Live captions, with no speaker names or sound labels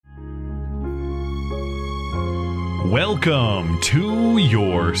Welcome to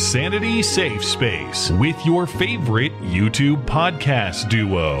your Sanity Safe Space with your favorite YouTube podcast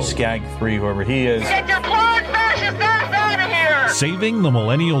duo. Skag 3, whoever he is. Get your clone fascist ass out of here! Saving the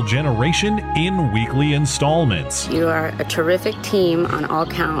millennial generation in weekly installments. You are a terrific team on all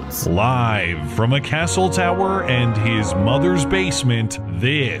counts. Live from a castle tower and his mother's basement,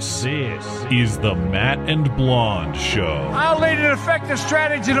 this is the Matt and Blonde Show. I'll lead an effective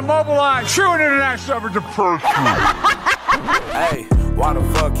strategy to mobilize true and international effort to pursue. Hey, why the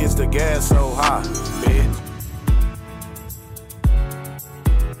fuck is the gas so high, bitch?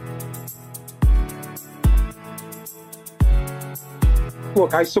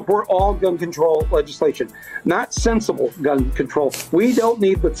 Look, I support all gun control legislation, not sensible gun control. We don't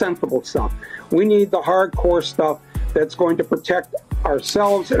need the sensible stuff. We need the hardcore stuff that's going to protect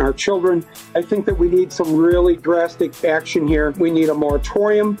ourselves and our children. I think that we need some really drastic action here. We need a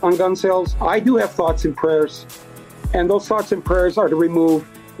moratorium on gun sales. I do have thoughts and prayers, and those thoughts and prayers are to remove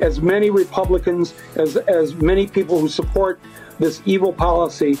as many Republicans, as many people who support this evil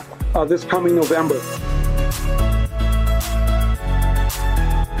policy this coming November.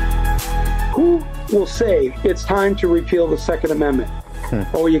 Who will say it's time to repeal the Second Amendment?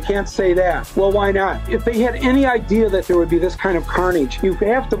 Oh, you can't say that. Well, why not? If they had any idea that there would be this kind of carnage, you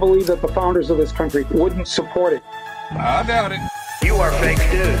have to believe that the founders of this country wouldn't support it. I doubt it. You are fake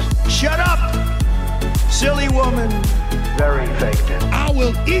news. Shut up, silly woman. Very fake news. I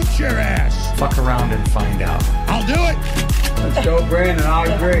will eat your ass. Fuck around and find out. I'll do it. Let's go, Brandon. I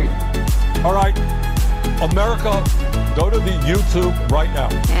agree. All right, America, go to the YouTube right now.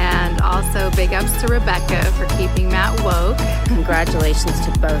 And also big ups to Rebecca for keeping Matt woke. Congratulations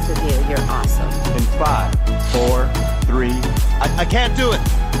to both of you. You're awesome. In 5, 4, 3. I can't do it.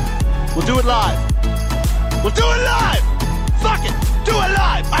 We'll do it live. We'll do it live. Fuck it. Do it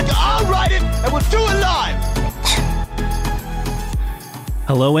live. I'll write it and we'll do it live.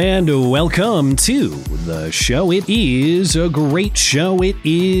 Hello and welcome to the show. It is a great show. It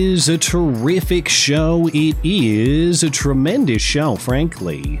is a terrific show. It is a tremendous show,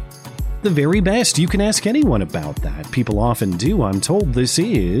 frankly. The very best. You can ask anyone about that. People often do. I'm told this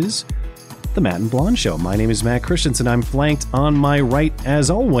is the Matt and Blonde Show. My name is Matt Christensen. I'm flanked on my right, as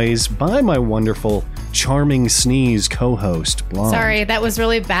always, by my wonderful, charming sneeze co-host, Blonde. Sorry, that was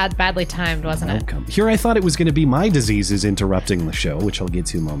really badly timed, wasn't it? Here I thought it was going to be my diseases interrupting the show, which I'll get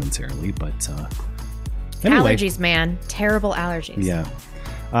to momentarily, but anyway. Allergies, man. Terrible allergies. Yeah.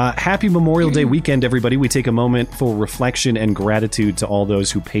 Happy Memorial Day weekend, everybody. We take a moment for reflection and gratitude to all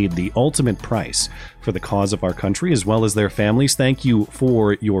those who paid the ultimate price for the cause of our country, as well as their families. Thank you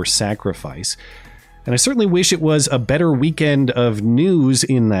for your sacrifice. And I certainly wish it was a better weekend of news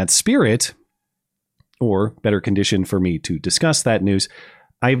in that spirit, or better condition for me to discuss that news.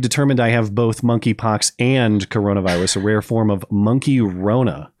 I have determined I have both monkeypox and coronavirus, a rare form of monkey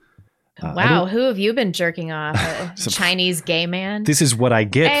rona. Wow, who have you been jerking off? A Chinese gay man? This is what I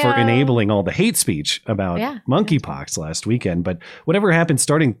get for enabling all the hate speech about monkeypox last weekend. But whatever happened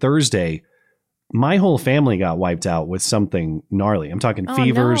starting Thursday, my whole family got wiped out with something gnarly. I'm talking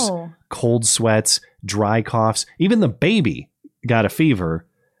fevers, cold sweats, dry coughs. Even the baby got a fever,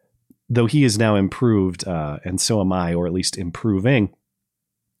 though he is now improved, and so am I, or at least improving.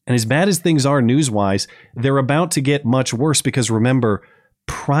 And as bad as things are news-wise, they're about to get much worse because remember,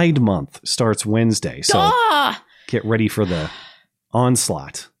 Pride Month starts Wednesday, so get ready for the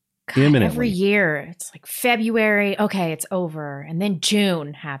onslaught imminently. Every year, it's like February, okay, it's over, and then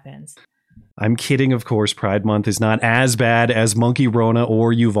June happens. I'm kidding, of course. Pride Month is not as bad as Monkey Rona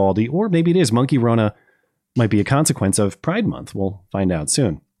or Uvalde, or maybe it is. Monkey Rona might be a consequence of Pride Month. We'll find out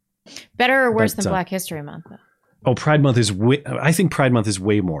soon. Better or worse than Black History Month, though? Oh, Pride Month is I think Pride Month is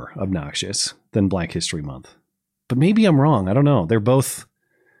way more obnoxious than Black History Month. But maybe I'm wrong. I don't know. They're both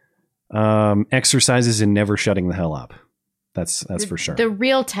exercises in never shutting the hell up. That's for sure. The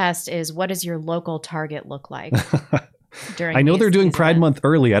real test is, what does your local Target look like? I know they're doing Pride Month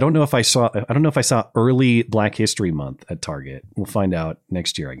early. I don't know if I saw early Black History Month at Target. We'll find out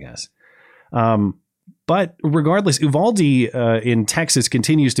next year, I guess. But regardless, Uvalde in Texas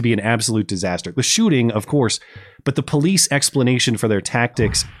continues to be an absolute disaster. The shooting, of course, but the police explanation for their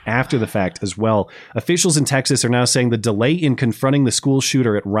tactics after the fact as well. Officials in Texas are now saying the delay in confronting the school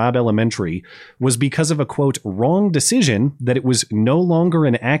shooter at Robb Elementary was because of a, quote, wrong decision, that it was no longer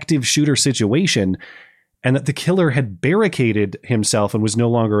an active shooter situation, and that the killer had barricaded himself and was no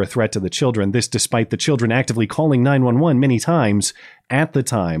longer a threat to the children. This despite the children actively calling 911 many times at the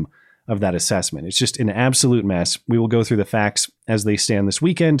time of that assessment. It's just an absolute mess. We will go through the facts as they stand this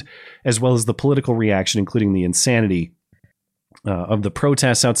weekend, as well as the political reaction, including the insanity of the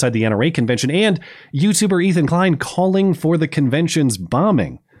protests outside the NRA convention, and YouTuber Ethan Klein calling for the convention's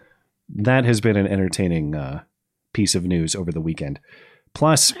bombing. That has been an entertaining piece of news over the weekend.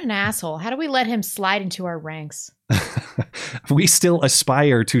 Plus, what an asshole. How do we let him slide into our ranks? We still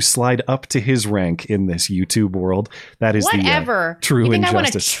aspire to slide up to his rank in this YouTube world. That is the true you think injustice. I want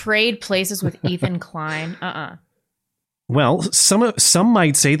to trade places with Ethan Klein? Well, some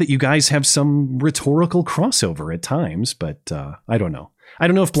might say that you guys have some rhetorical crossover at times, but I don't know. I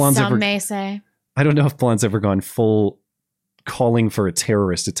don't know if Blonde's may say. I don't know if Blonde's ever gone full calling for a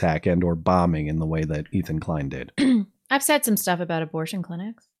terrorist attack and or bombing in the way that Ethan Klein did. I've said some stuff about abortion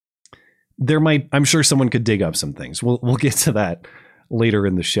clinics. I'm sure someone could dig up some things. We'll get to that later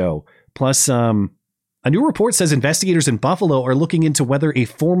in the show. Plus, a new report says investigators in Buffalo are looking into whether a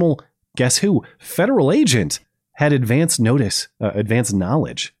formal, guess who, federal agent had advance knowledge,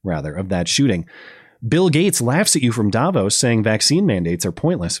 of that shooting. Bill Gates laughs at you from Davos, saying vaccine mandates are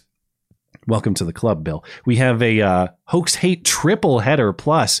pointless. Welcome to the club, Bill. We have a hoax hate triple header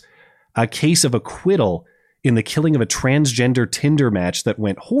plus a case of acquittal in the killing of a transgender Tinder match that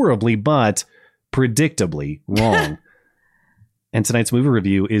went horribly but predictably wrong. And tonight's movie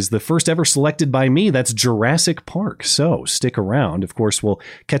review is the first ever selected by me. That's Jurassic Park. So stick around. Of course, we'll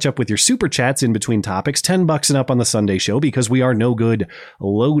catch up with your super chats in between topics. $10 and up on the Sunday show because we are no good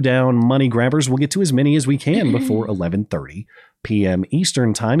low down money grabbers. We'll get to as many as we can before 11:30 p.m.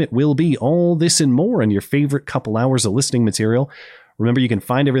 Eastern time. It will be all this and more in your favorite couple hours of listening material. Remember, you can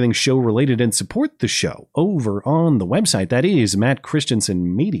find everything show related and support the show over on the website. That is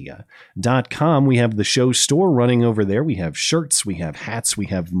mattchristiansenmedia.com. We have the show store running over there. We have shirts, we have hats, we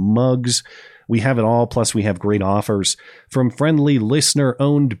have mugs. We have it all. Plus, we have great offers from friendly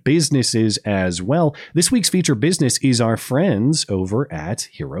listener-owned businesses as well. This week's feature business is our friends over at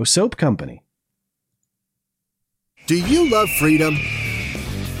Hero Soap Company. Do you love freedom?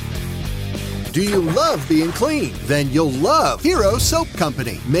 Do you love being clean? Then you'll love Hero Soap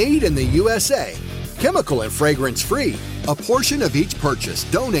Company, made in the USA. Chemical and fragrance free. A portion of each purchase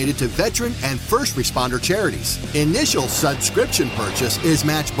donated to veteran and first responder charities. Initial subscription purchase is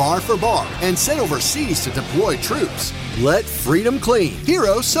matched bar for bar and sent overseas to deploy troops. Let freedom clean.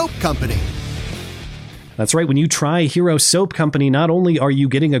 Hero Soap Company. That's right. When you try Hero Soap Company, not only are you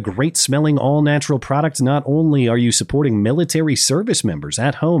getting a great smelling all natural product, not only are you supporting military service members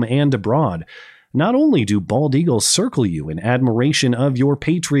at home and abroad, not only do bald eagles circle you in admiration of your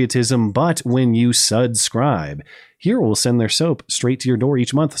patriotism, but when you subscribe, Hero will send their soap straight to your door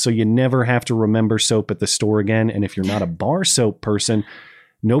each month, so you never have to remember soap at the store again. And if you're not a bar soap person,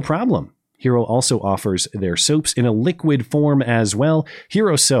 no problem. Hero also offers their soaps in a liquid form as well.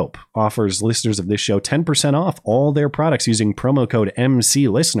 Hero Soap offers listeners of this show 10% off all their products using promo code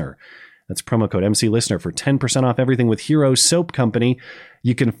MCListener. That's promo code MCListener for 10% off everything with Hero Soap Company.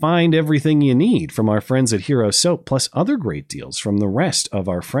 You can find everything you need from our friends at Hero Soap, plus other great deals from the rest of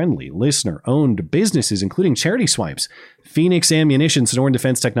our friendly listener-owned businesses, including Charity Swipes, Phoenix Ammunition, Sonoran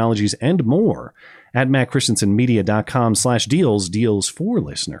Defense Technologies, and more at mattchristiansenmedia.com/deals, deals for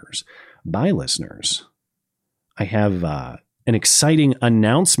listeners. By listeners, I have an exciting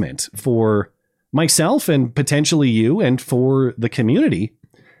announcement for myself and potentially you and for the community.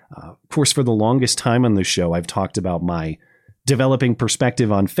 Of course, for the longest time on the show, I've talked about my developing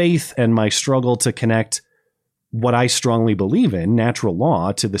perspective on faith and my struggle to connect what I strongly believe in, natural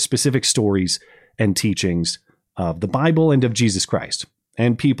law, to the specific stories and teachings of the Bible and of Jesus Christ.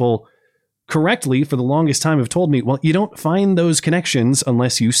 And people correctly, for the longest time, have told me, well, you don't find those connections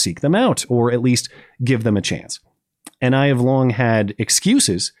unless you seek them out, or at least give them a chance. And I have long had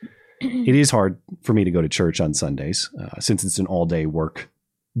excuses. It is hard for me to go to church on Sundays, since it's an all-day work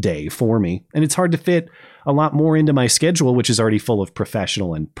day for me. And it's hard to fit a lot more into my schedule, which is already full of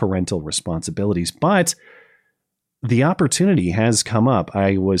professional and parental responsibilities. But the opportunity has come up.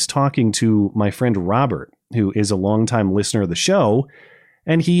 I was talking to my friend Robert, who is a longtime listener of the show,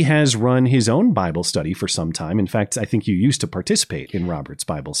 and he has run his own Bible study for some time. In fact, I think you used to participate in Robert's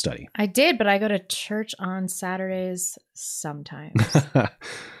Bible study. I did, but I go to church on Saturdays sometimes.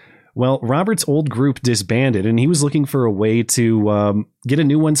 Well, Robert's old group disbanded, and he was looking for a way to get a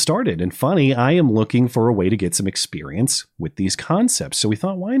new one started. And funny, I am looking for a way to get some experience with these concepts. So we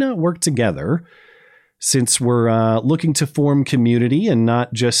thought, why not work together? Since we're looking to form community and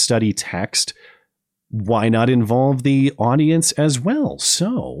not just study text, why not involve the audience as well?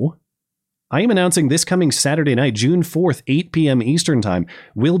 So I am announcing this coming Saturday night, June 4th, 8 p.m. Eastern Time,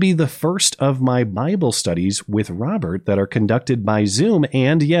 will be the first of my Bible studies with Robert that are conducted by Zoom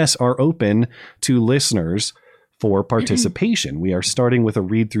and, yes, are open to listeners for participation. We are starting with a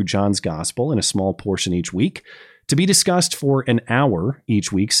read through John's Gospel in a small portion each week to be discussed for an hour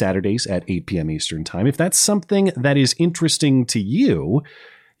each week, Saturdays at 8 p.m. Eastern Time. If that's something that is interesting to you,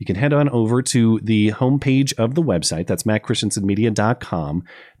 you can head on over to the homepage of the website. That's mattchristiansenmedia.com.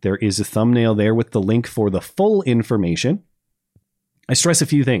 There is a thumbnail there with the link for the full information. I stress a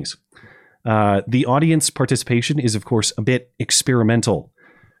few things. The audience participation is, of course, a bit experimental.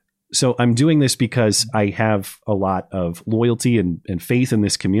 So I'm doing this because I have a lot of loyalty and faith in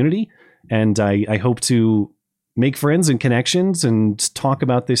this community. And I hope to make friends and connections and talk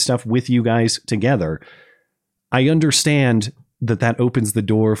about this stuff with you guys together. I understand that opens the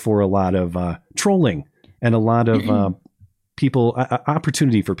door for a lot of trolling and a lot of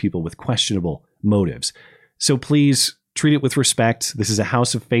opportunity for people with questionable motives. So please treat it with respect. This is a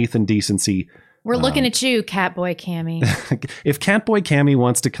house of faith and decency. We're looking at you, Catboy Cammy. If Catboy Cammy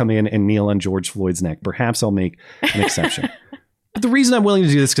wants to come in and kneel on George Floyd's neck, perhaps I'll make an exception. But the reason I'm willing to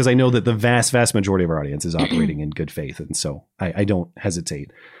do this is because I know that the vast, vast majority of our audience is operating in good faith. And so I don't hesitate.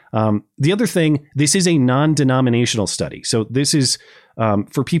 The other thing, this is a non-denominational study. So this is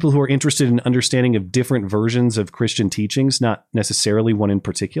for people who are interested in understanding of different versions of Christian teachings, not necessarily one in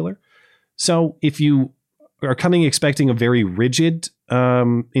particular. So if you are coming expecting a very rigid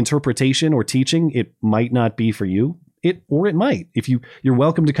interpretation or teaching, it might not be for you. It might. If you're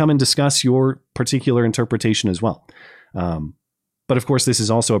welcome to come and discuss your particular interpretation as well. But of course, this is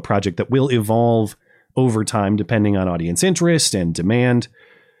also a project that will evolve over time, depending on audience interest and demand.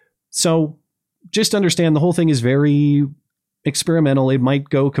 So just understand the whole thing is very experimental. It might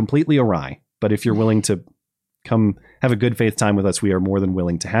go completely awry, but if you're willing to come have a good faith time with us, we are more than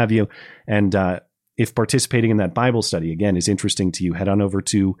willing to have you. And if participating in that Bible study, again, is interesting to you, head on over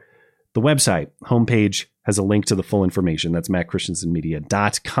to the website. Homepage has a link to the full information. That's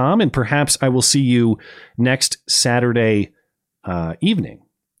mattchristiansenmedia.com. And perhaps I will see you next Saturday evening.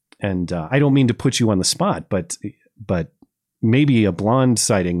 And I don't mean to put you on the spot, but maybe a blonde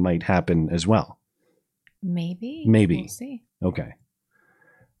sighting might happen as well. Maybe. We'll see. Okay.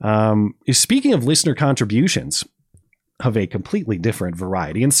 Speaking of listener contributions of a completely different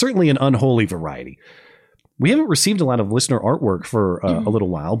variety, and certainly an unholy variety, we haven't received a lot of listener artwork for a little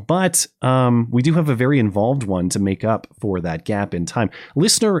while, but we do have a very involved one to make up for that gap in time.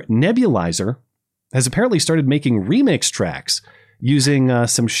 Listener Nebulizer has apparently started making remix tracks using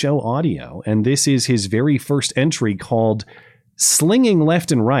some show audio, and this is his very first entry called Slinging Left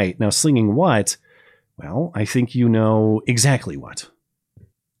and Right. Now, slinging what? Well, I think you know exactly what.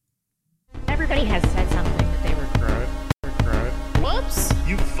 Everybody has said something that they regret. Whoops.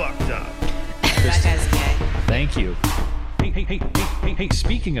 You fucked up. That guy's gay. Thank you. Hey,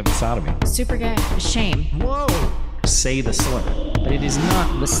 speaking of sodomy. Super gay. Shame. Whoa. Say the slur. But it is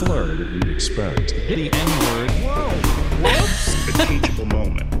not the slur that you expect. The N-word. Whoa. Whoops. A teachable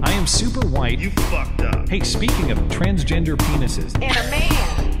moment. I am super white. You fucked up. Hey, speaking of transgender penises. And a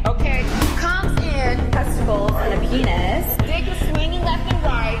man, okay, comes in, testicles and a penis, dick is swinging left and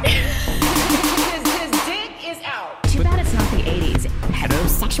right, his dick is out. Too bad it's not the 80s.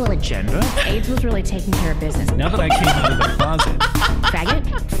 Heterosexual agenda? AIDS was really taking care of business. Now that I came out of the closet. Faggot?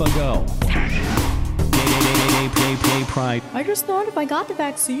 Fago. Gay pride. I just thought if I got the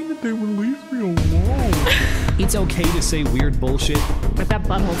vaccine that they would leave me alone. It's okay to say weird bullshit. But that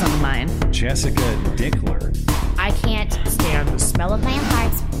butthole's on mine. Jessica Dickler. I can't stand the smell of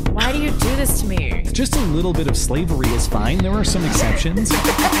vampires. Why do you do this to me? Just a little bit of slavery is fine. There are some exceptions.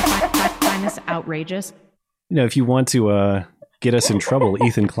 I find this outrageous. You know, if you want to get us in trouble,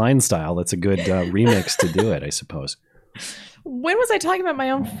 Ethan Klein style, that's a good remix to do it, I suppose. When was I talking about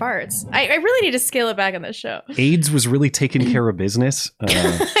my own farts? I really need to scale it back on this show. AIDS was really taking care of business. I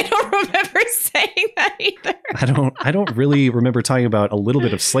don't remember saying that either. I don't really remember talking about a little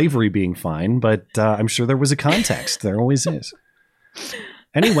bit of slavery being fine, but I'm sure there was a context. There always is.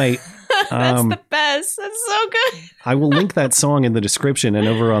 Anyway. That's the best. That's so good. I will link that song in the description and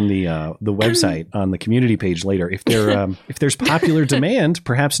over on the website on the community page later. If there's popular demand,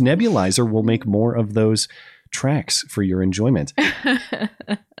 perhaps Nebulizer will make more of those tracks for your enjoyment.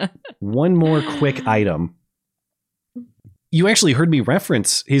 One more quick item. You actually heard me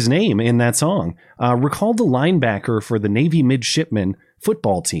reference his name in that song. Recall the linebacker for the Navy midshipman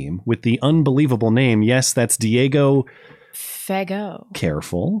football team with the unbelievable name. Yes, that's Diego Fagot.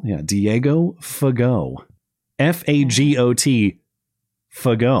 Careful. Yeah, Diego Fagot. Fagot.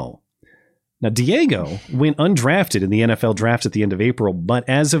 Fagot. Now, Diego went undrafted in the NFL draft at the end of April, but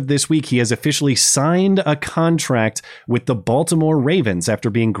as of this week, he has officially signed a contract with the Baltimore Ravens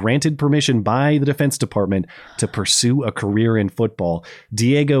after being granted permission by the Defense Department to pursue a career in football.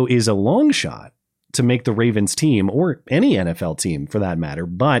 Diego is a long shot to make the Ravens team, or any NFL team for that matter,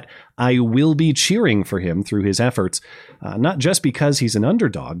 but I will be cheering for him through his efforts, not just because he's an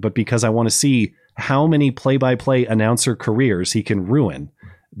underdog, but because I want to see how many play-by-play announcer careers he can ruin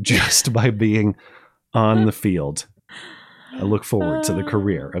just by being on the field. I look forward to the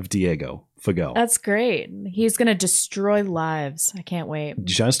career of Diego Fagot. That's great. He's going to destroy lives. I can't wait.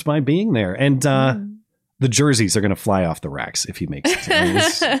 Just by being there. And the jerseys are going to fly off the racks if he makes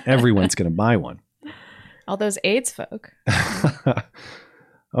it. Everyone's going to buy one. All those AIDS folk.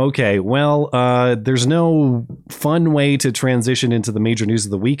 Okay, well, there's no fun way to transition into the major news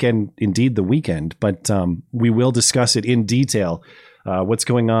of the weekend, indeed the weekend, but we will discuss it in detail, what's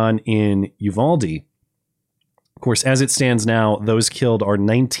going on in Uvalde. Of course, as it stands now, those killed are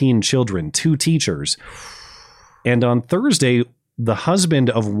 19 children, 2 teachers. And on Thursday, the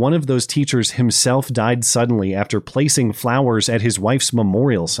husband of one of those teachers himself died suddenly after placing flowers at his wife's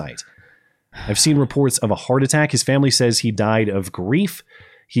memorial site. I've seen reports of a heart attack. His family says he died of grief.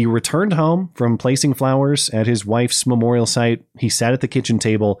 He returned home from placing flowers at his wife's memorial site. He sat at the kitchen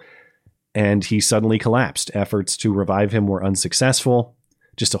table and he suddenly collapsed. Efforts to revive him were unsuccessful.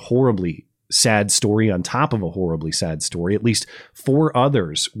 Just a horribly sad story on top of a horribly sad story. At least 4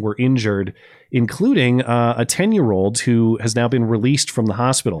 others were injured, including a 10-year-old who has now been released from the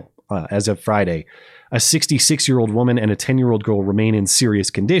hospital as of Friday. A 66-year-old woman and a 10-year-old girl remain in serious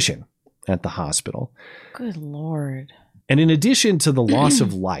condition at the hospital. Good Lord. And in addition to the loss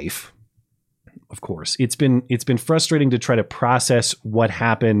of life, of course, it's been frustrating to try to process what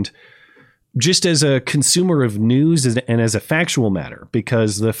happened just as a consumer of news and as a factual matter,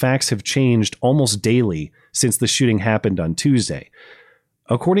 because the facts have changed almost daily since the shooting happened on Tuesday.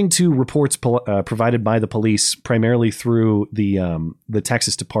 According to reports provided by the police, primarily through the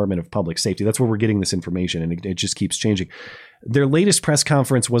Texas Department of Public Safety, that's where we're getting this information, and it just keeps changing. Their latest press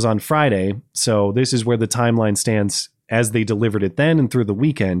conference was on Friday, so this is where the timeline stands as they delivered it then and through the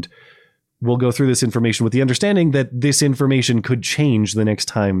weekend. We'll go through this information with the understanding that this information could change the next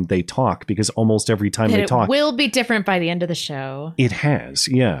time they talk, because almost every time they talk, it will be different by the end of the show. It has,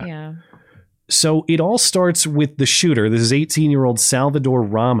 yeah. Yeah. So it all starts with the shooter. This is 18-year-old Salvador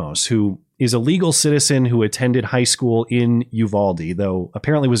Ramos, who is a legal citizen who attended high school in Uvalde, though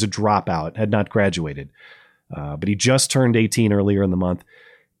apparently was a dropout, had not graduated. But he just turned 18 earlier in the month.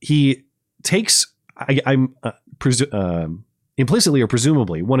 He takes, implicitly or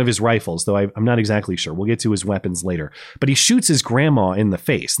presumably, one of his rifles, though I'm not exactly sure. We'll get to his weapons later. But he shoots his grandma in the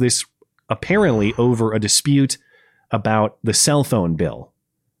face. This apparently over a dispute about the cell phone bill.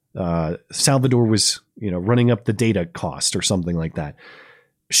 Salvador was, running up the data cost or something like that.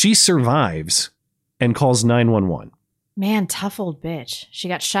 She survives and calls 911. Man, tough old bitch. She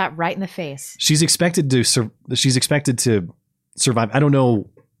got shot right in the face. She's expected to survive. I don't know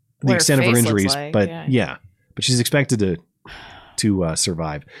the extent of her injuries, but yeah. But she's expected to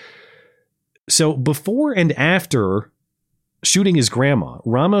survive. So before and after shooting his grandma,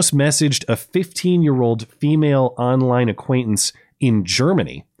 Ramos messaged a 15-year-old female online acquaintance in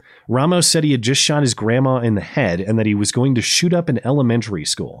Germany. Ramos said he had just shot his grandma in the head and that he was going to shoot up an elementary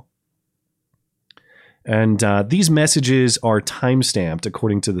school. And these messages are timestamped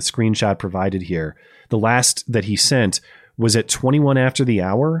according to the screenshot provided here. The last that he sent was at 21 after the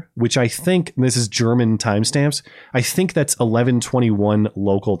hour, which I think, this is German timestamps, I think that's 11:21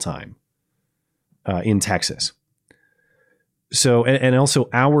 local time in Texas. So, and also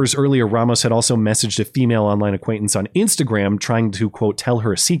hours earlier, Ramos had also messaged a female online acquaintance on Instagram trying to, quote, tell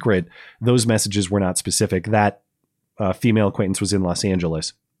her a secret. Those messages were not specific. That female acquaintance was in Los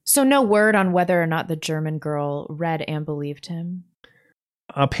Angeles. So no word on whether or not the German girl read and believed him?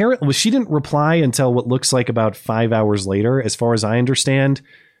 Apparently, she didn't reply until what looks like about 5 hours later. As far as I understand,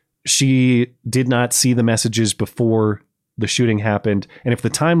 she did not see the messages before the shooting happened. And if the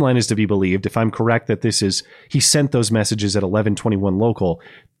timeline is to be believed, if I'm correct that he sent those messages at 11:21 local,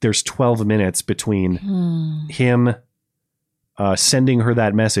 there's 12 minutes between him sending her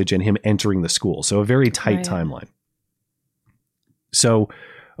that message and him entering the school. So a very tight timeline. So,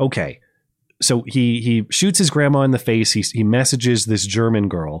 okay. So he shoots his grandma in the face. He messages this German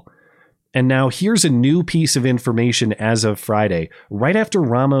girl. And now here's a new piece of information as of Friday. Right after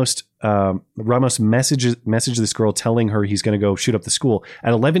Ramos messaged this girl telling her he's going to go shoot up the school,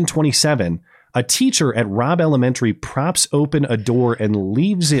 at 11:27, a teacher at Robb Elementary props open a door and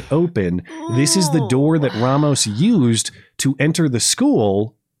leaves it open. This is the door that Ramos used to enter the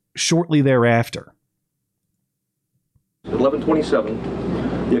school shortly thereafter.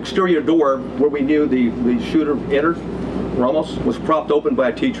 11:27. The exterior door where we knew the shooter entered, Ramos, was propped open by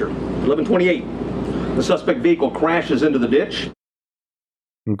a teacher. 11:28. The suspect vehicle crashes into the ditch.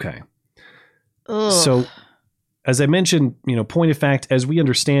 Okay. So, as I mentioned, point of fact, as we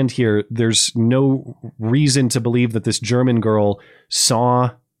understand here, there's no reason to believe that this German girl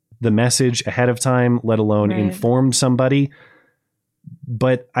saw the message ahead of time, let alone informed somebody.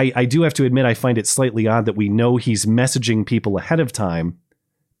 But I do have to admit, I find it slightly odd that we know he's messaging people ahead of time.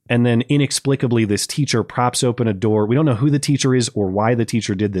 And then inexplicably, this teacher props open a door. We don't know who the teacher is or why the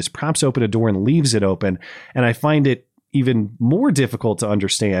teacher did this, props open a door and leaves it open. And I find it even more difficult to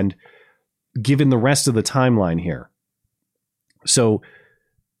understand given the rest of the timeline here. So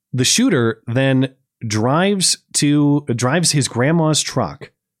the shooter then drives his grandma's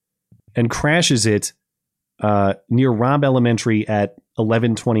truck and crashes it near Robb Elementary at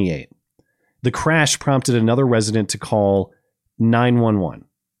 11:28. The crash prompted another resident to call 911.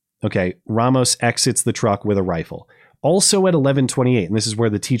 Okay, Ramos exits the truck with a rifle. Also at 11:28, and this is where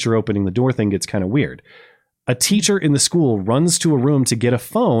the teacher opening the door thing gets kind of weird. A teacher in the school runs to a room to get a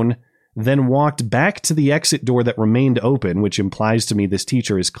phone, then walked back to the exit door that remained open, which implies to me this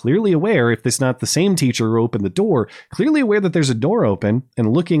teacher is clearly aware, if this is not the same teacher who opened the door, clearly aware that there's a door open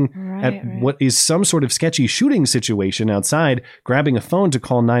and looking at what is some sort of sketchy shooting situation outside, grabbing a phone to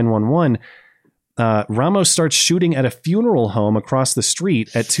call 911. Ramos starts shooting at a funeral home across the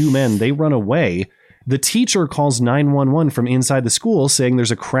street at two men. They run away. The teacher calls 911 from inside the school saying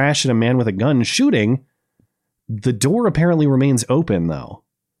there's a crash and a man with a gun shooting. The door apparently remains open, though,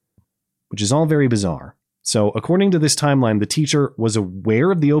 which is all very bizarre. So according to this timeline, the teacher was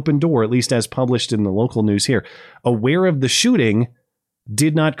aware of the open door, at least as published in the local news here, aware of the shooting,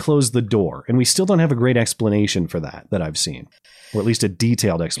 did not close the door. And we still don't have a great explanation for that I've seen, or at least a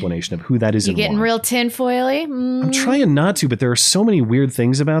detailed explanation of who that is. You getting real tinfoily? I'm trying not to, but there are so many weird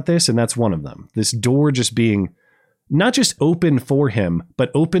things about this, and that's one of them. This door just being not just open for him,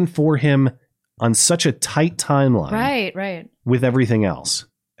 but open for him on such a tight timeline. Right. With everything else.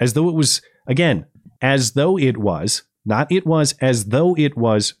 As though it was, again, as though it was, not it was, as though it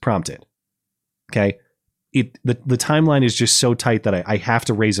was prompted. Okay? The timeline is just so tight that I have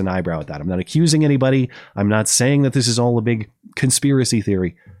to raise an eyebrow at that. I'm not accusing anybody. I'm not saying that this is all a big conspiracy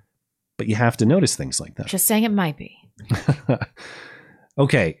theory. But you have to notice things like that. Just saying it might be.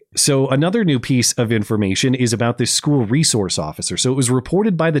 Okay, so another new piece of information is about this school resource officer. So it was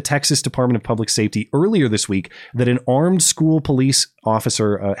reported by the Texas Department of Public Safety earlier this week that an armed school police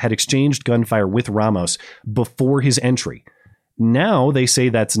officer had exchanged gunfire with Ramos before his entry. Now they say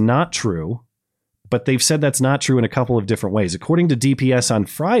that's not true, but they've said that's not true in a couple of different ways. According to DPS on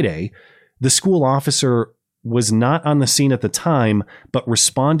Friday, the school officer was not on the scene at the time, but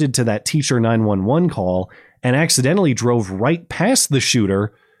responded to that teacher 911 call and accidentally drove right past the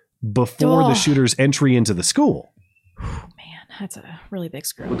shooter before the shooter's entry into the school. Man, that's a really big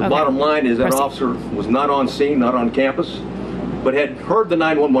screw. But the bottom line is that officer was not on scene, not on campus, but had heard the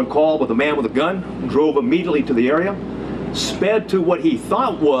 911 call with a man with a gun, drove immediately to the area, sped to what he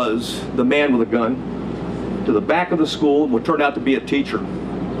thought was the man with a gun, to the back of the school, what turned out to be a teacher,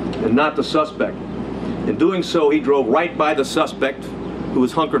 and not the suspect. In doing so, he drove right by the suspect, who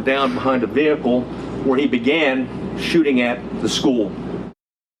was hunkered down behind a vehicle, where he began shooting at the school.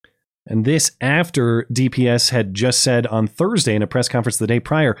 And this after DPS had just said on Thursday in a press conference the day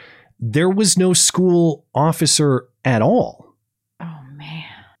prior, there was no school officer at all. Oh, man.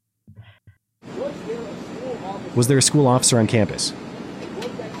 Was there a school officer on campus?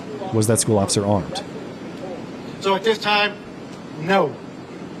 Was that school officer armed? So at this time, no.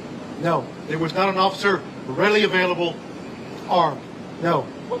 No. There was not an officer readily available armed. No.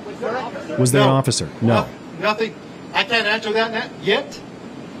 Was there an officer? No. Nothing. I can't answer that yet.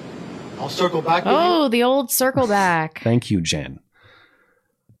 I'll circle back with you. Oh, the old circle back. Thank you, Jen.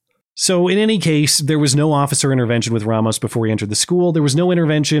 So in any case, there was no officer intervention with Ramos before he entered the school. There was no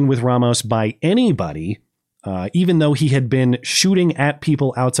intervention with Ramos by anybody, even though he had been shooting at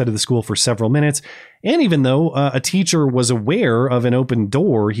people outside of the school for several minutes. And even though a teacher was aware of an open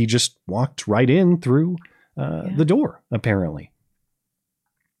door, he just walked right in through the door, apparently.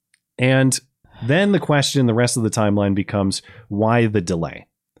 And then the question, the rest of the timeline becomes, why the delay?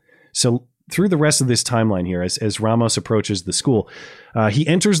 So through the rest of this timeline here, as Ramos approaches the school, he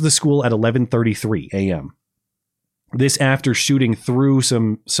enters the school at 11:33 a.m. This after shooting through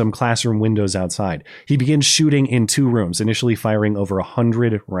some classroom windows outside. He begins shooting in two rooms, initially firing over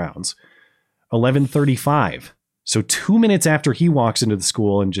 100 rounds. 11:35. So 2 minutes after he walks into the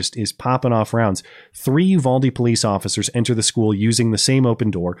school and just is popping off rounds, 3 Uvalde police officers enter the school using the same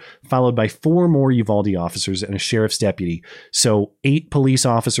open door, followed by 4 more Uvalde officers and a sheriff's deputy. So 8 police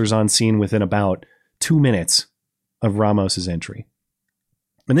officers on scene within about 2 minutes of Ramos's entry.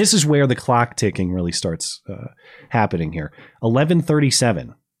 And this is where the clock ticking really starts happening here.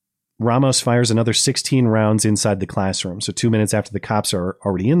 11:37. Ramos fires another 16 rounds inside the classroom. So 2 minutes after the cops are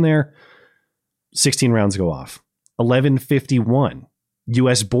already in there, 16 rounds go off. 11:51,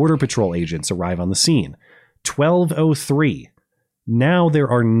 U.S. Border Patrol agents arrive on the scene. 12:03, now there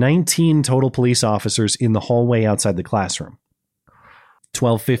are 19 total police officers in the hallway outside the classroom.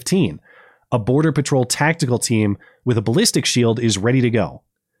 12:15, a Border Patrol tactical team with a ballistic shield is ready to go.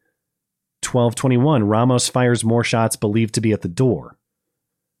 12:21, Ramos fires more shots believed to be at the door.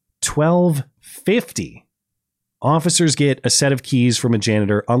 12:50, officers get a set of keys from a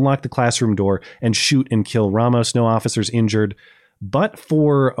janitor, unlock the classroom door, and shoot and kill Ramos. No officers injured, but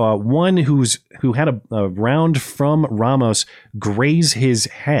for one who had a round from Ramos graze his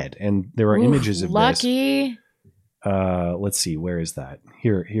head, and there are images of lucky. this. Let's see, where is that?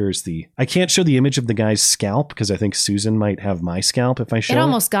 Here's the. I can't show the image of the guy's scalp because I think Susan might have my scalp if I show it. It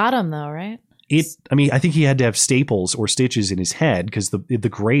almost got him though, right? I think he had to have staples or stitches in his head because the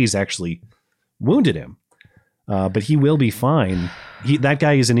graze actually wounded him. But he will be fine. That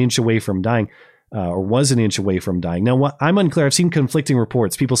guy is an inch away from dying, or was an inch away from dying. Now, I'm unclear. I've seen conflicting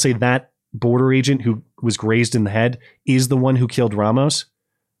reports. People say that border agent who was grazed in the head is the one who killed Ramos.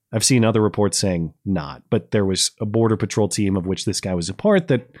 I've seen other reports saying not, but there was a Border Patrol team of which this guy was a part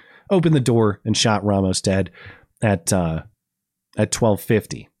that opened the door and shot Ramos dead at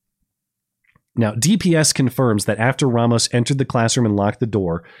 12:50. Now, DPS confirms that after Ramos entered the classroom and locked the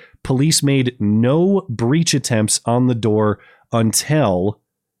door, police made no breach attempts on the door until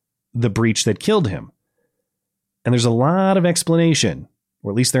the breach that killed him. And there's a lot of explanation,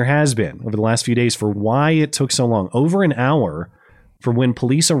 or at least there has been over the last few days, for why it took so long. Over an hour from when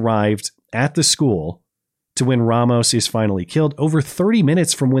police arrived at the school to when Ramos is finally killed. Over 30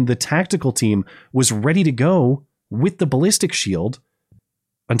 minutes from when the tactical team was ready to go with the ballistic shield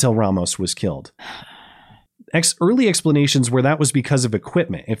until Ramos was killed. Early explanations were that was because of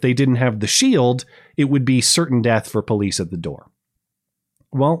equipment. If they didn't have the shield, it would be certain death for police at the door.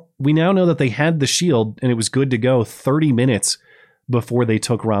 Well, we now know that they had the shield and it was good to go 30 minutes before they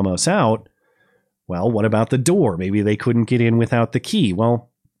took Ramos out. Well, what about the door? Maybe they couldn't get in without the key. Well,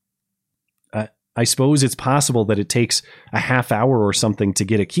 I suppose it's possible that it takes a half hour or something to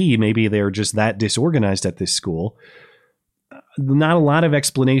get a key. Maybe they're just that disorganized at this school. Not a lot of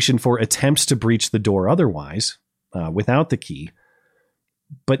explanation for attempts to breach the door otherwise, without the key.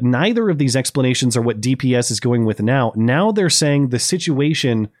 But neither of these explanations are what DPS is going with now. Now they're saying the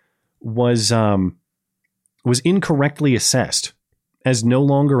situation was incorrectly assessed as no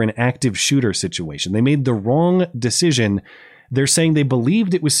longer an active shooter situation. They made the wrong decision. They're saying they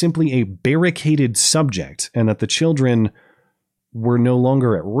believed it was simply a barricaded subject and that the children were no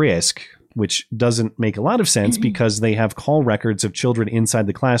longer at risk, which doesn't make a lot of sense because they have call records of children inside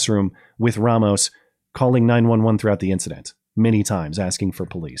the classroom with Ramos calling 911 throughout the incident many times, asking for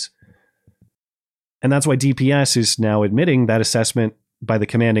police. And that's why DPS is now admitting that assessment by the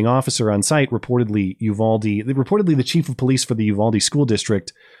commanding officer on site, reportedly the chief of police for the Uvalde school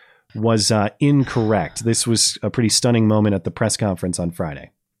district, was incorrect. This was a pretty stunning moment at the press conference on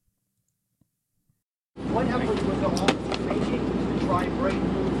Friday. What efforts was the officer making to try and break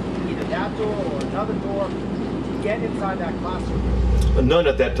either that door or another door to get inside that classroom? None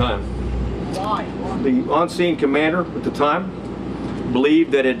at that time. Why? The on-scene commander at the time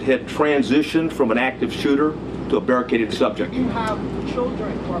believed that it had transitioned from an active shooter to a barricaded subject. You have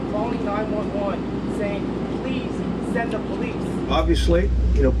children who are calling 911 saying, please send the police. Obviously,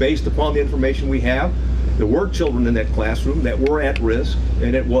 based upon the information we have, there were children in that classroom that were at risk,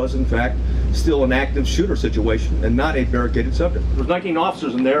 and it was, in fact, still an active shooter situation and not a barricaded subject. There was 19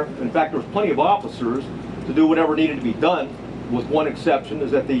 officers in there. In fact, there was plenty of officers to do whatever needed to be done, with one exception,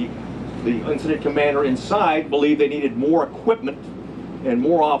 is that the incident commander inside believed they needed more equipment and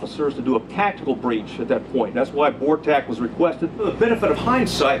more officers to do a tactical breach at that point. That's why board tac was requested. For the benefit of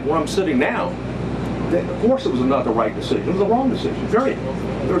hindsight, where I'm sitting now, of course it was not the right decision. It was the wrong decision, period.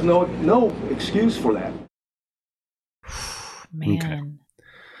 There's no excuse for that. Man, Okay.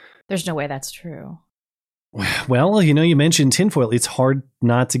 There's no way that's true. Well, you mentioned tinfoil. It's hard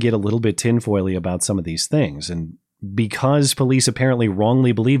not to get a little bit tinfoily about some of these things. And because police apparently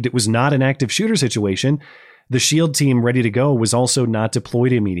wrongly believed it was not an active shooter situation, the SHIELD team ready to go was also not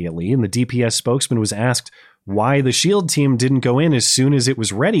deployed immediately. And the DPS spokesman was asked why the SHIELD team didn't go in as soon as it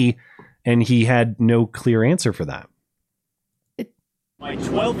was ready. And he had no clear answer for that. By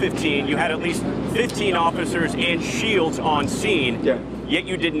 12:15, you had at least 15 officers and shields on scene, yet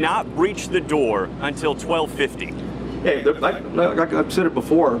you did not breach the door until 12:50. Hey, like I've said it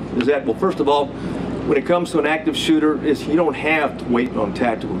before, is that, well, first of all, when it comes to an active shooter is you don't have to wait on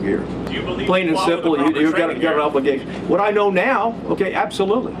tactical gear. Do you believe Plain and simple, you've got an obligation. What I know now, okay,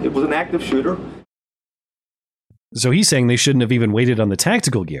 absolutely. It was an active shooter. So he's saying they shouldn't have even waited on the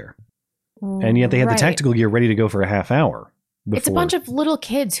tactical gear. And yet they had the tactical gear ready to go for a half hour. It's a bunch of little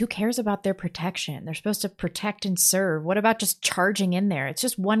kids. Who cares about their protection? They're supposed to protect and serve. What about just charging in there? It's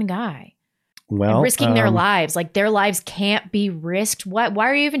just one guy. Well, and risking their lives. Like, their lives can't be risked. What? Why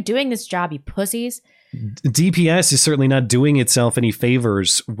are you even doing this job, you pussies? DPS is certainly not doing itself any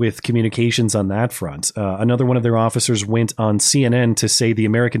favors with communications on that front. Another one of their officers went on CNN to say the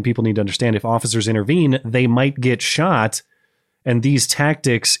American people need to understand if officers intervene, they might get shot. And these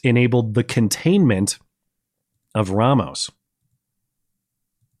tactics enabled the containment of Ramos.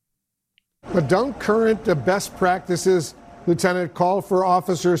 But don't current best practices, Lieutenant, call for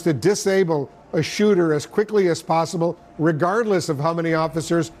officers to disable a shooter as quickly as possible, regardless of how many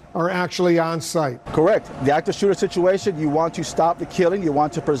officers are actually on site? Correct. The active shooter situation, you want to stop the killing, you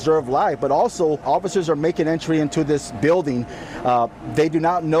want to preserve life, but also officers are making entry into this building. They do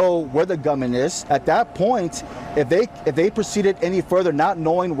not know where the gunman is. At that point, if they proceeded any further, not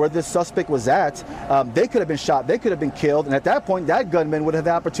knowing where this suspect was at, they could have been shot, they could have been killed, and at that point, that gunman would have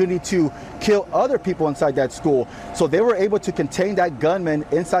the opportunity to kill other people inside that school. So they were able to contain that gunman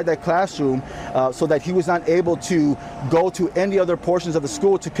inside that classroom so that he was not able to go to any other portions of the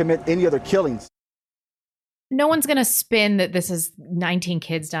school to commit any other killings. No one's going to spin that this is 19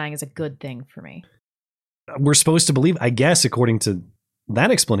 kids dying as a good thing for me. We're supposed to believe, I guess, according to that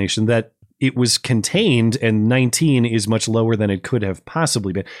explanation, that it was contained and 19 is much lower than it could have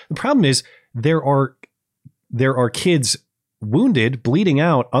possibly been. The problem is there are kids wounded, bleeding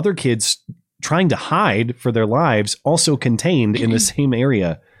out, other kids trying to hide for their lives, also contained in the same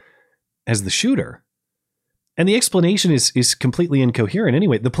area as the shooter. And the explanation is completely incoherent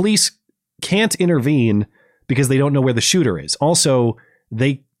anyway. The police can't intervene because they don't know where the shooter is. Also,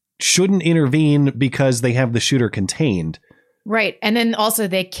 they shouldn't intervene because they have the shooter contained. Right. And then also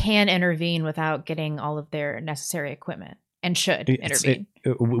they can intervene without getting all of their necessary equipment and should intervene.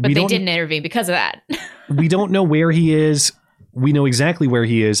 But they didn't intervene because of that. We don't know where he is. We know exactly where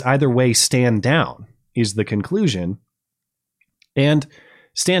he is. Either way, stand down is the conclusion. And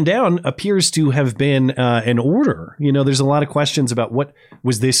stand down appears to have been an order. You know, there's a lot of questions about what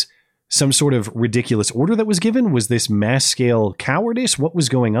was this, some sort of ridiculous order that was given? Was this mass scale cowardice? What was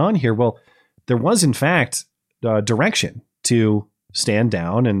going on here? Well, there was in fact direction to stand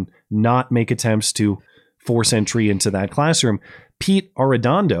down and not make attempts to force entry into that classroom. Pete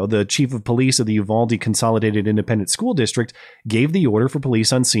Arredondo, the chief of police of the Uvalde Consolidated Independent School District, gave the order for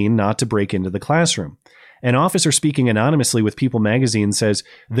police on scene not to break into the classroom. An officer speaking anonymously with People magazine says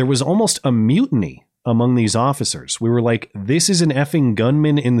there was almost a mutiny among these officers. We were like, this is an effing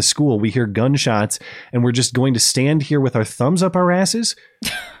gunman in the school. We hear gunshots and we're just going to stand here with our thumbs up our asses.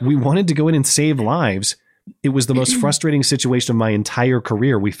 We wanted to go in and save lives. It was the most frustrating situation of my entire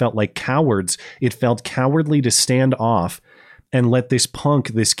career. We felt like cowards. It felt cowardly to stand off and let this punk,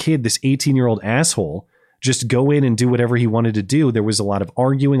 this kid, this 18-year-old asshole just go in and do whatever he wanted to do. There was a lot of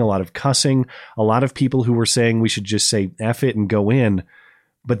arguing, a lot of cussing, a lot of people who were saying we should just say F it and go in.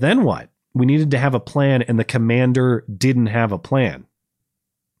 But then what? We needed to have a plan, and the commander didn't have a plan.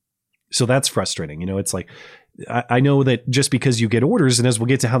 So that's frustrating. You know, it's like, I know that just because you get orders, and as we'll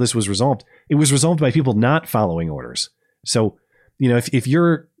get to how this was resolved, it was resolved by people not following orders. So, you know, if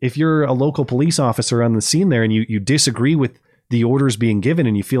you're a local police officer on the scene there and you disagree with the orders being given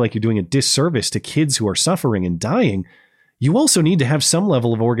and you feel like you're doing a disservice to kids who are suffering and dying, you also need to have some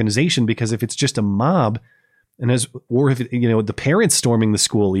level of organization, because if it's just a mob, and or if, you know, the parents storming the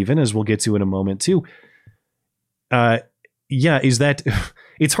school, even, as we'll get to in a moment too. Is that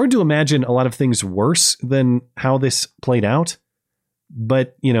it's hard to imagine a lot of things worse than how this played out.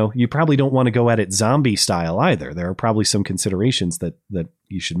 But, you know, you probably don't want to go at it zombie style either. There are probably some considerations that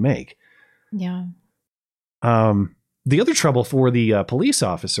you should make. Yeah. The other trouble for the police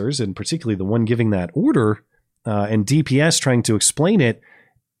officers, and particularly the one giving that order, and DPS trying to explain it,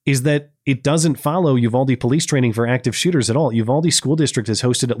 is that it doesn't follow Uvalde police training for active shooters at all. Uvalde School District has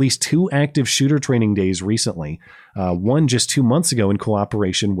hosted at least 2 active shooter training days recently, one just 2 months ago in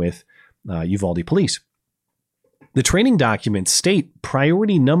cooperation with Uvalde Police. The training documents state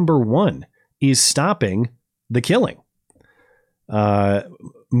priority number 1 is stopping the killing.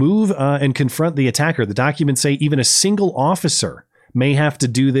 Move and confront the attacker. The documents say even a single officer may have to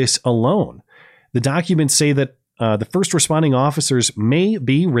do this alone. The documents say that the first responding officers may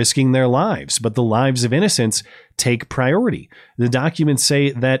be risking their lives, but the lives of innocents take priority. The documents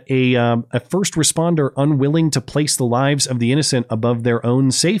say that a first responder unwilling to place the lives of the innocent above their own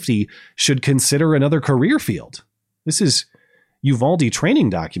safety should consider another career field. This is Uvalde training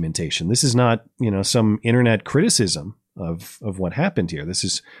documentation. This is not, some internet criticism of what happened here. This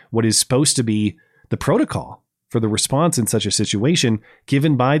is what is supposed to be the protocol for the response in such a situation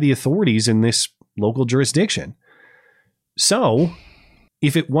given by the authorities in this local jurisdiction. So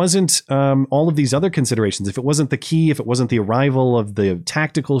if it wasn't all of these other considerations, if it wasn't the key, if it wasn't the arrival of the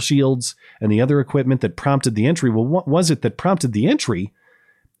tactical shields and the other equipment that prompted the entry, well, what was it that prompted the entry?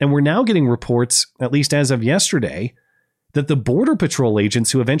 And we're now getting reports, at least as of yesterday, that the Border Patrol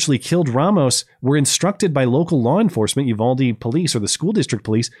agents who eventually killed Ramos were instructed by local law enforcement, Uvalde police or the school district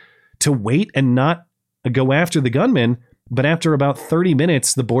police, to wait and not go after the gunman. But after about 30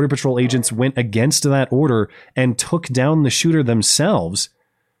 minutes, the Border Patrol agents went against that order and took down the shooter themselves.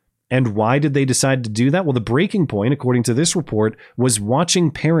 And why did they decide to do that? Well, the breaking point, according to this report, was watching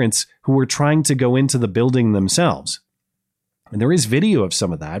parents who were trying to go into the building themselves. And there is video of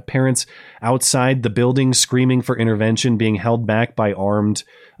some of that. Parents outside the building screaming for intervention, being held back by armed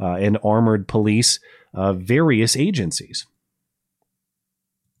and armored police, various agencies.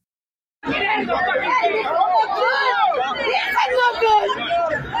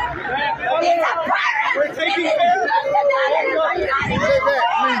 We're taking care of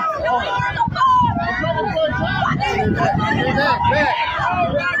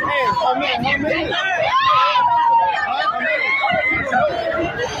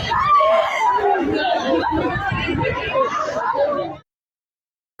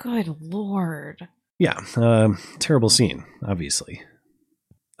Good Lord. Yeah, terrible scene, obviously.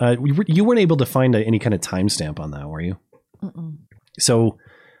 You weren't able to find any kind of timestamp on that, were you? Mm-mm. So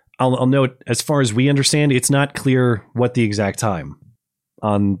I'll note, as far as we understand, it's not clear what the exact time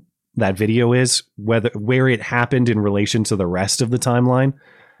on that video is, where it happened in relation to the rest of the timeline.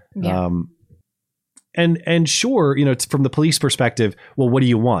 Yeah. And sure, it's from the police perspective, well, what do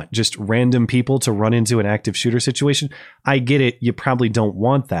you want? Just random people to run into an active shooter situation? I get it. You probably don't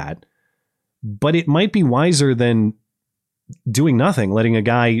want that. But it might be wiser than doing nothing, letting a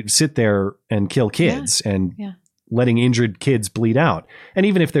guy sit there and kill kids and letting injured kids bleed out. And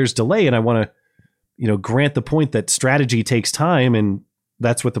even if there's delay, and I want to, grant the point that strategy takes time, and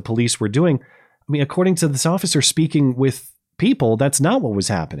that's what the police were doing. I mean, according to this officer speaking with people, that's not what was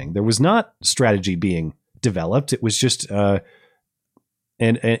happening. There was not strategy being developed. It was just an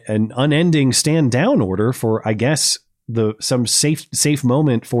unending stand down order for, I guess, some safe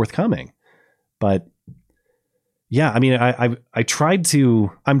moment forthcoming. But yeah, I mean, I'm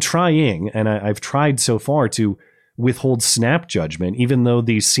trying, and I've tried so far to withhold snap judgment, even though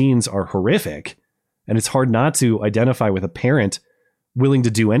these scenes are horrific, and it's hard not to identify with a parent willing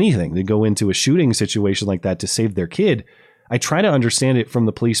to do anything to go into a shooting situation like that to save their kid. I try to understand it from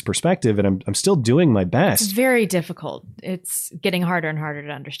the police perspective, and I'm still doing my best. It's very difficult. It's getting harder and harder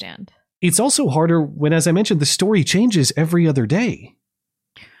to understand. It's also harder when, as I mentioned, the story changes every other day.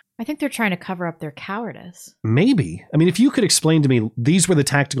 I think they're trying to cover up their cowardice. Maybe. I mean, if you could explain to me, these were the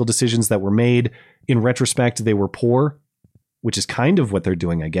tactical decisions that were made. In retrospect, they were poor, which is kind of what they're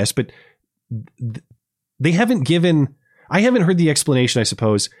doing, I guess. But they haven't given... I haven't heard the explanation, I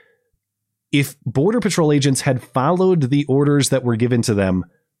suppose. If Border Patrol agents had followed the orders that were given to them,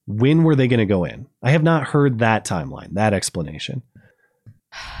 when were they going to go in? I have not heard that timeline, that explanation.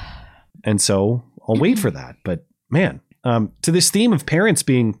 And so I'll wait for that. But man, to this theme of parents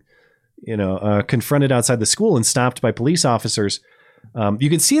being, confronted outside the school and stopped by police officers, you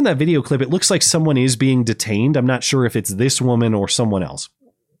can see in that video clip, it looks like someone is being detained. I'm not sure if it's this woman or someone else.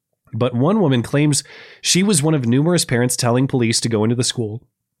 But one woman claims she was one of numerous parents telling police to go into the school.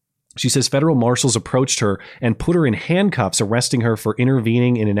 She says federal marshals approached her and put her in handcuffs, arresting her for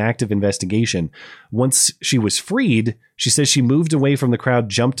intervening in an active investigation. Once she was freed, she says she moved away from the crowd,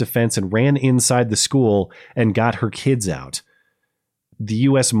 jumped a fence, and ran inside the school and got her kids out. The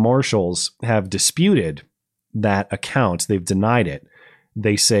U.S. Marshals have disputed that account. They've denied it.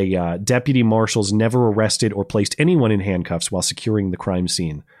 They say deputy marshals never arrested or placed anyone in handcuffs while securing the crime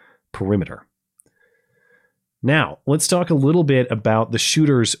scene perimeter. Now, let's talk a little bit about the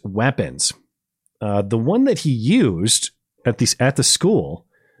shooter's weapons. The one that he used at the school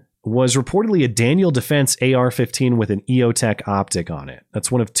was reportedly a Daniel Defense AR-15 with an EOTech optic on it.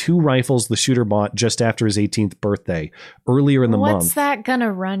 That's one of two rifles the shooter bought just after his 18th birthday, earlier in the month. What's that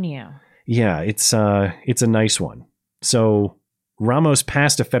gonna run you? Yeah, it's a nice one. So Ramos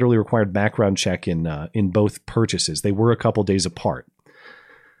passed a federally required background check in both purchases. They were a couple days apart.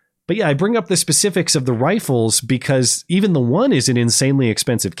 But yeah, I bring up the specifics of the rifles because even the one is an insanely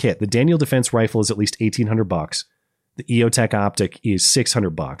expensive kit. The Daniel Defense rifle is at least $1,800. The EOTech optic is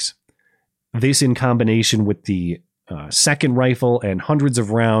 $600. This in combination with the second rifle and hundreds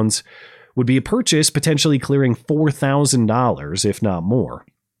of rounds would be a purchase potentially clearing $4,000, if not more.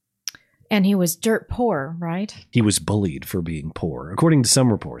 And he was dirt poor, right? He was bullied for being poor, according to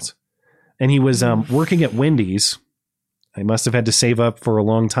some reports. And he was working at Wendy's. I must have had to save up for a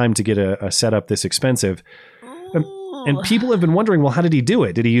long time to get a setup this expensive. And people have been wondering, well, how did he do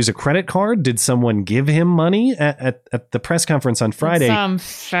it? Did he use a credit card? Did someone give him money at the press conference on Friday? Did some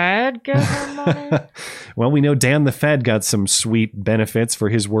Fed give him money? Well, we know Dan the Fed got some sweet benefits for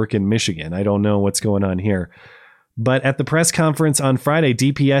his work in Michigan. I don't know what's going on here. But at the press conference on Friday,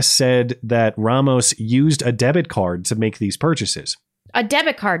 DPS said that Ramos used a debit card to make these purchases. A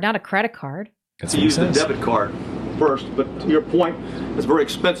debit card, not a credit card. That's He used a debit card first, but to your point, it's very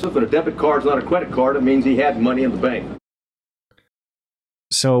expensive, and a debit card's not a credit card. It means he had money in the bank.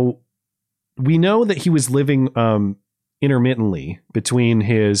 So we know that he was living intermittently between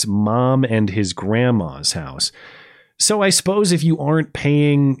his mom and his grandma's house. So I suppose if you aren't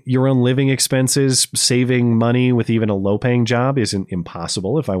paying your own living expenses, saving money with even a low-paying job isn't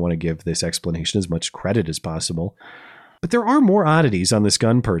impossible, if I want to give this explanation as much credit as possible. But there are more oddities on this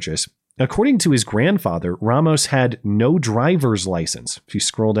gun purchase. According to his grandfather, Ramos had no driver's license. If you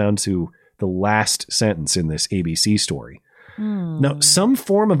scroll down to the last sentence in this ABC story. Now, some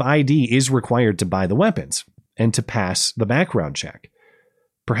form of ID is required to buy the weapons and to pass the background check.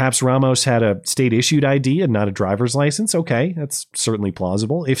 Perhaps Ramos had a state-issued ID and not a driver's license. Okay, that's certainly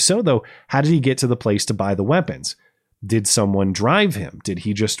plausible. If so, though, how did he get to the place to buy the weapons? Did someone drive him? Did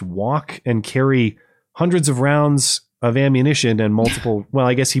he just walk and carry hundreds of rounds of ammunition and multiple... Well,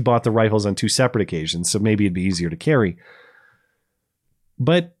 I guess he bought the rifles on 2 separate occasions, so maybe it'd be easier to carry.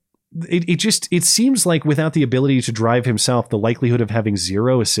 But it seems like without the ability to drive himself, the likelihood of having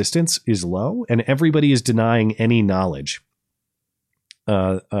zero assistance is low, and everybody is denying any knowledge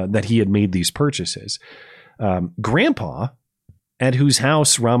that he had made these purchases. Grandpa, at whose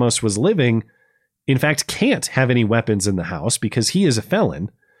house Ramos was living, in fact, can't have any weapons in the house because he is a felon.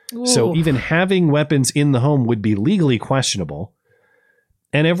 Ooh. So even having weapons in the home would be legally questionable.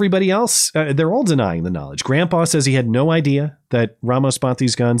 And everybody else, they're all denying the knowledge. Grandpa says he had no idea that Ramos bought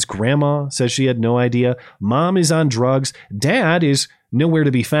these guns. Grandma says she had no idea. Mom is on drugs. Dad is nowhere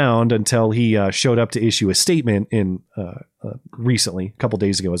to be found until he showed up to issue a statement in recently, a couple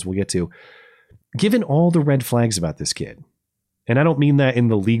days ago, as we'll get to. Given all the red flags about this kid, and I don't mean that in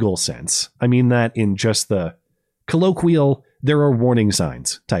the legal sense, I mean that in just the colloquial, there are warning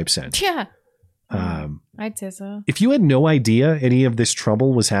signs type sense. Yeah. I'd say so. If you had no idea any of this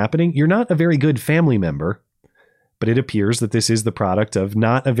trouble was happening, you're not a very good family member. But it appears that this is the product of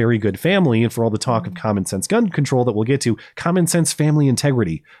not a very good family. And for all the talk of common sense gun control that we'll get to, common sense family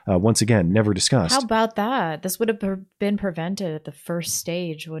integrity, once again, never discussed. How about that? This would have been prevented at the first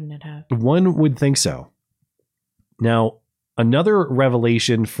stage, wouldn't it have? One would think so. Now, another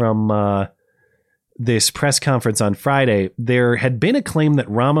revelation from this press conference on Friday, there had been a claim that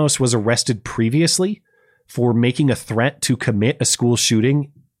Ramos was arrested previously for making a threat to commit a school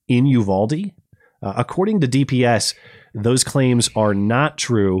shooting in Uvalde. According to DPS, those claims are not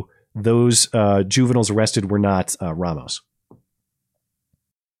true. Those juveniles arrested were not Ramos.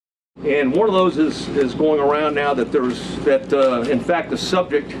 And one of those is going around now that in fact, the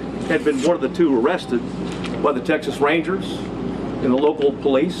subject had been one of the 2 arrested by the Texas Rangers and the local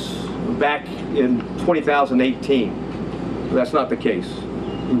police back in 2018. That's not the case.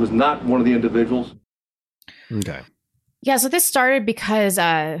 He was not one of the individuals. Okay. Yeah, so this started because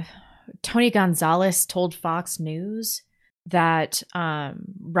Tony Gonzalez told Fox News that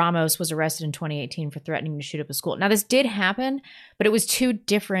Ramos was arrested in 2018 for threatening to shoot up a school. Now, this did happen, but it was 2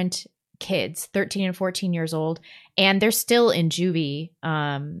 different kids, 13 and 14 years old, and they're still in juvie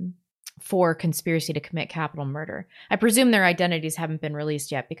for conspiracy to commit capital murder. I presume their identities haven't been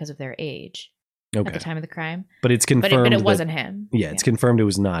released yet because of their age at the time of the crime. But it's confirmed. But it wasn't him. Yeah, it's confirmed it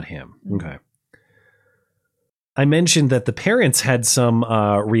was not him. Mm-hmm. Okay. I mentioned that the parents had some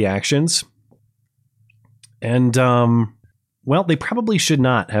reactions. And, well, they probably should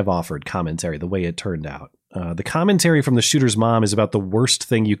not have offered commentary the way it turned out. The commentary from the shooter's mom is about the worst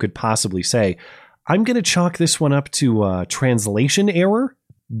thing you could possibly say. I'm going to chalk this one up to translation error,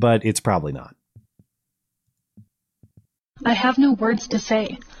 but it's probably not. I have no words to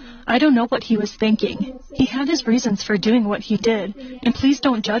say. I don't know what he was thinking. He had his reasons for doing what he did, and please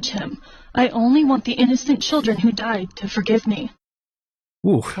don't judge him. I only want the innocent children who died to forgive me.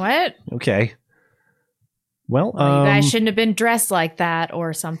 Ooh. What? Okay. Well, you guys shouldn't have been dressed like that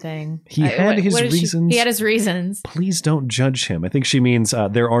or something. He had his reasons. He had his reasons. Please don't judge him. I think she means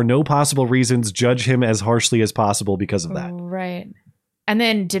there are no possible reasons. Judge him as harshly as possible because of that. Right. And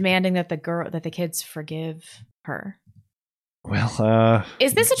then demanding that the kids forgive her. Well,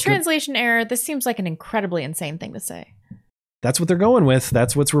 is this a translation error? This seems like an incredibly insane thing to say. That's what they're going with.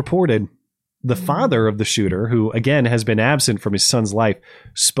 That's what's reported. The father of the shooter, who again has been absent from his son's life,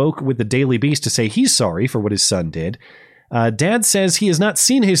 spoke with the Daily Beast to say he's sorry for what his son did. Dad says he has not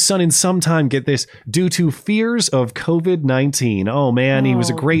seen his son in some time, get this, due to fears of COVID-19. Oh man, he was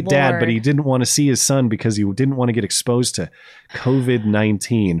a great dad, but he didn't want to see his son because he didn't want to get exposed to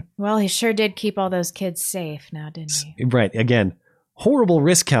COVID-19. Well, he sure did keep all those kids safe now, didn't he? Right. Again, horrible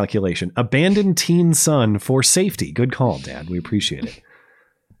risk calculation. Abandoned teen son for safety. Good call, Dad. We appreciate it.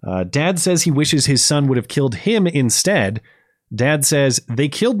 Dad says he wishes his son would have killed him instead. Dad says, they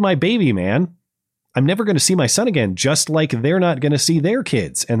killed my baby, man. I'm never going to see my son again, just like they're not going to see their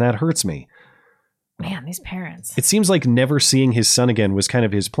kids, and that hurts me. Man, these parents. It seems like never seeing his son again was kind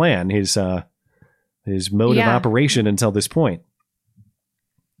of his plan, his mode of operation until this point.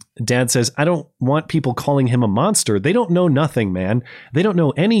 Dad says, I don't want people calling him a monster. They don't know nothing, man. They don't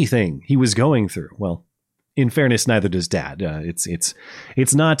know anything he was going through. Well, in fairness, neither does Dad. It's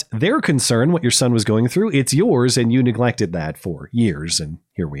not their concern what your son was going through. It's yours, and you neglected that for years, and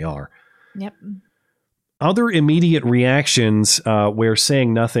here we are. Yep. Other immediate reactions where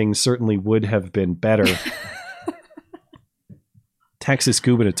saying nothing certainly would have been better. Texas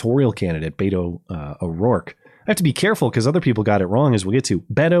gubernatorial candidate Beto O'Rourke. I have to be careful because other people got it wrong, as we'll get to.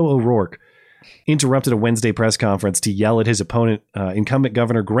 Beto O'Rourke interrupted a Wednesday press conference to yell at his opponent, incumbent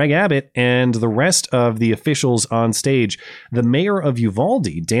Governor Greg Abbott, and the rest of the officials on stage. The mayor of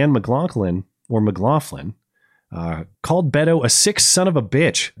Uvalde, Dan McLaughlin, called Beto a sick son of a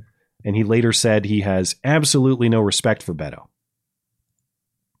bitch, and he later said he has absolutely no respect for Beto.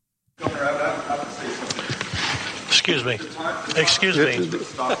 Excuse me. Excuse me.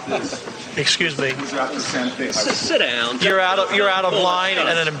 Excuse me. Sit down. You're out of line and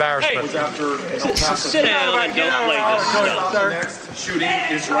an embarrassment. Sit down and don't play this. The next shooting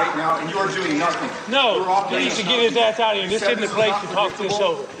is right now, and you are doing nothing. No, he needs to get his ass out of here. This isn't the place to talk this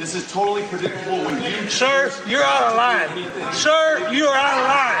over. This is totally predictable when you... Sir, you're out of line. Sir, you are out of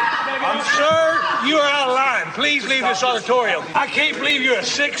line. Sir, you are out of line. Please leave this auditorium. I can't believe you're a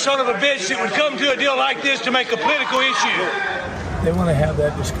sick son of a bitch that would come to a deal like this to make a political issue. They want to have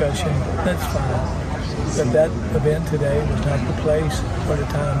that discussion. That's fine. But that event today was not the place or the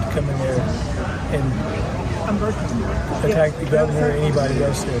time to come in there and attack the governor or anybody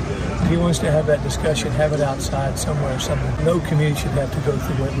else there. If he wants to have that discussion, have it outside somewhere or something. No community should have to go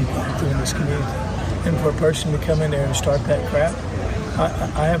through what we've gone through in this community. And for a person to come in there and start that crap,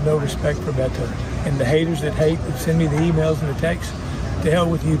 I have no respect for Beto. And the haters that hate, that send me the emails and the texts, to hell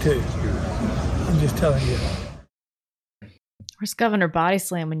with you too. I'm just telling you. Where's Governor Body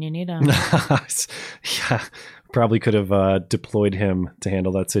Slam when you need him? Yeah, probably could have deployed him to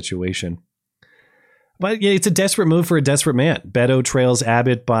handle that situation. But yeah, it's a desperate move for a desperate man. Beto trails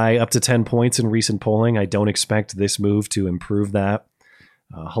Abbott by up to 10 points in recent polling. I don't expect this move to improve that.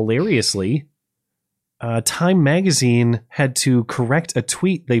 Hilariously, Time magazine had to correct a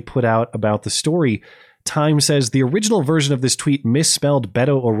tweet they put out about the story. Time says the original version of this tweet misspelled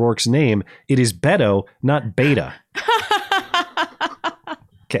Beto O'Rourke's name. It is Beto, not Beta.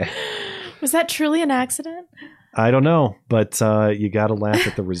 Okay. Was that truly an accident? I don't know, but you got to laugh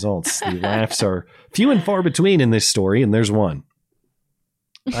at the results. The laughs are few and far between in this story, and there's one.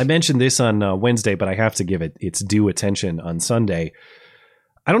 I mentioned this on Wednesday, but I have to give it its due attention on Sunday.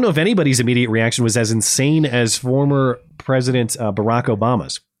 I don't know if anybody's immediate reaction was as insane as former President Barack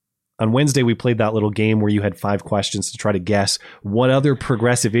Obama's. On Wednesday, we played that little game where you had 5 questions to try to guess what other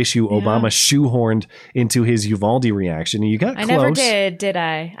progressive issue Obama shoehorned into his Uvalde reaction. And you got close. I never did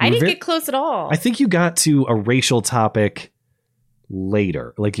I? I didn't get close at all. I think you got to a racial topic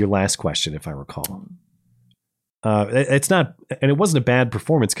later, like your last question, if I recall. It's not, and it wasn't a bad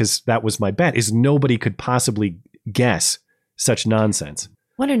performance because that was my bet, is nobody could possibly guess such nonsense.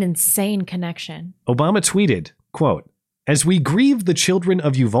 What an insane connection. Obama tweeted, quote, "As we grieve the children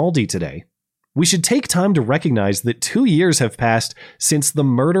of Uvalde today, we should take time to recognize that 2 years have passed since the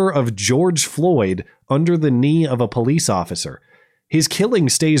murder of George Floyd under the knee of a police officer. His killing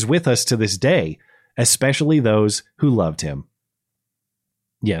stays with us to this day, especially those who loved him."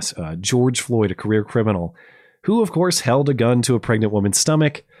 Yes, George Floyd, a career criminal, who of course held a gun to a pregnant woman's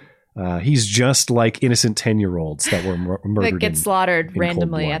stomach. He's just like innocent 10-year-olds that were murdered. That get slaughtered in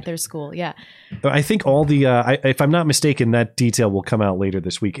randomly cold blood. at their school. Yeah. I think all the, if I'm not mistaken, that detail will come out later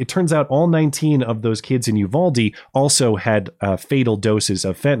this week. It turns out all 19 of those kids in Uvalde also had fatal doses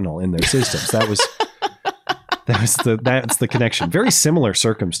of fentanyl in their systems. That's the connection. Very similar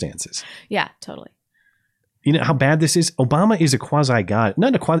circumstances. Yeah, totally. You know how bad this is? Obama is a quasi-god.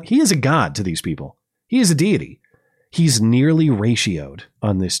 He is a god to these people. He is a deity. He's nearly ratioed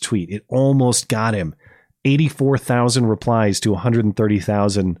on this tweet. It almost got him. 84,000 replies to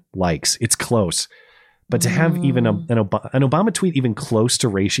 130,000 likes. It's close. But to have even an Obama tweet even close to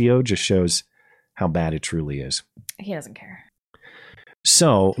ratio just shows how bad it truly is. He doesn't care.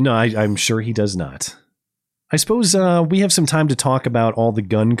 So, no, I'm sure he does not. I suppose we have some time to talk about all the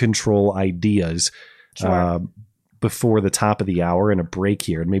gun control ideas before the top of the hour and a break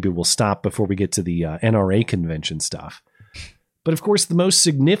here. And maybe we'll stop before we get to the NRA convention stuff. But of course, the most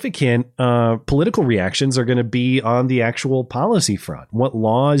significant political reactions are going to be on the actual policy front. What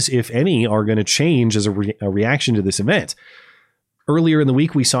laws, if any, are going to change as a reaction to this event? Earlier in the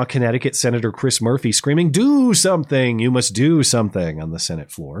week, we saw Connecticut Senator Chris Murphy screaming, "Do something! You must do something!" on the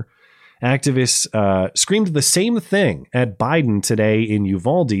Senate floor. Activists screamed the same thing at Biden today in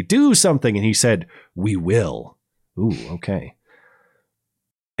Uvalde. "Do something!" And he said, "We will." Ooh, okay.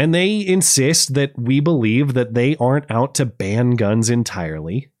 And they insist that we believe that they aren't out to ban guns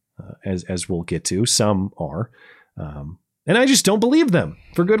entirely, as we'll get to. Some are. And I just don't believe them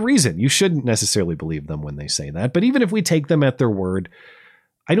for good reason. You shouldn't necessarily believe them when they say that. But even if we take them at their word,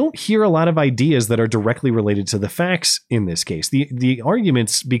 I don't hear a lot of ideas that are directly related to the facts in this case. The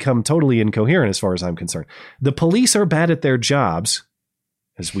arguments become totally incoherent as far as I'm concerned. The police are bad at their jobs,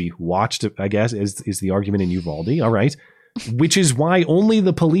 as we watched, I guess, is the argument in Uvalde. All right. Which is why only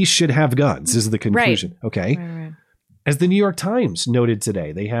the police should have guns, is the conclusion. Right. Okay. Right. As the New York Times noted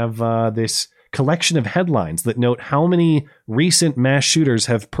today, they have this collection of headlines that note how many recent mass shooters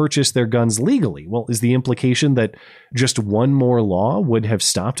have purchased their guns legally. Well, is the implication that just one more law would have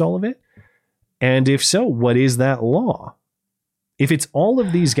stopped all of it? And if so, what is that law? If it's all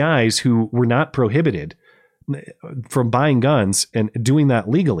of these guys who were not prohibited from buying guns and doing that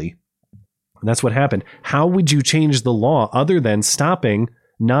legally, that's what happened. How would you change the law other than stopping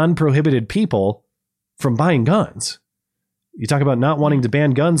non-prohibited people from buying guns? You talk about not wanting to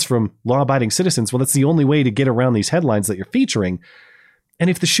ban guns from law-abiding citizens. Well, that's the only way to get around these headlines that you're featuring. And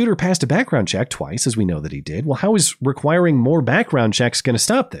if the shooter passed a background check twice, as we know that he did, well, how is requiring more background checks going to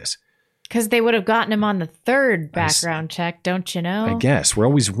stop this? Because they would have gotten him on the third background check, don't you know? I guess. We're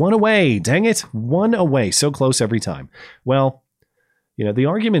always one away. Dang it. One away. So close every time. Well, you know, the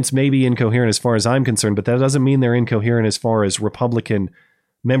arguments may be incoherent as far as I'm concerned, but that doesn't mean they're incoherent as far as Republican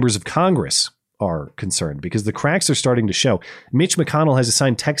members of Congress are concerned, because the cracks are starting to show. Mitch McConnell has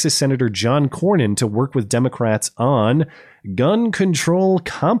assigned Texas Senator John Cornyn to work with Democrats on gun control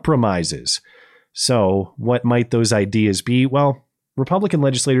compromises. So what might those ideas be? Well, Republican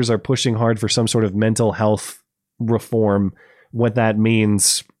legislators are pushing hard for some sort of mental health reform. What that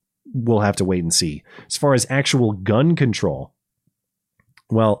means, we'll have to wait and see. As far as actual gun control,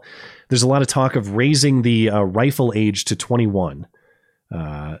 well, there's a lot of talk of raising the rifle age to 21.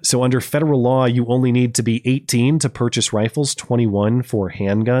 So under federal law, you only need to be 18 to purchase rifles, 21 for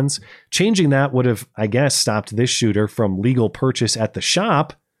handguns. Changing that would have, I guess, stopped this shooter from legal purchase at the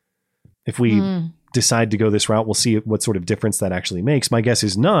shop. If we decide to go this route, we'll see what sort of difference that actually makes. My guess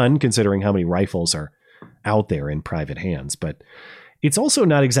is none, considering how many rifles are out there in private hands. But it's also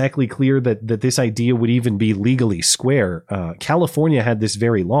not exactly clear that this idea would even be legally square. California had this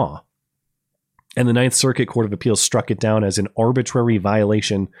very law, and the Ninth Circuit Court of Appeals struck it down as an arbitrary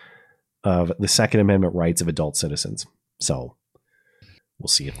violation of the Second Amendment rights of adult citizens. So we'll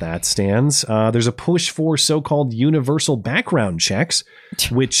see if that stands. There's a push for so-called universal background checks,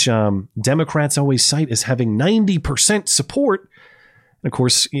 which Democrats always cite as having 90% support. Of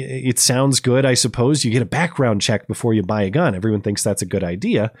course, it sounds good, I suppose. You get a background check before you buy a gun. Everyone thinks that's a good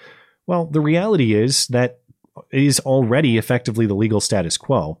idea. Well, the reality is that it is already effectively the legal status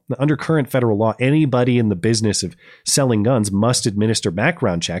quo. Under current federal law, anybody in the business of selling guns must administer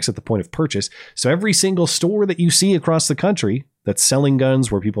background checks at the point of purchase. So every single store that you see across the country that's selling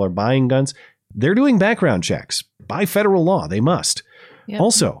guns, where people are buying guns, they're doing background checks. By federal law, they must. Yep.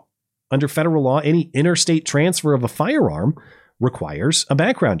 Also, under federal law, any interstate transfer of a firearm requires a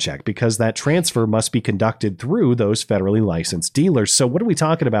background check, because that transfer must be conducted through those federally licensed dealers. So what are we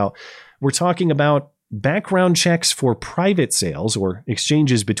talking about? We're talking about background checks for private sales or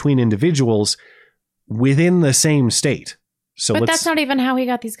exchanges between individuals within the same state. So but that's not even how he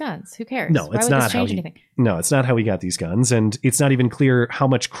got these guns. Who cares? No, it's not how he, no, it's not how he got these guns. And it's not even clear how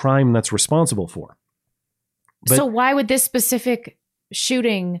much crime that's responsible for. But, so why would this specific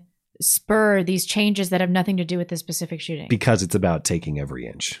shooting spur these changes that have nothing to do with this specific shooting? Because it's about taking every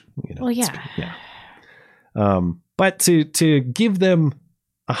inch. Well, yeah. But to give them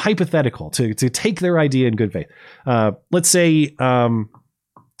a hypothetical, to take their idea in good faith, let's say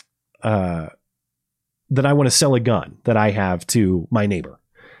that I want to sell a gun that I have to my neighbor.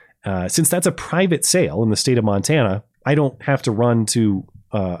 Since that's a private sale in the state of Montana, I don't have to run to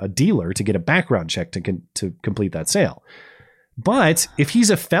a dealer to get a background check to complete that sale. But if he's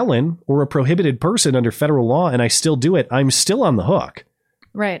a felon or a prohibited person under federal law and I still do it, I'm still on the hook.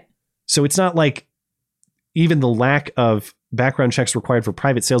 Right. So it's not like even the lack of background checks required for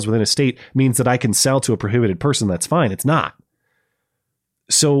private sales within a state means that I can sell to a prohibited person. That's fine. It's not.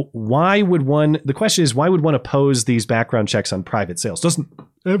 So the question is, why would one oppose these background checks on private sales? Doesn't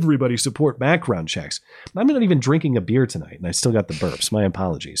everybody support background checks? I'm not even drinking a beer tonight and I still got the burps. My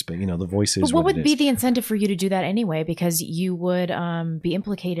apologies, but the voice is what would be the incentive for you to do that anyway? Because you would be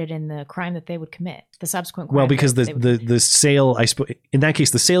implicated in the crime that they would commit, the subsequent crime. Well, because the sale, in that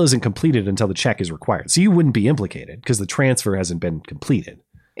case, the sale isn't completed until the check is required. So you wouldn't be implicated because the transfer hasn't been completed.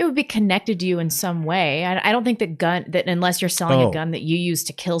 It would be connected to you in some way. I don't think that unless you're selling a gun that you use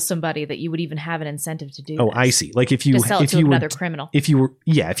to kill somebody, that you would even have an incentive to do. Oh, this. I see. Like if you sell it to another criminal. If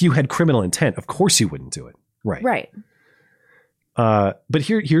you had criminal intent, of course you wouldn't do it. Right. Right. But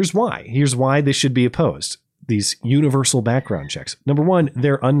here's why. Here's why this should be opposed. These universal background checks. Number one,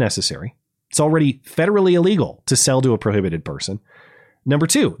 they're unnecessary. It's already federally illegal to sell to a prohibited person. Number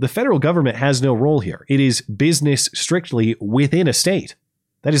two, the federal government has no role here. It is business strictly within a state.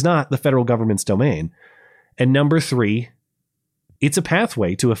 That is not the federal government's domain. And number three, it's a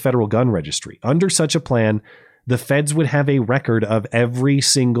pathway to a federal gun registry. Under such a plan, the feds would have a record of every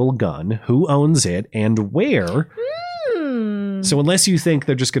single gun, who owns it, and where. So unless you think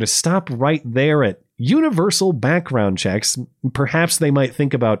they're just going to stop right there at universal background checks, perhaps they might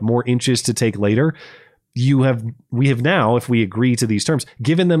think about more inches to take later. We have now, if we agree to these terms,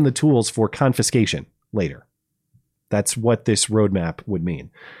 given them the tools for confiscation later. That's what this roadmap would mean.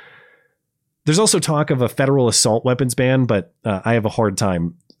 There's also talk of a federal assault weapons ban, but I have a hard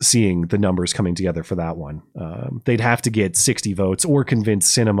time seeing the numbers coming together for that one. They'd have to get 60 votes or convince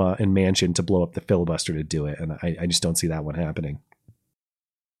Sinema and Manchin to blow up the filibuster to do it. And I just don't see that one happening.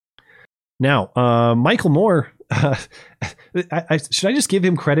 Now, Michael Moore, should I just give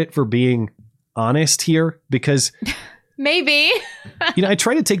him credit for being honest here? Because maybe, I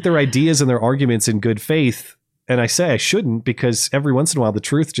try to take their ideas and their arguments in good faith. And I say I shouldn't because every once in a while the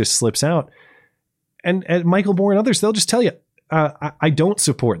truth just slips out. And Michael Moore and others, they'll just tell you, I don't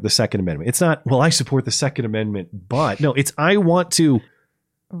support the Second Amendment. It's not, well, I support the Second Amendment, but no, it's I want to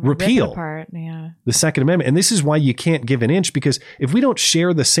repeal the Second Amendment. And this is why you can't give an inch, because if we don't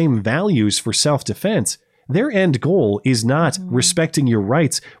share the same values for self-defense, their end goal is not respecting your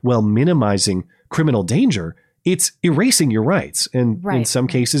rights while minimizing criminal danger. It's erasing your rights. And in some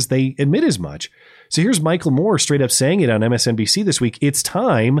cases, they admit as much. So here's Michael Moore straight up saying it on MSNBC this week. It's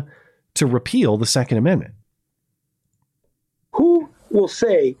time to repeal the Second Amendment. Who will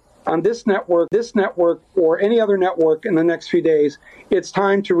say on this network, or any other network in the next few days, it's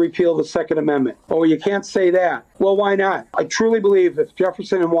time to repeal the Second Amendment? Oh, you can't say that. Well, why not? I truly believe if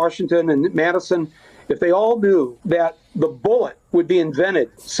Jefferson and Washington and Madison, if they all knew that the bullet would be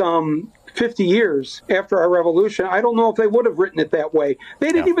invented some 50 years after our revolution, I don't know if they would have written it that way.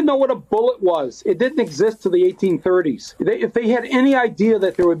 They didn't even know what a bullet was. It didn't exist till the 1830s. If they had any idea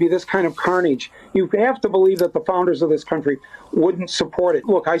that there would be this kind of carnage, you have to believe that the founders of this country wouldn't support it.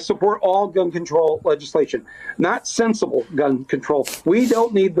 Look, I support all gun control legislation, not sensible gun control. We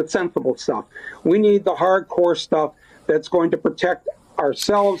don't need the sensible stuff. We need the hardcore stuff that's going to protect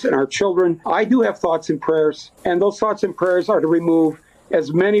ourselves and our children. I do have thoughts and prayers, and those thoughts and prayers are to remove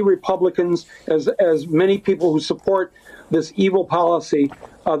as many Republicans, as many people who support this evil policy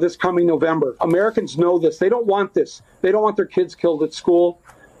this coming November. Americans know this. They don't want this. They don't want their kids killed at school.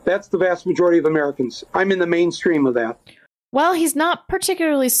 That's the vast majority of Americans. I'm in the mainstream of that. Well, he's not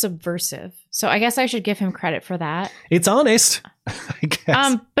particularly subversive, so I guess I should give him credit for that. It's honest, I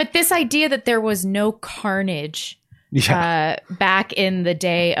guess. But this idea that there was no carnage back in the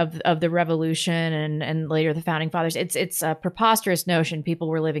day of the revolution and later the founding fathers, it's a preposterous notion. People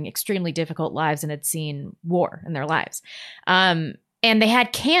were living extremely difficult lives and had seen war in their lives. And they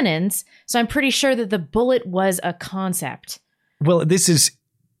had cannons, so I'm pretty sure that the bullet was a concept. Well, this is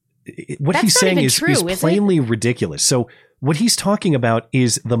what he's saying is plainly ridiculous. So what he's talking about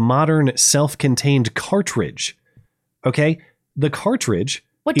is the modern self-contained cartridge. Okay? the cartridge.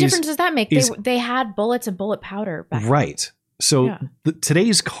 What difference does that make? They had bullets and bullet powder back then. Right. So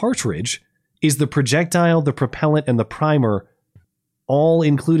today's cartridge is the projectile, the propellant, and the primer all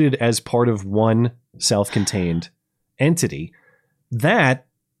included as part of one self-contained entity. That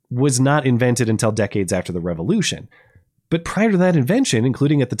was not invented until decades after the Revolution. But prior to that invention,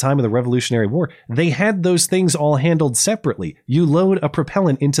 including at the time of the Revolutionary War, they had those things all handled separately. You load a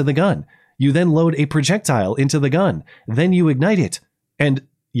propellant into the gun. You then load a projectile into the gun. Then you ignite it. And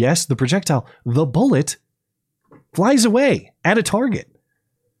yes, the projectile, the bullet, flies away at a target.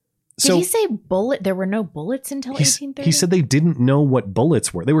 Did he say bullet? There were no bullets until 1830? He said they didn't know what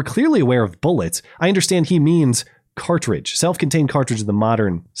bullets were. They were clearly aware of bullets. I understand he means cartridge, self-contained cartridge in the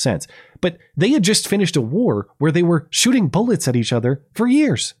modern sense. But they had just finished a war where they were shooting bullets at each other for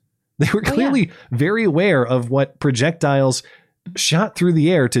years. They were clearly very aware of what projectiles shot through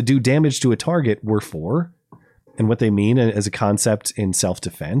the air to do damage to a target were for, and what they mean as a concept in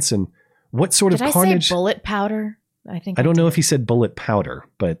self-defense, and what sort of carnage. I say bullet powder? I don't know if he said bullet powder,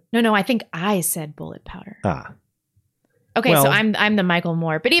 but no, I think I said bullet powder. Okay, well, so I'm the Michael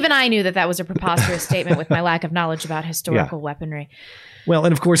Moore, but even I knew that was a preposterous statement with my lack of knowledge about historical weaponry. Well,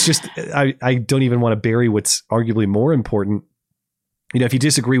 and of course, just I don't even want to bury what's arguably more important. You know, if you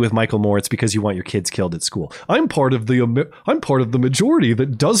disagree with Michael Moore, it's because you want your kids killed at school. I'm part of the majority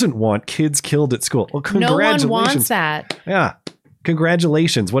that doesn't want kids killed at school. Well, congratulations. No one wants that. Yeah,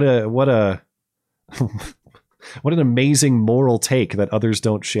 congratulations. What an amazing moral take that others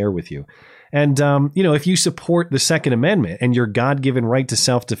don't share with you. And, if you support the Second Amendment and your God-given right to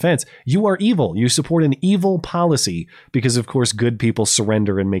self-defense, you are evil. You support an evil policy because, of course, good people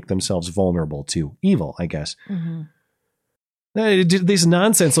surrender and make themselves vulnerable to evil, I guess. Mm-hmm. This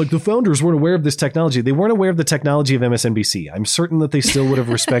nonsense, like the founders weren't aware of this technology. They weren't aware of the technology of MSNBC. I'm certain that they still would have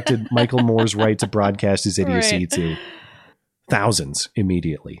respected Michael Moore's right to broadcast his idiocy to thousands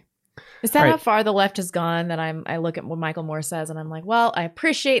immediately. Is that how far the left has gone, that I look at what Michael Moore says and I'm like, well, I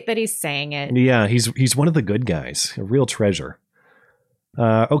appreciate that he's saying it. Yeah, he's one of the good guys, a real treasure.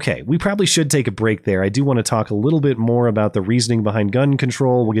 Okay, we probably should take a break there. I do want to talk a little bit more about the reasoning behind gun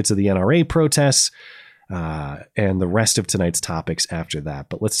control. We'll get to the NRA protests and the rest of tonight's topics after that.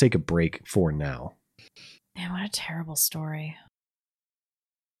 But let's take a break for now. Man, what a terrible story.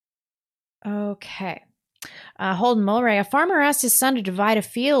 Okay. Holden Mulray, a farmer asked his son to divide a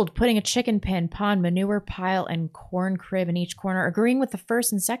field, putting a chicken pen, pond, manure pile, and corn crib in each corner, agreeing with the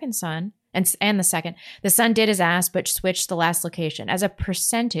first and second son, and the second. The son did his ask, but switched the last location. As a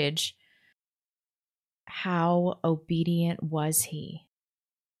percentage, how obedient was he?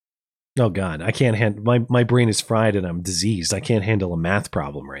 Oh, God, I can't handle, my brain is fried and I'm diseased. I can't handle a math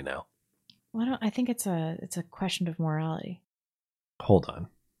problem right now. Well, I think it's a question of morality. Hold on.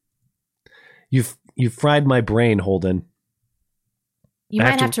 You've fried my brain, Holden. You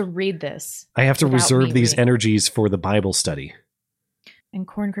might have to read this. I have to reserve these energies for the Bible study. And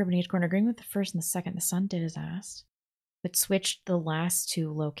corn crib in each corner, agreeing with the first and the second. The son did his asked, but switched the last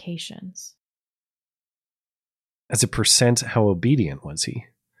two locations. As a percent, how obedient was he?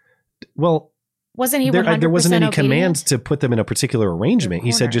 Well, wasn't he 100% there wasn't any obedient? command to put them in a particular arrangement.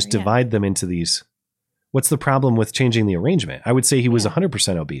 He said just divide them into these. What's the problem with changing the arrangement? I would say he was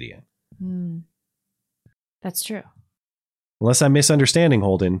 100% obedient. That's true. Unless I'm misunderstanding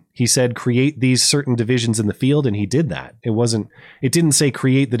Holden, he said create these certain divisions in the field, and he did that. It didn't say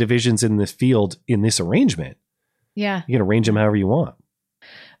create the divisions in this field in this arrangement. Yeah. You can arrange them however you want.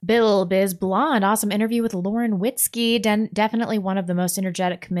 Bill Biz Blonde, awesome interview with Lauren Witzke. Definitely one of the most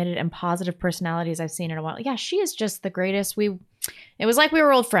energetic, committed, and positive personalities I've seen in a while. Yeah, she is just the greatest. It was like we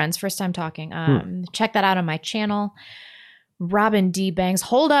were old friends, first time talking. Check that out on my channel. Robin D. Bangs,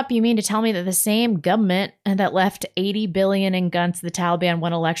 hold up, you mean to tell me that the same government that left $80 billion in guns to the Taliban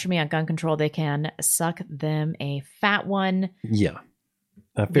want to lecture me on gun control? They can suck them a fat one. Yeah,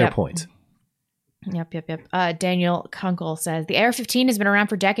 a fair point. Yep. Daniel Kunkel says, the AR-15 has been around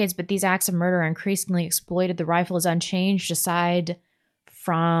for decades, but these acts of murder are increasingly exploited. The rifle is unchanged aside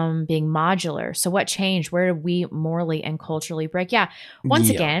from being modular. So what changed? Where did we morally and culturally break? Yeah, once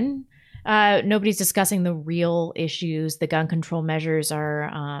again... nobody's discussing the real issues. The gun control measures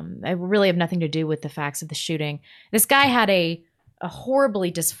really have nothing to do with the facts of the shooting. This guy had a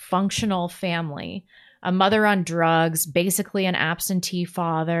horribly dysfunctional family, a mother on drugs, basically an absentee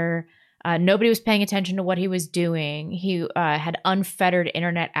father. Nobody was paying attention to what he was doing. He had unfettered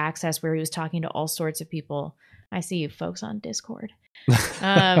internet access where he was talking to all sorts of people. I see you folks on Discord.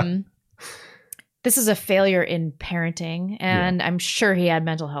 This is a failure in parenting, and I'm sure he had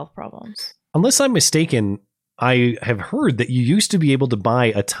mental health problems. Unless I'm mistaken, I have heard that you used to be able to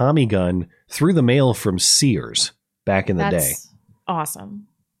buy a Tommy gun through the mail from Sears. back in the day. That's awesome.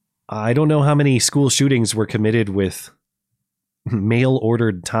 I don't know how many school shootings were committed with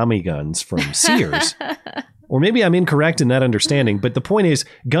mail-ordered Tommy guns from Sears. Or maybe I'm incorrect in that understanding, but the point is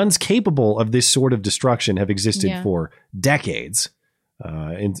guns capable of this sort of destruction have existed for decades,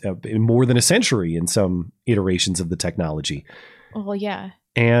 in more than a century in some iterations of the technology. Well, yeah.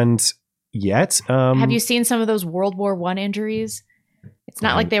 And yet... have you seen some of those World War I injuries? It's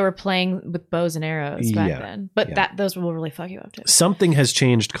not like they were playing with bows and arrows back then, but those will really fuck you up too. Something has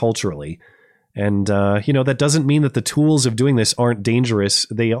changed culturally. And, that doesn't mean that the tools of doing this aren't dangerous.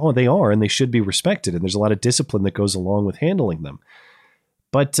 They are, and they should be respected. And there's a lot of discipline that goes along with handling them.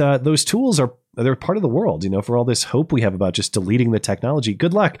 But those tools they're part of the world, for all this hope we have about just deleting the technology.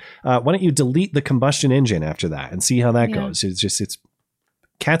 Good luck. Why don't you delete the combustion engine after that and see how that goes? It's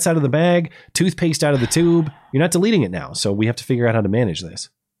cat's out of the bag, toothpaste out of the tube. You're not deleting it now. So we have to figure out how to manage this.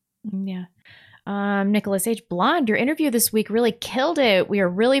 Yeah. Nicholas H. Blonde, your interview this week really killed it. We are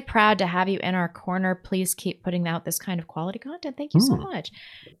really proud to have you in our corner. Please keep putting out this kind of quality content. Thank you so much.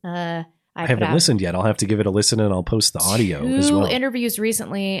 I haven't listened yet. I'll have to give it a listen, and I'll post the audio as well. 2 interviews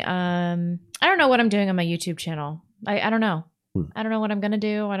recently. I don't know what I'm doing on my YouTube channel. I don't know. I don't know what I'm gonna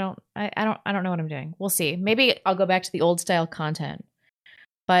do. I don't know what I'm doing. We'll see. Maybe I'll go back to the old style content.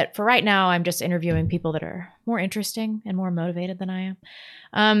 But for right now, I'm just interviewing people that are more interesting and more motivated than I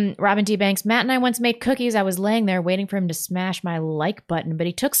am. Robin D. Banks, Matt and I once made cookies. I was laying there waiting for him to smash my like button, but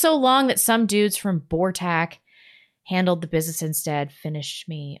he took so long that some dudes from Bortac handled the business instead. Finished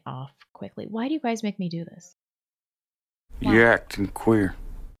me off quickly. Why do you guys make me do this? Why? You're acting queer.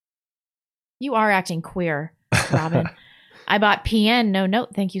 You are acting queer, Robin. I bought PN. No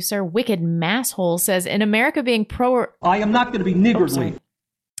note. Thank you, sir. Wicked Masshole says, in America being I am not going to be niggardly.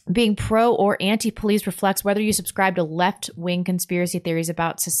 Being pro or anti-police reflects whether you subscribe to left-wing conspiracy theories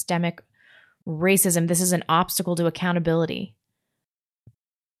about systemic racism. This is an obstacle to accountability.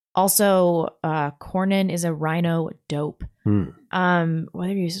 Also, Cornyn is a rhino dope.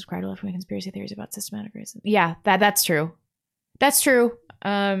 Whether you subscribe to left-wing conspiracy theories about systematic racism. Yeah, that's true. That's true.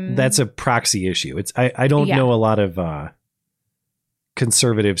 That's a proxy issue. I don't know a lot of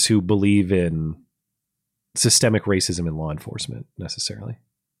conservatives who believe in systemic racism in law enforcement necessarily.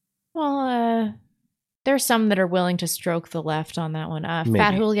 Well, there's some that are willing to stroke the left on that one.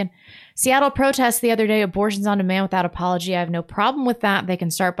 Fat Hooligan. Seattle protests the other day, abortions on demand without apology. I have no problem with that. They can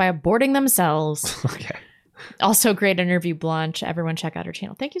start by aborting themselves. Okay. Also, great interview, Blanche. Everyone check out her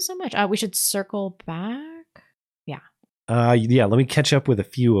channel. Thank you so much. We should circle back. Yeah. Let me catch up with a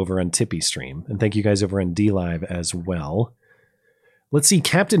few over on Tippy Stream. And thank you guys over on DLive as well. Let's see.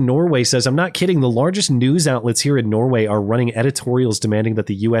 Captain Norway says, I'm not kidding. The largest news outlets here in Norway are running editorials demanding that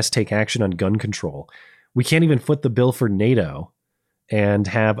the U.S. take action on gun control. We can't even foot the bill for NATO and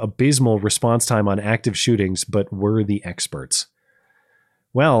have abysmal response time on active shootings, but we're the experts.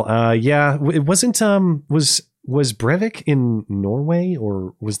 Well, it wasn't, was Breivik in Norway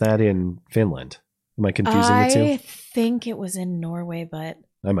or was that in Finland? Am I confusing the two? I think it was in Norway, but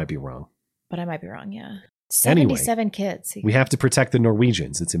I might be wrong. But I might be wrong, yeah. 77 kids. We have to protect the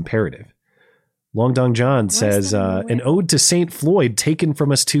Norwegians. It's imperative. Long Dong John says, an ode to St. Floyd taken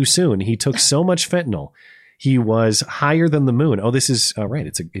from us too soon. He took so much fentanyl. He was higher than the moon. Oh, this is right.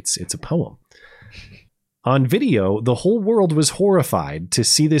 It's a poem. On video, the whole world was horrified to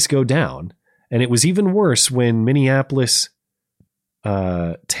see this go down. And it was even worse when Minneapolis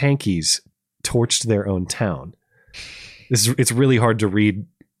tankies torched their own town. It's really hard to read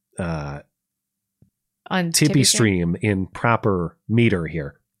on Tippy Stream in proper meter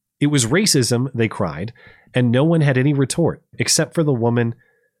here. It was racism, they cried, and no one had any retort, except for the woman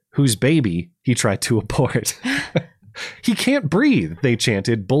whose baby he tried to abort. He can't breathe, they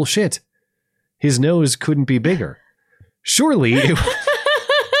chanted. Bullshit. His nose couldn't be bigger. Surely it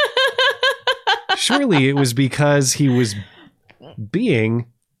was because he was being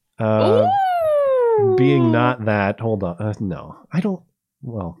not that. Hold on. No, I don't.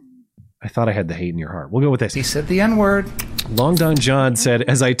 Well, I thought I had the hate in your heart. We'll go with this. He said the N-word. Long Don John said,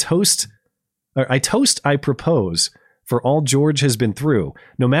 as I propose for all George has been through.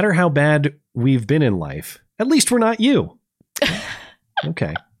 No matter how bad we've been in life, at least we're not you.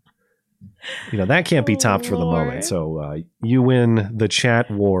 Okay. That can't be topped for the moment. So you win the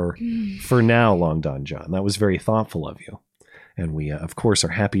chat war for now, Long Don John. That was very thoughtful of you. And we, of course, are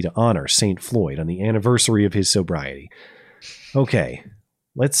happy to honor St. Floyd on the anniversary of his sobriety. Okay.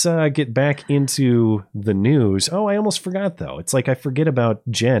 Let's get back into the news. Oh, I almost forgot, though. It's like I forget about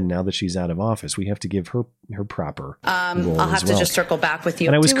Jen now that she's out of office. We have to give her proper role I'll have to just circle back with you.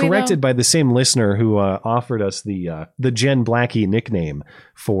 And I was corrected by the same listener who offered us the Jen Blackie nickname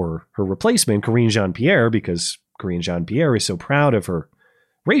for her replacement, Corinne Jean-Pierre, because Corinne Jean-Pierre is so proud of her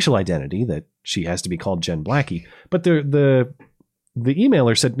racial identity that she has to be called Jen Blackie. But the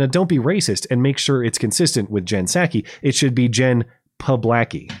emailer said, no, don't be racist and make sure it's consistent with Jen Psaki. It should be Jen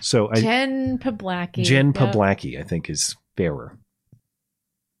Pawlacki. So Jen Pawlacki. Jen Pawlacki, I think, is fairer.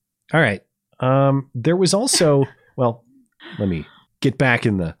 All right. There was also, well, let me get back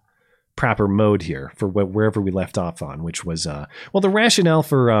in the proper mode here for wherever we left off on, which was, the rationale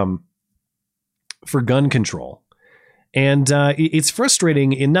for gun control. And it's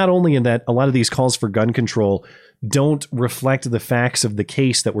frustrating in not only in that a lot of these calls for gun control don't reflect the facts of the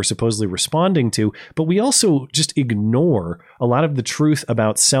case that we're supposedly responding to, but we also just ignore a lot of the truth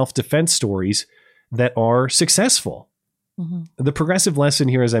about self-defense stories that are successful. Mm-hmm. The progressive lesson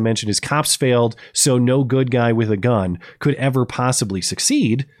here, as I mentioned, is cops failed, so no good guy with a gun could ever possibly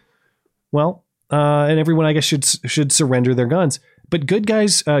succeed. Well, and everyone, I guess, should surrender their guns. But good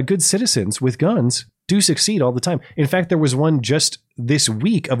guys, good citizens with guns do succeed all the time. In fact, there was one just this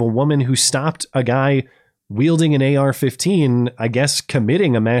week of a woman who stopped a guy wielding an AR-15, I guess,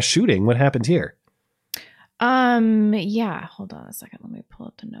 committing a mass shooting. What happened here? Yeah, hold on a second. Let me pull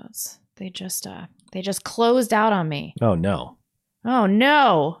up the notes. They just closed out on me. Oh no.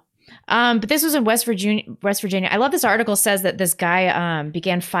 But this was in West Virginia. I love this article says that this guy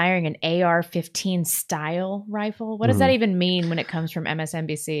began firing an AR-15 style rifle. What does that even mean when it comes from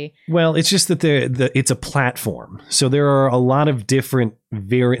MSNBC? Well, it's just that it's a platform. So there are a lot of different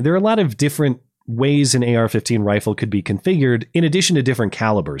ways an AR-15 rifle could be configured, in addition to different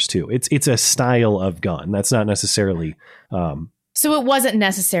calibers too. It's a style of gun. That's not necessarily. So it wasn't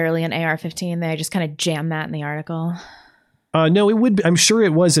necessarily an AR-15. They just kind of jammed that in the article. No, it would. I'm sure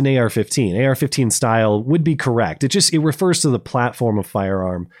it was an AR-15. AR-15 style would be correct. It refers to the platform of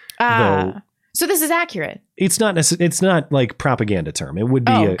firearm. Though so this is accurate. It's not. It's not like propaganda term. It would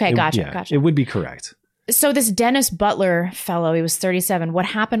be. Okay, gotcha. It would be correct. So this Dennis Butler fellow, he was 37. What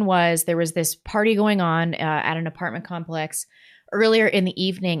happened was there was this party going on at an apartment complex earlier in the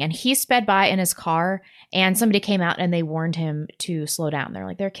evening, and he sped by in his car, and somebody came out and they warned him to slow down. They're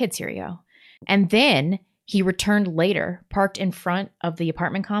like, there are kids here, yo. And then he returned later, parked in front of the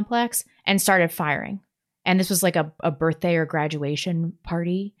apartment complex, and started firing. And this was like a birthday or graduation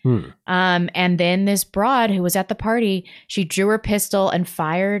party. And then this broad who was at the party, she drew her pistol and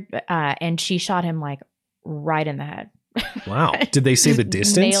fired, and she shot him like right in the head. Wow. Did they say the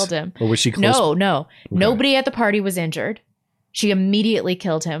distance? Nailed him. Or was she close? No. Okay. Nobody at the party was injured. She immediately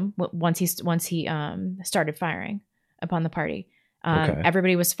killed him once he started firing upon the party. Okay.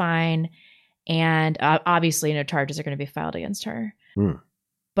 Everybody was fine. And obviously no charges are going to be filed against her.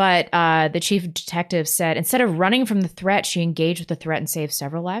 But the chief detective said instead of running from the threat, she engaged with the threat and saved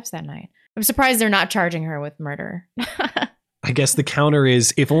several lives that night. I'm surprised they're not charging her with murder. I guess the counter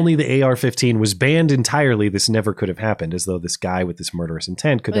is if only the AR-15 was banned entirely, this never could have happened, as though this guy with this murderous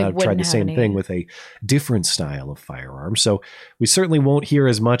intent could not have tried the same thing with a different style of firearm. So we certainly won't hear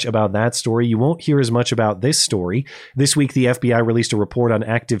as much about that story. You won't hear as much about this story. This week, the FBI released a report on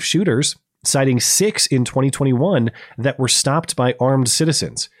active shooters, citing 6 in 2021 that were stopped by armed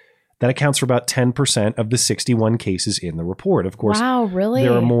citizens. That accounts for about 10% of the 61 cases in the report. Of course, wow, really?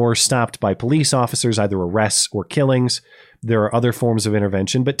 There are more stopped by police officers, either arrests or killings. There are other forms of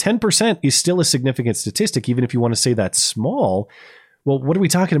intervention, but 10% is still a significant statistic, even if you want to say that's small. Well, what are we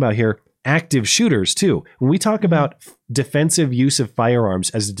talking about here? Active shooters, too. When we talk about defensive use of firearms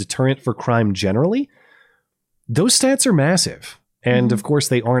as a deterrent for crime generally, those stats are massive. And of course,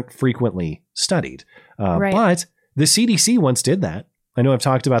 they aren't frequently studied. Right. But the CDC once did that. I know I've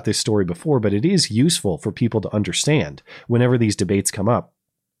talked about this story before, but it is useful for people to understand whenever these debates come up.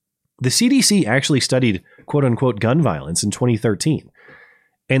 The CDC actually studied quote unquote gun violence in 2013,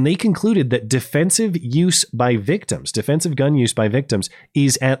 and they concluded that defensive gun use by victims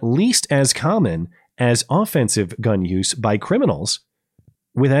is at least as common as offensive gun use by criminals,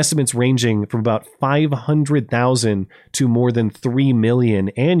 with estimates ranging from about 500,000 to more than 3 million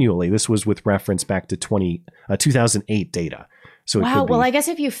annually. This was with reference back to 2008 data. So wow. Well, I guess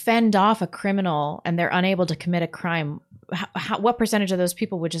if you fend off a criminal and they're unable to commit a crime, what percentage of those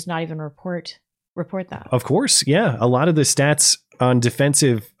people would just not even report that? Of course. Yeah. A lot of the stats on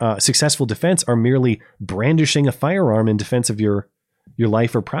defensive, successful defense are merely brandishing a firearm in defense of your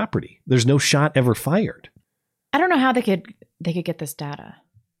life or property. There's no shot ever fired. I don't know how they could get this data.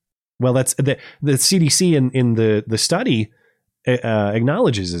 Well, that's the CDC in the study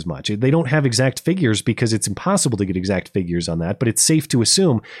acknowledges as much. They don't have exact figures because it's impossible to get exact figures on that, but it's safe to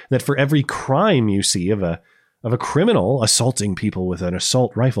assume that for every crime you see of a of a criminal assaulting people with an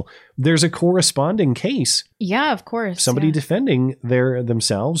assault rifle, there's a corresponding case. Yeah, of course. Somebody defending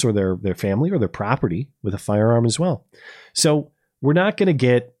themselves or their family or their property with a firearm as well. So we're not going to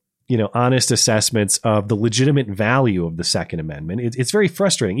get, honest assessments of the legitimate value of the Second Amendment. It's very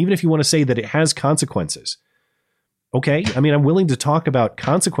frustrating, even if you want to say that it has consequences. Okay, I mean, I'm willing to talk about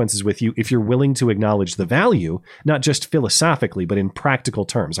consequences with you if you're willing to acknowledge the value, not just philosophically, but in practical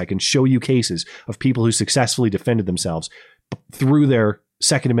terms. I can show you cases of people who successfully defended themselves through their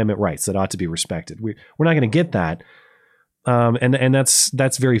Second Amendment rights that ought to be respected. We're not going to get that. And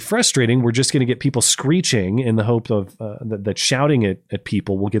that's very frustrating. We're just going to get people screeching in the hope of that shouting at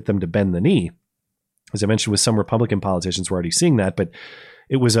people will get them to bend the knee. As I mentioned, with some Republican politicians, we're already seeing that, but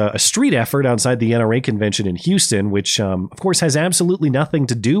it was a street effort outside the NRA convention in Houston, which, of course, has absolutely nothing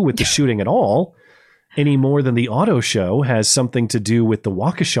to do with the shooting at all, any more than the auto show has something to do with the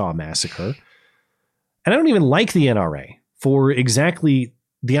Waukesha massacre. And I don't even like the NRA for exactly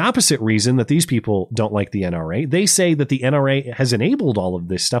the opposite reason that these people don't like the NRA. They say that the NRA has enabled all of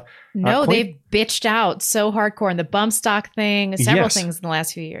this stuff. No, they've bitched out so hardcore on the bump stock thing, several things in the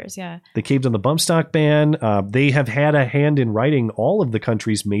last few years. Yeah. They caved on the bump stock ban. They have had a hand in writing all of the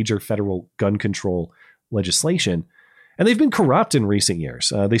country's major federal gun control legislation. And they've been corrupt in recent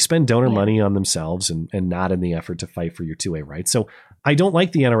years. They spend donor money on themselves and not in the effort to fight for your 2A rights. So I don't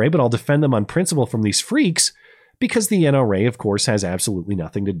like the NRA, but I'll defend them on principle from these freaks, because the NRA, of course, has absolutely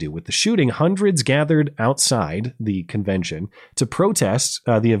nothing to do with the shooting. Hundreds gathered outside the convention to protest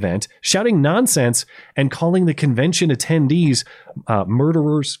the event, shouting nonsense and calling the convention attendees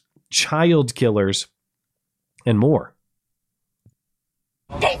murderers, child killers, and more.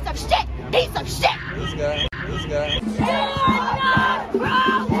 Piece of shit! Piece of shit! This guy. Fuck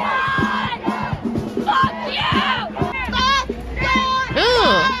you! Fuck your gun!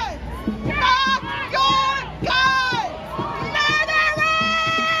 Fuck your gun! Murderers!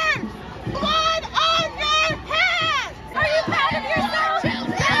 Blood on your hands! Are you proud of yourself?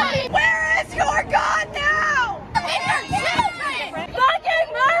 Tell me, where is your gun now? And your children! Fucking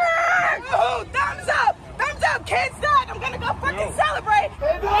murderers! Oh, thumbs up! Thumbs up, kids! I'm gonna go fucking celebrate!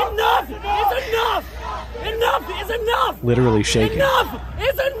 Enough is enough! Enough is enough! Literally shaking. Enough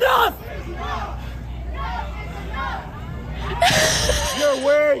is enough! You're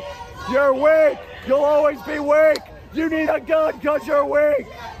weak! You're weak! You'll always be weak! You need a gun because you're weak!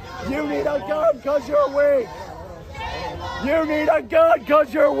 You need a gun because you're weak! You need a gun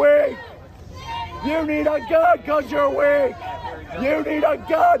because you're weak! You need a gun because you're weak! You need a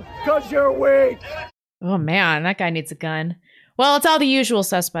gun because you're weak! Oh man, that guy needs a gun. Well, it's all the usual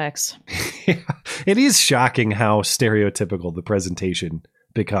suspects. It is shocking how stereotypical the presentation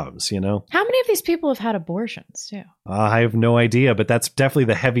becomes, How many of these people have had abortions, too? I have no idea, but that's definitely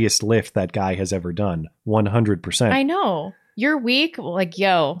the heaviest lift that guy has ever done. 100%. I know. You're weak. Like,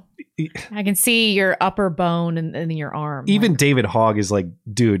 yo, I can see your upper bone and your arm. Even David Hogg is like,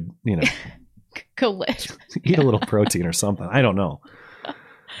 dude, go lift. Eat a little protein or something. I don't know.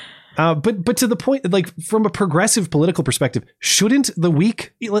 But to the point, like from a progressive political perspective, shouldn't the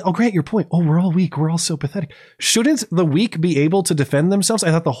weak, I'll grant your point. Oh, we're all weak. We're all so pathetic. Shouldn't the weak be able to defend themselves? I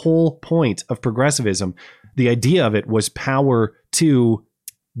thought the whole point of progressivism, the idea of it was power to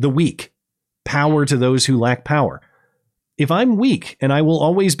the weak, power to those who lack power. If I'm weak and I will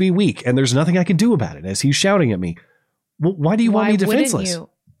always be weak and there's nothing I can do about it as he's shouting at me, why do you want me defenseless?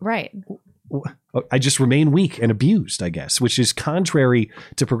 Right. I just remain weak and abused, I guess, which is contrary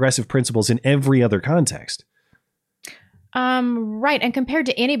to progressive principles in every other context. Right. And compared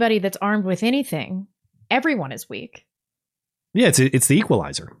to anybody that's armed with anything, everyone is weak. Yeah, it's the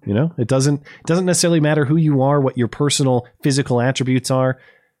equalizer, It doesn't necessarily matter who you are, what your personal physical attributes are.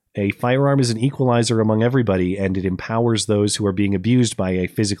 A firearm is an equalizer among everybody, and it empowers those who are being abused by a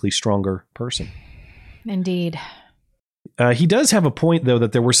physically stronger person. Indeed. He does have a point, though,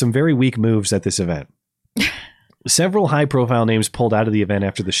 that there were some very weak moves at this event. Several high-profile names pulled out of the event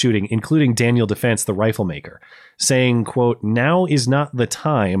after the shooting, including Daniel Defense, the rifle maker, saying, quote, now is not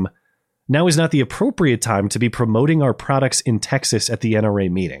the appropriate time to be promoting our products in Texas at the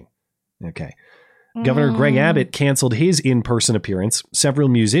NRA meeting. Okay. Governor Greg Abbott canceled his in-person appearance. Several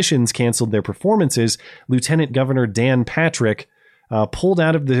musicians canceled their performances. Lieutenant Governor Dan Patrick pulled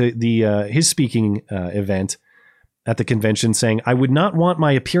out of his speaking event at the convention, saying, I would not want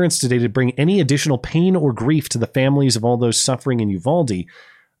my appearance today to bring any additional pain or grief to the families of all those suffering in Uvalde.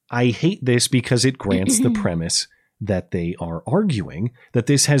 I hate this because it grants the premise that they are arguing that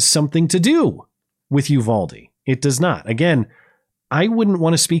this has something to do with Uvalde. It does not. Again, I wouldn't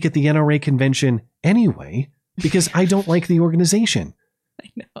want to speak at the NRA convention anyway, because I don't like the organization. I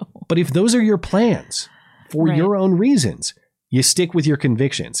know. But if those are your plans, for your own reasons. You stick with your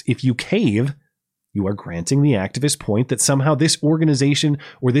convictions. If you cave, you are granting the activist point that somehow this organization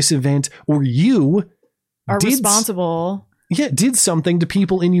or this event or you are responsible. Did something to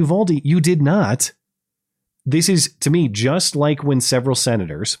people in Uvalde. You did not. This is, to me, just like when several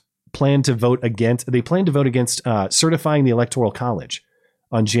senators plan to vote against certifying the Electoral College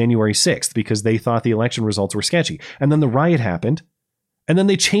on January 6th because they thought the election results were sketchy. And then the riot happened. And then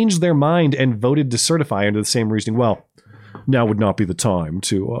they changed their mind and voted to certify under the same reasoning. Well, now would not be the time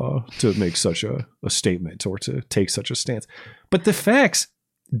to make such a statement or to take such a stance. But the facts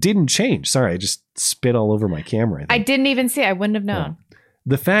didn't change. Sorry, I just spit all over my camera. I didn't even see. I wouldn't have known.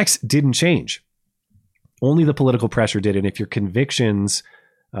 The facts didn't change. Only the political pressure did. And if your convictions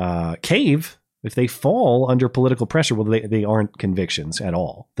cave, if they fall under political pressure, well, they aren't convictions at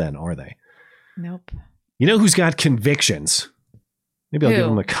all, then, are they? Nope. You know who's got convictions? Maybe I'll give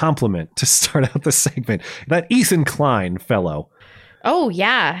him a compliment to start out the segment. That Ethan Klein fellow. Oh,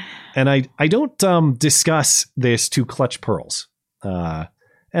 yeah. And I don't discuss this to clutch pearls.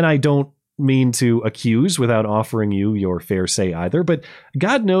 And I don't mean to accuse without offering you your fair say either. But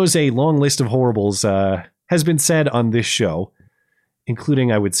God knows a long list of horribles has been said on this show,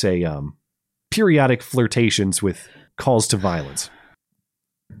 including, I would say, periodic flirtations with calls to violence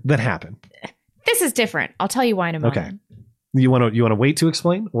that happen. This is different. I'll tell you why in a moment. Okay. You want to wait to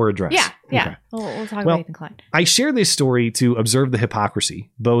explain or address? Yeah. Okay. We'll talk about Ethan Klein. I share this story to observe the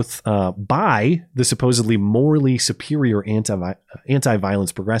hypocrisy, both by the supposedly morally superior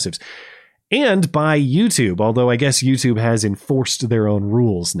anti-violence progressives and by YouTube, although I guess YouTube has enforced their own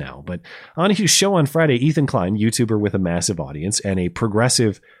rules now. But on his show on Friday, Ethan Klein, YouTuber with a massive audience and a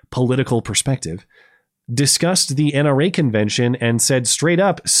progressive political perspective, discussed the NRA convention and said straight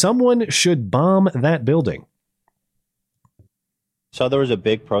up, someone should bomb that building. So there was a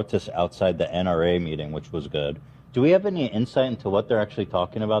big protest outside the NRA meeting, which was good. Do we have any insight into what they're actually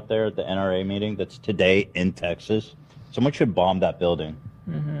talking about there at the NRA meeting that's today in Texas? Someone should bomb that building.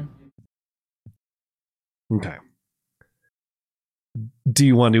 Mm-hmm. Okay. Do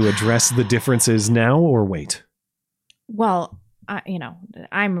you want to address the differences now or wait? Well,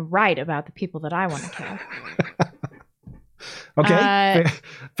 I'm right about the people that I want to kill. Okay.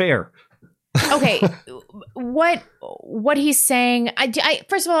 Fair. Okay. What he's saying, I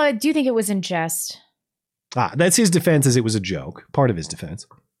first of all, I do think it was in jest. That's his defense, as it was a joke. Part of his defense.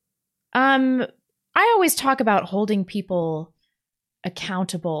 I always talk about holding people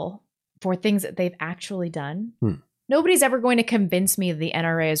accountable for things that they've actually done. Nobody's ever going to convince me the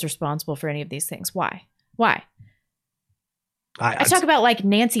NRA is responsible for any of these things. Why? I talk about like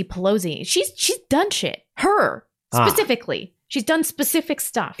Nancy Pelosi. She's done shit. Her specifically. She's done specific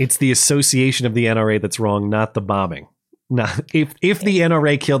stuff. It's the association of the NRA that's wrong, not the bombing. If the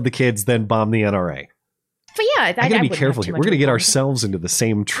NRA killed the kids, then bomb the NRA. But yeah, I gotta be careful here. We're gonna get ourselves into the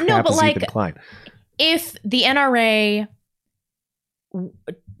same trap as Ethan Klein. If the NRA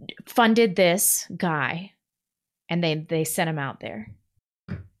funded this guy and they sent him out there,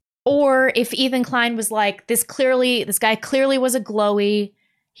 or if Ethan Klein was like, this guy clearly was a glowy,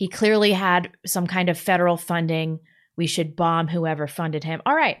 he clearly had some kind of federal funding, we should bomb whoever funded him.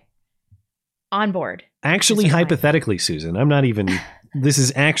 All right. On board. Actually, hypothetically, Susan, I'm not even, this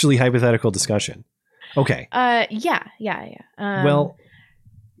is actually hypothetical discussion. Okay. Yeah. Well,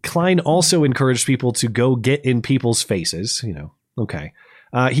 Klein also encouraged people to go get in people's faces, Okay.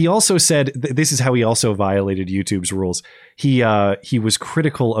 He also said, this is how he also violated YouTube's rules. He was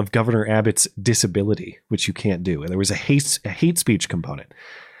critical of Governor Abbott's disability, which you can't do. And there was a hate speech component.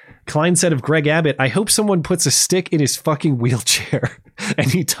 Klein said of Greg Abbott, I hope someone puts a stick in his fucking wheelchair and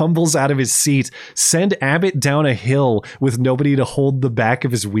he tumbles out of his seat. Send Abbott down a hill with nobody to hold the back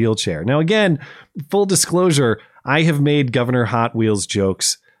of his wheelchair. Now, again, full disclosure, I have made Governor Hot Wheels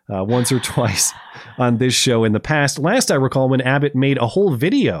jokes once or twice on this show in the past. Last I recall, when Abbott made a whole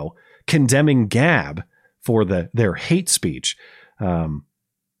video condemning Gab for their hate speech.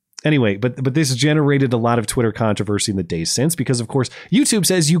 Anyway, but this generated a lot of Twitter controversy in the days since because, of course, YouTube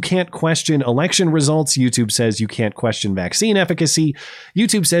says you can't question election results. YouTube says you can't question vaccine efficacy.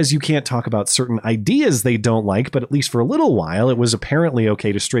 YouTube says you can't talk about certain ideas they don't like, but at least for a little while, it was apparently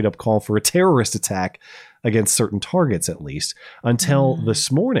okay to straight up call for a terrorist attack against certain targets, at least, until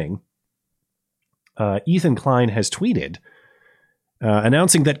this morning. Ethan Klein has tweeted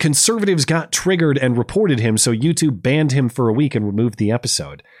announcing that conservatives got triggered and reported him, so YouTube banned him for a week and removed the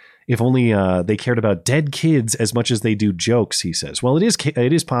episode. If only they cared about dead kids as much as they do jokes, he says. Well, it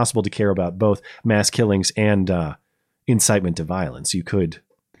is possible to care about both mass killings and incitement to violence. You could,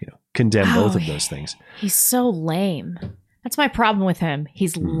 condemn both of those things. He's so lame. That's my problem with him.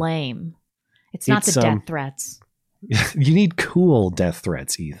 He's lame. It's not the death threats. You need cool death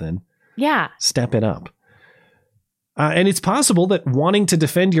threats, Ethan. Yeah. Step it up. And it's possible that wanting to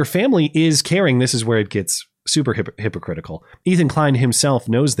defend your family is caring. This is where it gets super hypocritical. Ethan Klein himself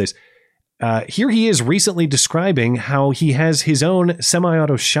knows this. Here he is recently describing how he has his own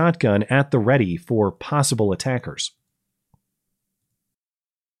semi-auto shotgun at the ready for possible attackers.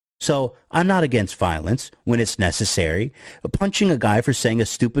 So I'm not against violence when it's necessary. Punching a guy for saying a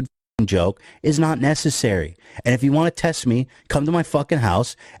stupid joke is not necessary. And if you want to test me, come to my fucking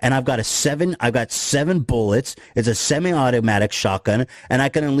house, and I've got 7 bullets. It's a semi-automatic shotgun, and I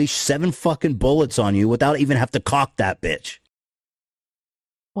can unleash 7 fucking bullets on you without even have to cock that bitch.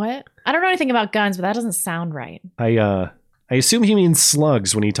 What? I don't know anything about guns, but that doesn't sound right. I assume he means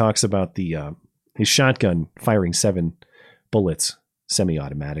slugs when he talks about the his shotgun firing 7 bullets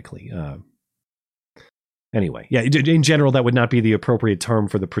semi-automatically. Anyway, yeah, in general, that would not be the appropriate term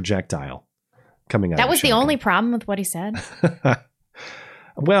for the projectile coming out. That was the only problem with what he said.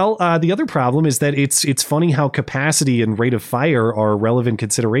 Well, the other problem is that it's funny how capacity and rate of fire are relevant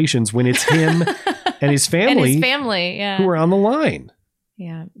considerations when it's him and his family, yeah, who are on the line.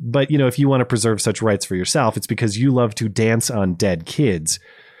 Yeah. But, if you want to preserve such rights for yourself, it's because you love to dance on dead kids.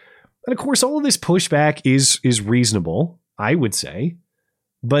 And of course, all of this pushback is reasonable, I would say.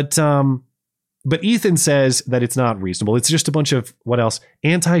 But Ethan says that it's not reasonable. It's just a bunch of, what else?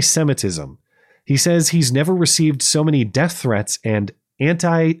 Anti-Semitism. He says he's never received so many death threats and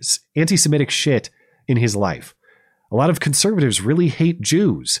anti-Semitic shit in his life. A lot of conservatives really hate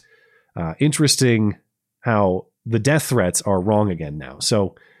Jews. Interesting how the death threats are wrong again now.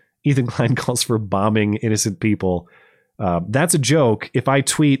 So Ethan Klein calls for bombing innocent people. That's a joke. If I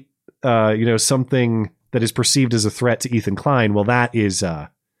tweet, something that is perceived as a threat to Ethan Klein, well, that's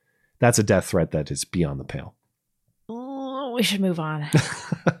a death threat that is beyond the pale. Oh, we should move on.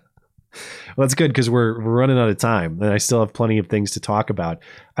 Well, that's good because we're running out of time, and I still have plenty of things to talk about.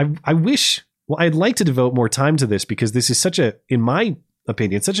 I'd like to devote more time to this because this is in my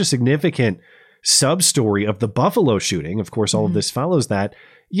opinion, such a significant sub-story of the Buffalo shooting. Of course, all of this follows that.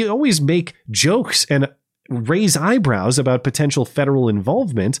 You always make jokes and raise eyebrows about potential federal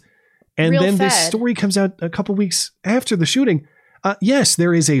involvement, and then this story comes out a couple weeks after the shooting. Yes,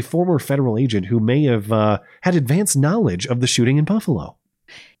 there is a former federal agent who may have had advanced knowledge of the shooting in Buffalo.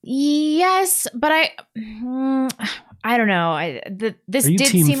 Yes, but I don't know. This did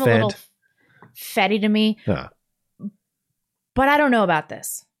seem a little fetty to me. But I don't know about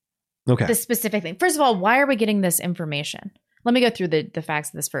this. Okay. The specific thing. First of all, why are we getting this information? Let me go through the facts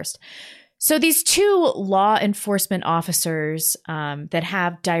of this first. So these 2 law enforcement officers that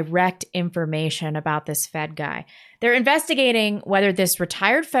have direct information about this Fed guy, they're investigating whether this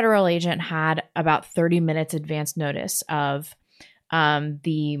retired federal agent had about 30 minutes advance notice of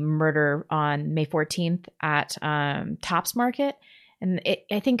the murder on May 14th at Tops Market. And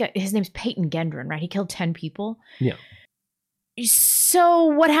I think his name's Peyton Gendron, right? He killed 10 people. Yeah. So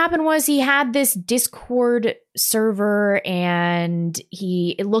what happened was he had this Discord server, and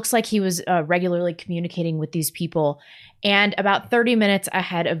it looks like he was regularly communicating with these people. And about 30 minutes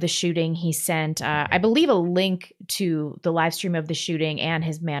ahead of the shooting, he sent, I believe, a link to the live stream of the shooting and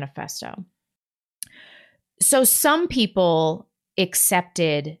his manifesto. So some people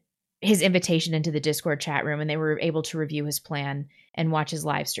accepted his invitation into the Discord chat room, and they were able to review his plan and watch his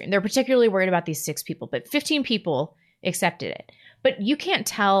live stream. They're particularly worried about these 6 people, but 15 people accepted it. But you can't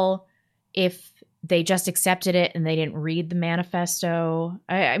tell if they just accepted it and they didn't read the manifesto.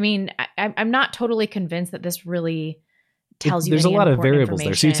 I'm not totally convinced that this really tells you. There's a lot of variables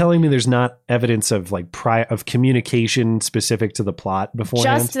there. So you're telling me there's not evidence of of communication specific to the plot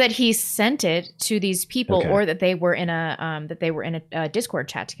beforehand? Just that he sent it to these people, or that they were in a Discord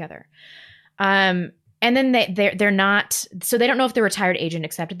chat together. And then they're not, so they don't know if the retired agent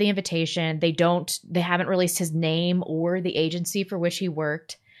accepted the invitation. They haven't released his name or the agency for which he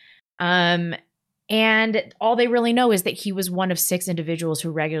worked. And all they really know is that he was one of 6 individuals who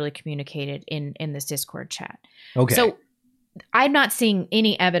regularly communicated in this Discord chat. Okay. So I'm not seeing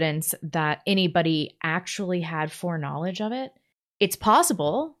any evidence that anybody actually had foreknowledge of it. It's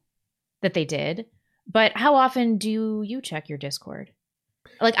possible that they did, but how often do you check your Discord?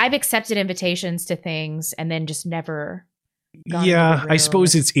 Like, I've accepted invitations to things and then just never. Yeah, I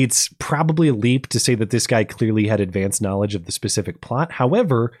suppose it's probably a leap to say that this guy clearly had advanced knowledge of the specific plot.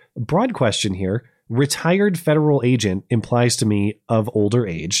 However, broad question here, retired federal agent implies to me of older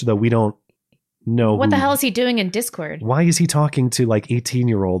age, though we don't know. What the hell is he doing in Discord? Why is he talking to like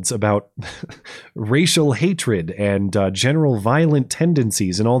 18-year-olds about racial hatred and general violent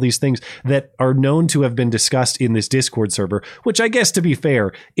tendencies and all these things that are known to have been discussed in this Discord server, which I guess, to be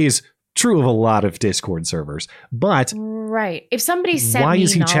fair, is true of a lot of Discord servers. But right, if somebody sent why me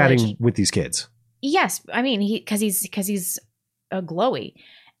is he knowledge, chatting with these kids? Yes, I mean because he's a glowy,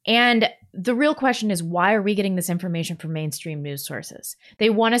 and the real question is, why are we getting this information from mainstream news sources? They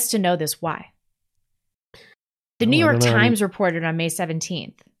want us to know this. Why? The New York Times reported on May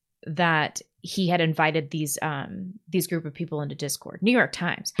 17th that he had invited these group of people into Discord. New York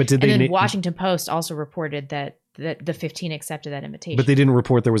Times. But did and then Washington Post also reported that the 15 accepted that invitation. But they didn't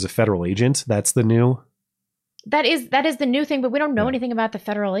report there was a federal agent. That's the new. That is the new thing, but we don't know anything about the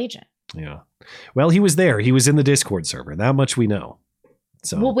federal agent. Yeah. Well, he was there. He was in the Discord server. That much we know.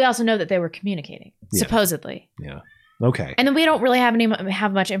 So well, we also know that they were communicating, supposedly. Yeah. Okay. And then we don't really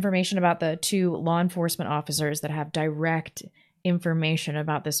have much information about the two law enforcement officers that have direct information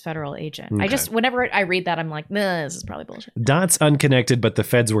about this federal agent. Okay. Whenever I read that, I'm like, nah, this is probably bullshit. Dots unconnected, but the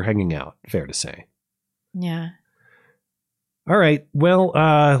feds were hanging out. Fair to say. Yeah. All right. Well,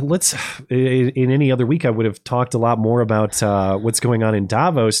 let's. In any other week, I would have talked a lot more about what's going on in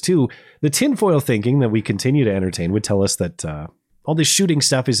Davos too. The tinfoil thinking that we continue to entertain would tell us that all this shooting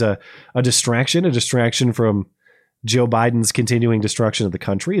stuff is a distraction from Joe Biden's continuing destruction of the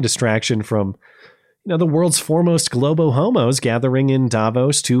country, a distraction from the world's foremost globo homos gathering in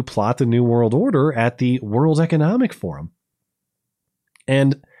Davos to plot the new world order at the World Economic Forum.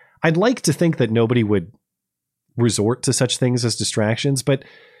 And I'd like to think that nobody would resort to such things as distractions, but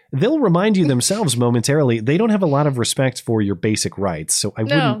they'll remind you themselves momentarily they don't have a lot of respect for your basic rights. So I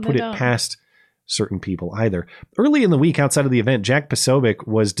wouldn't put it past certain people either. Early in the week, outside of the event, Jack Posobiec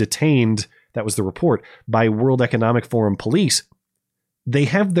was detained. That was the report, by World Economic Forum police. They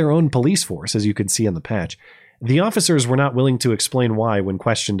have their own police force, as you can see on the patch. The officers were not willing to explain why when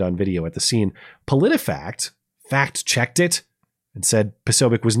questioned on video at the scene. PolitiFact fact-checked it and said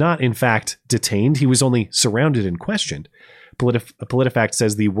Posobiec was not, in fact, detained. He was only surrounded and questioned. PolitiFact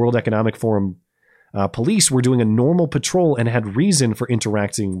says the World Economic Forum police were doing a normal patrol and had reason for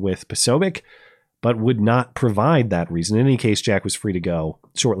interacting with Posobiec, but would not provide that reason. In any case, Jack was free to go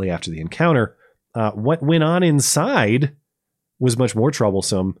shortly after the encounter. What went on inside was much more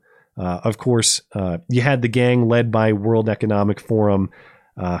troublesome. Of course, you had the gang led by World Economic Forum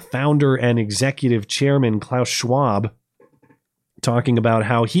founder and executive chairman Klaus Schwab talking about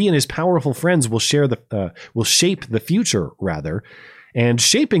how he and his powerful friends will shape the future, rather. And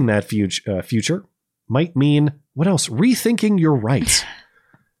shaping that future might mean, what else? Rethinking your rights.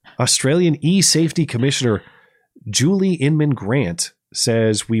 Australian e-safety commissioner Julie Inman Grant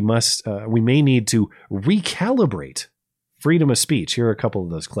says we may need to recalibrate freedom of speech. Here are a couple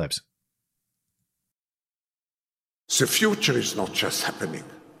of those clips. The future is not just happening.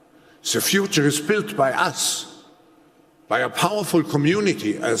 The future is built by us, by a powerful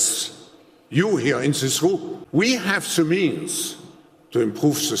community as you here in this room. We have the means to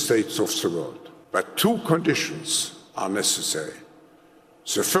improve the state of the world, but two conditions are necessary.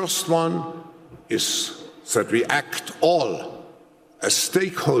 The first one is that we act all as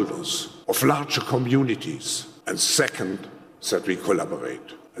stakeholders of larger communities, and second, that we collaborate.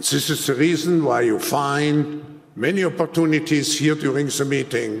 And this is the reason why you find many opportunities here during the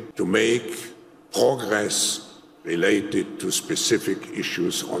meeting to make progress related to specific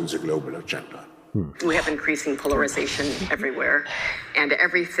issues on the global agenda. We have increasing polarization everywhere, and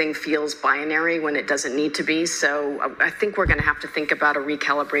everything feels binary when it doesn't need to be. So I think we're going to have to think about a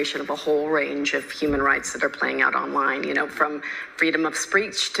recalibration of a whole range of human rights that are playing out online, from freedom of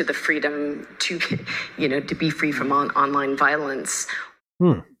speech to the freedom to, to be free from online violence.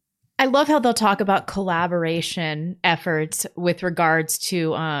 I love how they'll talk about collaboration efforts with regards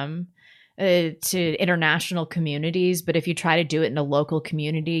to international communities, but if you try to do it in a local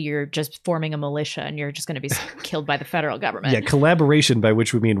community, you're just forming a militia and you're just going to be killed by the federal government. Yeah, collaboration, by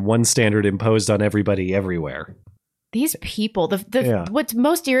which we mean one standard imposed on everybody everywhere. These people, what's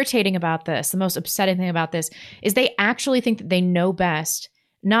most irritating about this, the most upsetting thing about this, is they actually think that they know best,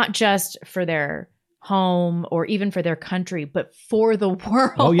 not just for their home or even for their country, but for the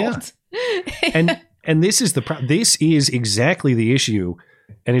world. Oh yeah, and this is this is exactly the issue.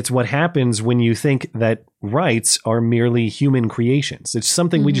 And it's what happens when you think that rights are merely human creations. It's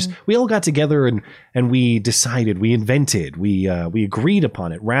something we all got together and we decided, we invented, we agreed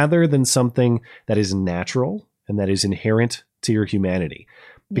upon it, rather than something that is natural and that is inherent to your humanity.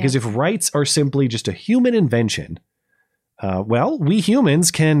 Because if rights are simply just a human invention, we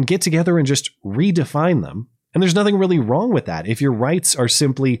humans can get together and just redefine them. And there's nothing really wrong with that. If your rights are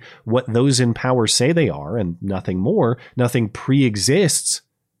simply what those in power say they are and nothing more, nothing pre-exists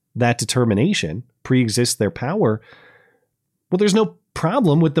that determination, pre-exists their power, well, there's no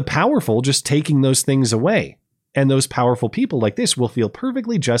problem with the powerful just taking those things away. And those powerful people like this will feel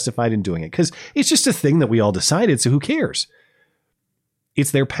perfectly justified in doing it because it's just a thing that we all decided. So who cares?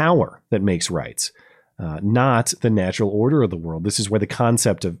 It's their power that makes rights, not the natural order of the world. This is where the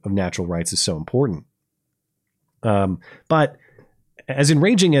concept of natural rights is so important. But as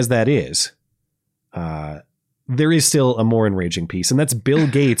enraging as that is, there is still a more enraging piece, and that's Bill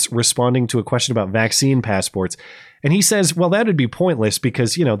Gates responding to a question about vaccine passports. And he says, well, that would be pointless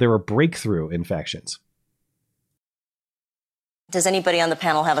because, there are breakthrough infections. Does anybody on the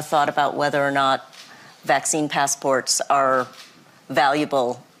panel have a thought about whether or not vaccine passports are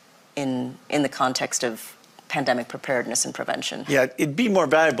valuable in the context of pandemic preparedness and prevention? Yeah, it'd be more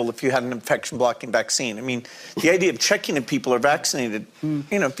valuable if you had an infection-blocking vaccine. I mean, the idea of checking if people are vaccinated,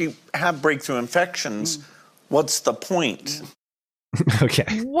 if you have breakthrough infections, what's the point?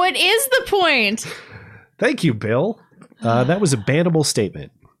 Okay. What is the point? Thank you, Bill. That was a bannable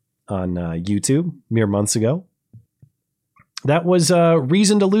statement on YouTube mere months ago. That was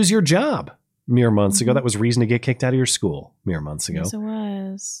reason to lose your job mere months ago. That was reason to get kicked out of your school mere months ago. Yes, it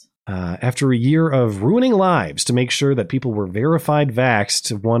was. After a year of ruining lives to make sure that people were verified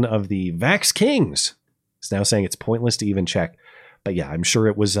vaxxed, one of the Vax Kings is now saying it's pointless to even check. But yeah, I'm sure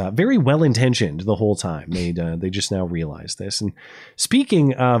it was very well-intentioned the whole time. They just now realized this. And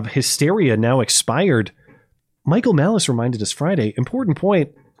speaking of hysteria now expired, Michael Malice reminded us Friday, important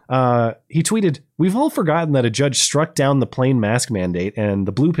point. He tweeted, "We've all forgotten that a judge struck down the plain mask mandate and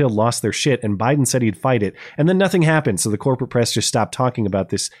the blue pill lost their shit and Biden said he'd fight it. And then nothing happened. So the corporate press just stopped talking about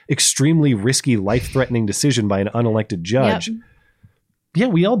this extremely risky, life-threatening decision by an unelected judge." Yep. Yeah,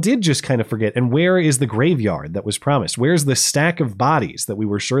 we all did just kind of forget. And where is the graveyard that was promised? Where's the stack of bodies that we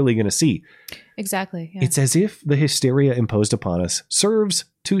were surely going to see? Exactly. Yeah. It's as if the hysteria imposed upon us serves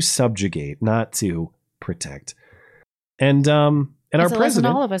to subjugate, not to protect. And our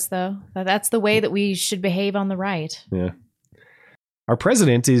president, all of us, though, that's the way that we should behave on the right. Yeah. Our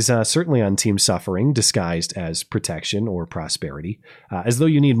president is certainly on team suffering disguised as protection or prosperity, as though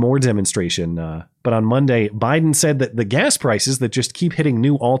you need more demonstration. But on Monday, Biden said that the gas prices that just keep hitting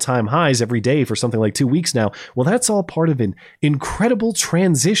new all-time highs every day for something like 2 weeks now, well, that's all part of an incredible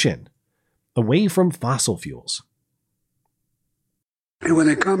transition away from fossil fuels. And when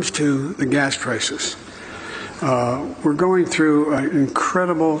it comes to the gas prices, we're going through an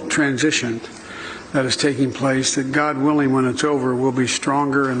incredible transition that is taking place that, God willing, when it's over, we'll be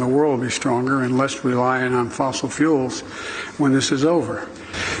stronger and the world will be stronger and less reliant on fossil fuels when this is over.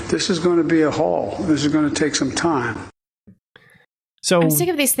 This is going to be a haul. This is going to take some time. So I'm sick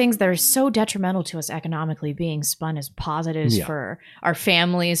of these things that are so detrimental to us economically being spun as positives for our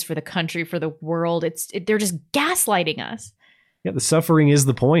families, for the country, for the world. They're just gaslighting us. Yeah, the suffering is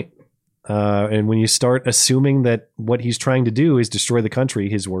the point. And when you start assuming that what he's trying to do is destroy the country,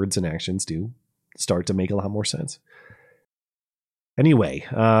 his words and actions do start to make a lot more sense. Anyway,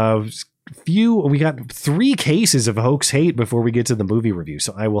 we got 3 cases of hoax hate before we get to the movie review,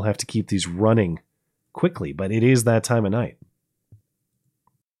 so I will have to keep these running quickly, but it is that time of night.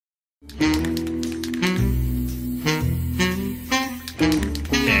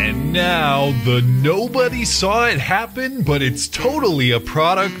 And now, the nobody saw it happen, but it's totally a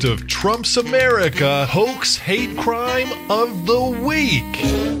product of Trump's America hoax hate crime of the week.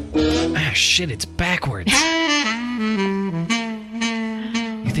 Ah, shit, it's backwards. You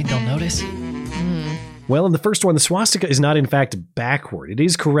think they'll notice? Well, in the first one, the swastika is not in fact backward. It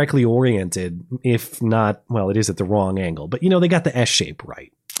is correctly oriented, if not, well, it is at the wrong angle. But, they got the S shape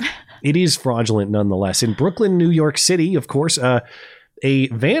right. It is fraudulent nonetheless. In Brooklyn, New York City, of course, a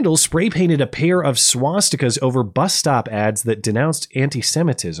vandal spray painted a pair of swastikas over bus stop ads that denounced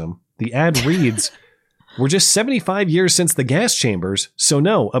anti-Semitism. The ad reads, "We're just 75 years since the gas chambers, so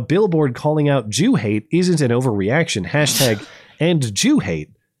no, a billboard calling out Jew hate isn't an overreaction. Hashtag end Jew hate.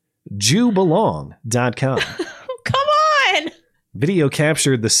 JewBelong.com." Come on! Video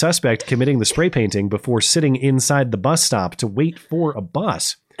captured the suspect committing the spray painting before sitting inside the bus stop to wait for a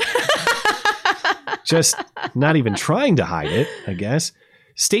bus. Just not even trying to hide it, I guess.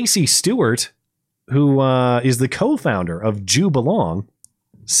 Stacey Stewart, who is the co-founder of Jew Belong,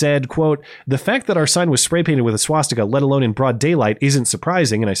 said, quote, "The fact that our sign was spray painted with a swastika, let alone in broad daylight, isn't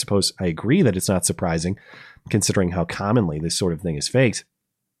surprising." And I suppose I agree that it's not surprising, considering how commonly this sort of thing is faked.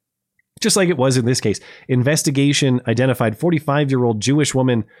 Just like it was in this case. Investigation identified 45-year-old Jewish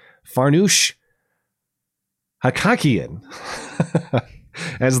woman Farnoosh Hakakian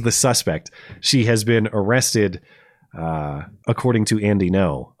as the suspect. She has been arrested, according to Andy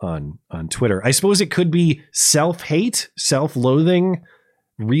No on Twitter. I suppose it could be self-hate, self-loathing,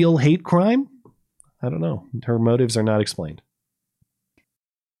 real hate crime. I don't know. Her motives are not explained.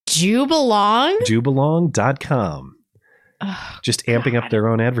 Jubalong? Jubalong.com. Just amping up their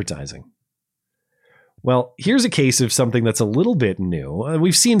own advertising. Well, here's a case of something that's a little bit new.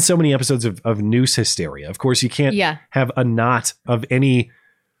 We've seen so many episodes of noose hysteria. Of course, you can't have a knot of any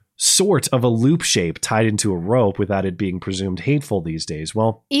sort of a loop shape tied into a rope without it being presumed hateful these days.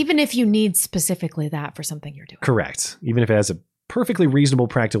 Well, even if you need specifically that for something you're doing. Correct. Even if it has a perfectly reasonable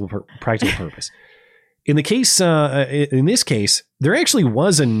practical purpose. In this case, there actually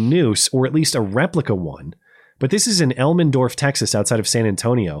was a noose, or at least a replica one. But this is in Elmendorf, Texas, outside of San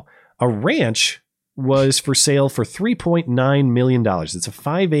Antonio. A ranch was for sale for $3.9 million. It's a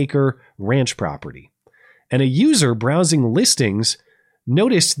 5-acre ranch property. And a user browsing listings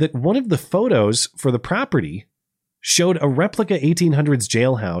noticed that one of the photos for the property showed a replica 1800s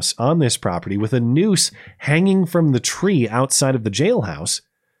jailhouse on this property with a noose hanging from the tree outside of the jailhouse.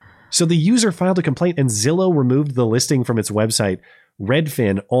 So the user filed a complaint and Zillow removed the listing from its website.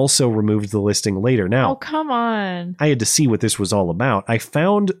 Redfin also removed the listing later. Now, oh, come on. I had to see what this was all about. I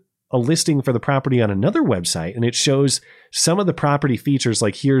found a listing for the property on another website, and it shows some of the property features,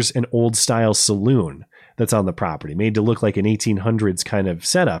 like here's an old style saloon that's on the property, made to look like an 1800s kind of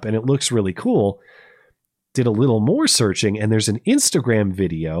setup, and it looks really cool. Did a little more searching, and there's an Instagram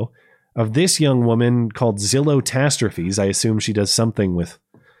video of this young woman called Zillow-tastrophes. I assume she does something with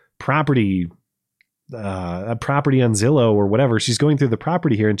property, a property on Zillow or whatever. She's going through the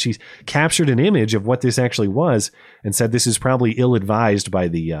property here, and she's captured an image of what this actually was and said this is probably ill-advised by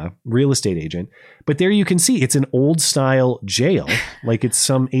the real estate agent. But there you can see it's an old-style jail, like it's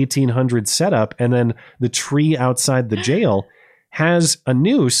some 1800s setup, and then the tree outside the jail has a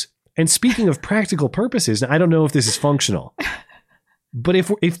noose. And speaking of practical purposes, now I don't know if this is functional, but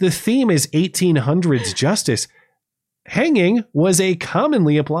if the theme is 1800s justice, hanging was a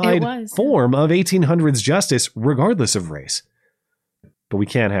commonly applied form of 1800s justice, regardless of race. But we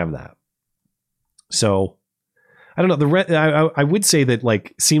can't have that. So I don't know. I would say that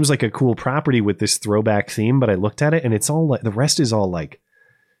like seems like a cool property with this throwback theme, but I looked at it and it's all like the rest is all like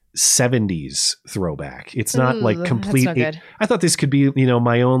 70s throwback. It's not like complete. I thought this could be,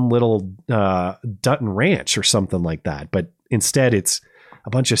 my own little Dutton Ranch or something like that. But instead it's a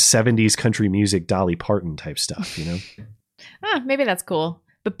bunch of 70s country music, Dolly Parton type stuff, Maybe that's cool,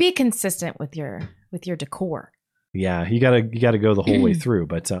 but be consistent with your decor. Yeah, you gotta go the whole way through.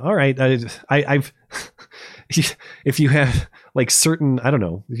 But all right, I've if you have like certain, I don't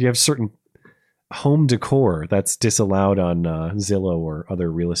know, if you have certain home decor that's disallowed on Zillow or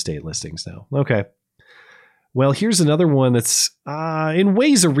other real estate listings now. Okay. Well, here's another one that's in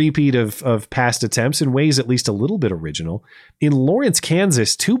ways a repeat of past attempts, in ways at least a little bit original. In Lawrence,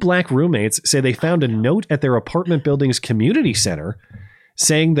 Kansas, 2 black roommates say they found a note at their apartment building's community center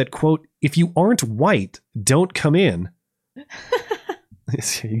saying that, quote, if you aren't white, don't come in.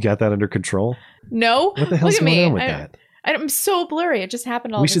 You got that under control? No. What the hell's going on with that? I'm so blurry. It just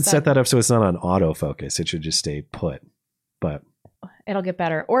happened all We of a should sudden. set that up so it's not on autofocus. It should just stay put. But it'll get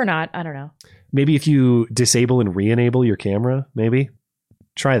better or not. I don't know. Maybe if you disable and re-enable your camera, maybe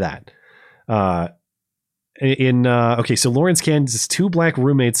try that. Okay, so Lawrence, Kansas, 2 black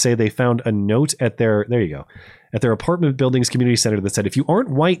roommates say they found a note at their apartment building's community center that said, if you aren't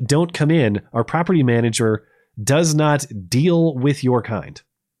white, don't come in. Our property manager does not deal with your kind.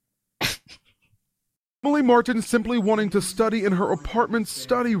 Emily Martin simply wanting to study in her apartment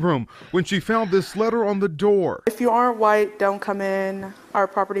study room when she found this letter on the door. If you aren't white, don't come in. Our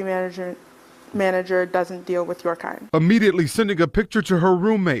property manager doesn't deal with your kind. Immediately sending a picture to her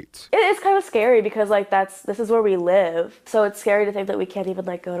roommate. It's kind of scary because this is where we live. So it's scary to think that we can't even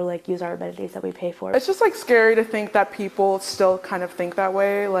go to use our amenities that we pay for. It's just scary to think that people still kind of think that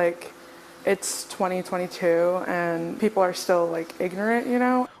way. It's 2022 and people are still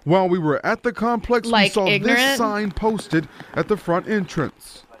ignorant, While we were at the complex, we saw this sign posted at the front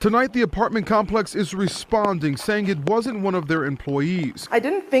entrance. Tonight, the apartment complex is responding, saying it wasn't one of their employees. I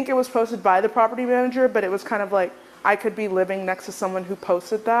didn't think it was posted by the property manager, but it was kind of I could be living next to someone who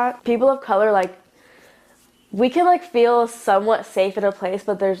posted that. People of color, we can feel somewhat safe in a place,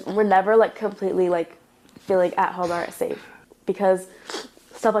 but we're never completely feeling at home or safe because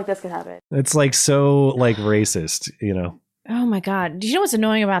stuff like this can happen. It's so racist, Oh my God. Do you know what's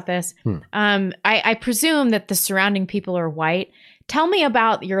annoying about this? I presume that the surrounding people are white. Tell me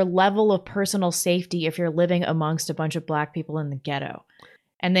about your level of personal safety if you're living amongst a bunch of black people in the ghetto,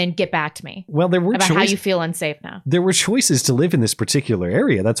 and then get back to me. Well, there were about how you feel unsafe now. There were choices to live in this particular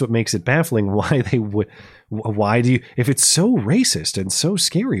area. That's what makes it baffling. Why do you, if it's so racist and so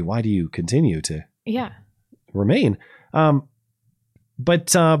scary, why do you continue to remain?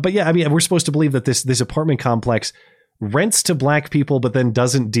 But yeah, I mean, we're supposed to believe that this apartment complex rents to black people, but then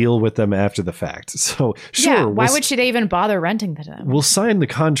doesn't deal with them after the fact. So sure. Yeah, why would she even bother renting to them? We'll sign the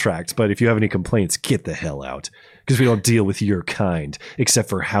contract, but if you have any complaints, get the hell out, because we don't deal with your kind, except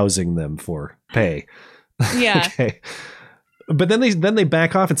for housing them for pay. Yeah. Okay. But then they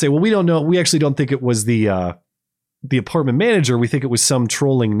back off and say, well, we don't know. We actually don't think it was the apartment manager. We think it was some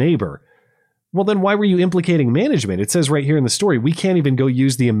trolling neighbor. Well, then why were you implicating management? It says right here in the story, we can't even go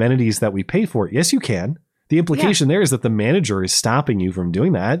use the amenities that we pay for. Yes, you can. The implication there is that the manager is stopping you from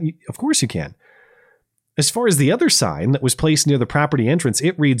doing that. Of course you can. As far as the other sign that was placed near the property entrance,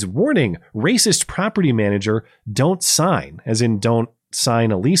 it reads, warning, racist property manager, don't sign, as in don't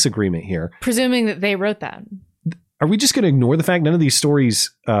sign a lease agreement here. Presuming that they wrote that. Are we just going to ignore the fact none of these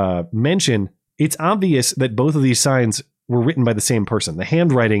stories mention? It's obvious that both of these signs were written by the same person. The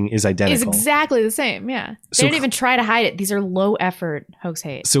handwriting is identical. It's exactly the same, yeah. They didn't even try to hide it. These are low effort hoax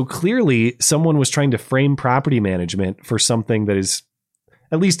hate. So clearly someone was trying to frame property management for something that is,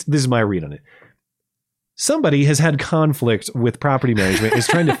 at least this is my read on it. Somebody has had conflict with property management, is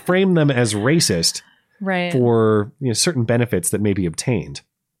trying to frame them as racist right. for certain benefits that may be obtained.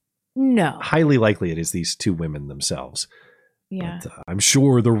 No. Highly likely it is these two women themselves. Yeah. But, I'm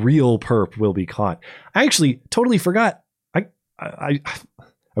sure the real perp will be caught. I actually totally forgot. I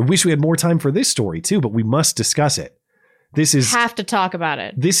wish we had more time for this story too, but we must discuss it. Have to talk about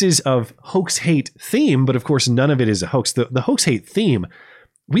it. This is of hoax hate theme, but of course none of it is a hoax. The hoax hate theme,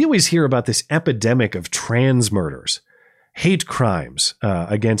 we always hear about this epidemic of trans murders, hate crimes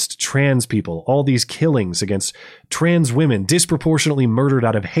against trans people, all these killings against trans women, disproportionately murdered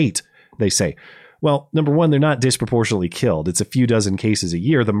out of hate, they say. Well, number one, they're not disproportionately killed. It's a few dozen cases a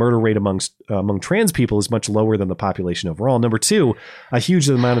year. The murder rate among trans people is much lower than the population overall. Number two, a huge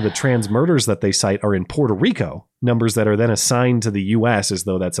amount of the trans murders that they cite are in Puerto Rico, numbers that are then assigned to the U.S. as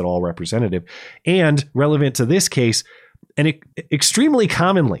though that's at all representative. And relevant to this case, and extremely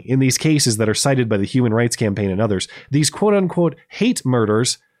commonly in these cases that are cited by the Human Rights Campaign and others, these quote-unquote hate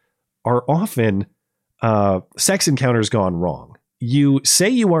murders are often sex encounters gone wrong. You say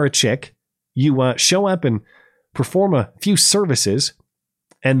you are a chick, you show up and perform a few services,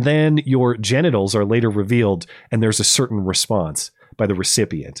 and then your genitals are later revealed, and there's a certain response by the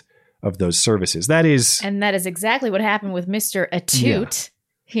recipient of those services. And that is exactly what happened with Mr. Atute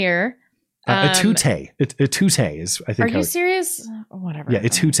here. Atute is, I think. Are you serious? Whatever. Yeah,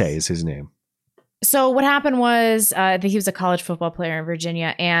 Atute is his name. So what happened was he was a college football player in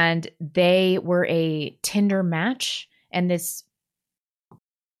Virginia, and they were a Tinder match, and this...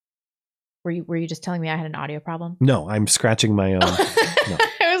 Were you just telling me I had an audio problem? No, I'm scratching my own. No.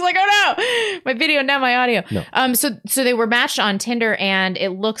 I was like, oh no, my video, not my audio. No. So they were matched on Tinder, and it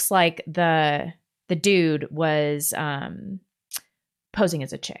looks like the dude was posing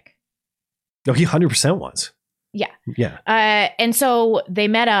as a chick. No, he 100% was. Yeah. Yeah. And so they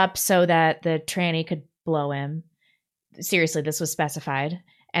met up so that the tranny could blow him. Seriously, this was specified.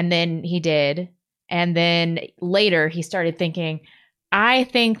 And then he did. And then later he started thinking, I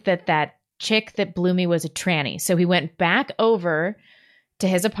think that chick that blew me was a tranny. So he went back over to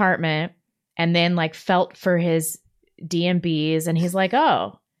his apartment and then felt for his D&Bs, and he's like,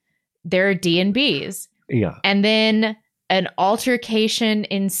 oh, there are D&Bs. Yeah. And then an altercation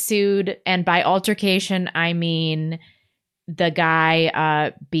ensued, and by altercation I mean the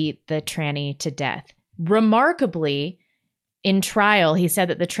guy beat the tranny to death. Remarkably, in trial, he said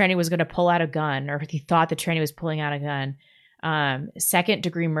that the tranny was going to pull out a gun, or he thought the tranny was pulling out a gun.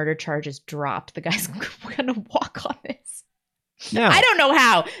 Second-degree murder charges dropped. The guy's gonna walk on this. No. I don't know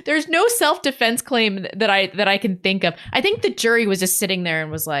how. There's no self-defense claim that I can think of. I think the jury was just sitting there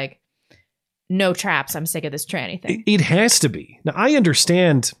and was like, no traps. I'm sick of this tranny thing. It has to be. Now, I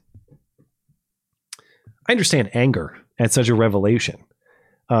understand anger at such a revelation.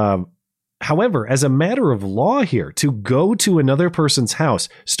 However, as a matter of law here, to go to another person's house,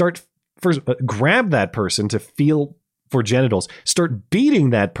 grab that person to feel for genitals, start beating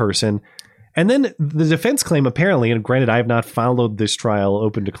that person, and then the defense claim apparently, and granted I have not followed this trial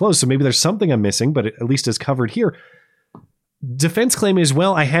open to close, so maybe there's something I'm missing, but at least is covered here. Defense claim is,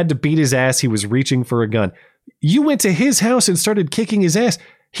 well, I had to beat his ass, he was reaching for a gun. You went to his house and started kicking his ass.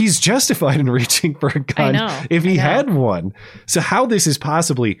 He's justified in reaching for a gun if he had one. So how this is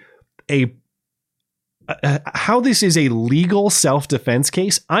possibly how this is a legal self-defense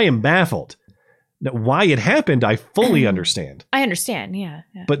case, I am baffled. Now, why it happened, I fully understand. I understand, yeah.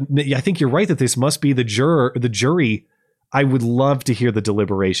 But I think you're right that this must be the jury. I would love to hear the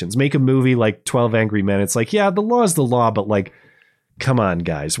deliberations. Make a movie like 12 Angry Men. It's like, yeah, the law is the law, but come on,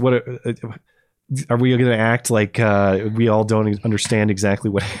 guys. Are we going to act like we all don't understand exactly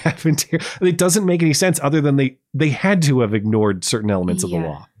what happened here? It doesn't make any sense other than they had to have ignored certain elements of the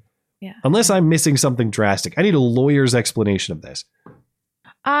law. Yeah. Unless I'm missing something drastic. I need a lawyer's explanation of this.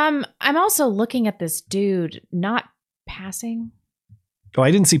 I'm also looking at this dude not passing. Oh, I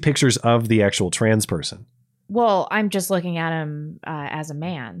didn't see pictures of the actual trans person. Well, I'm just looking at him as a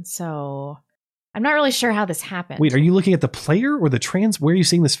man, so I'm not really sure how this happened. Wait, are you looking at the player or the trans? Where are you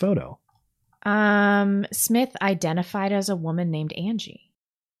seeing this photo? Smith identified as a woman named Angie.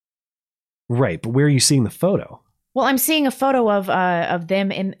 Right, but where are you seeing the photo? Well, I'm seeing a photo of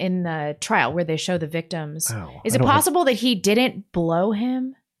them in the trial where they show the victims. Oh, Is it possible that he didn't blow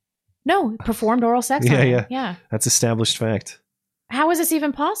him? No, performed oral sex on him. Yeah. That's established fact. How is this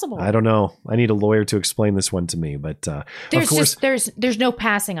even possible? I don't know. I need a lawyer to explain this one to me, but of course, there's no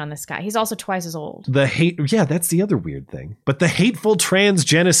passing on this guy. He's also twice as old. Yeah, that's the other weird thing. But the hateful trans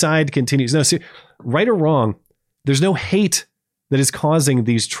genocide continues. No, see, right or wrong, there's no hate that is causing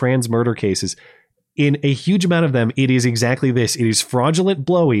these trans murder cases. In a huge amount of them, it is exactly this. It is fraudulent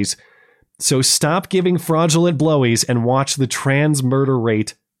blowies. So stop giving fraudulent blowies and watch the trans murder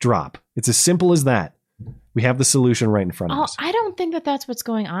rate drop. It's as simple as that. We have the solution right in front of us. I don't think that that's what's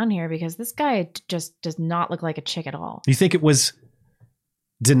going on here because this guy just does not look like a chick at all. You think it was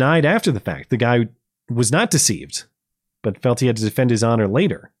denied after the fact? The guy was not deceived, but felt he had to defend his honor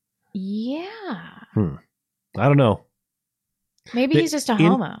later. Yeah. I don't know. Maybe he's just a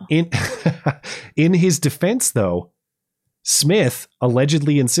homo. In his defense, though, Smith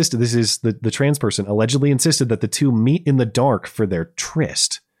allegedly insisted, this is the trans person, allegedly insisted that the two meet in the dark for their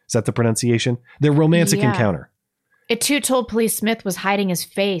tryst. Is that the pronunciation? Their romantic encounter. It too told police Smith was hiding his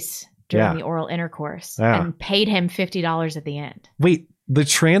face during the oral intercourse and paid him $50 at the end. Wait, the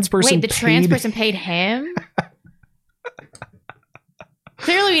trans person trans person paid him?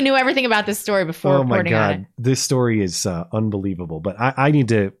 Clearly, we knew everything about this story before reporting on it. This story is unbelievable. But I need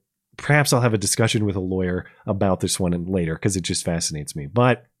to, perhaps I'll have a discussion with a lawyer about this one later because it just fascinates me.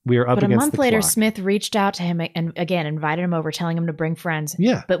 But we are up against the clock. But a month later, Smith reached out to him and again invited him over, telling him to bring friends.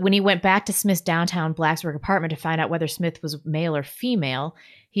 Yeah. But when he went back to Smith's downtown Blacksburg apartment to find out whether Smith was male or female,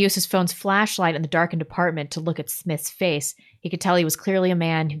 he used his phone's flashlight in the darkened apartment to look at Smith's face. He could tell he was clearly a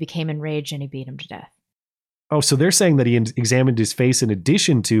man who became enraged and he beat him to death. Oh, so they're saying that he examined his face in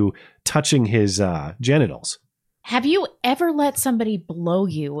addition to touching his genitals. Have you ever let somebody blow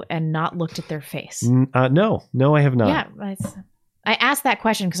you and not looked at their face? No, I have not. Yeah, I asked that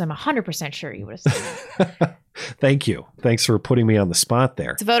question because I'm 100% sure you would have said that. Thank you. Thanks for putting me on the spot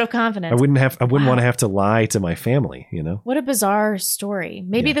there. It's a vote of confidence. I wouldn't want to have to lie to my family, you know? What a bizarre story.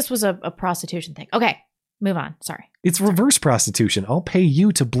 Maybe this was a prostitution thing. Okay, move on. Sorry. It's reverse prostitution. I'll pay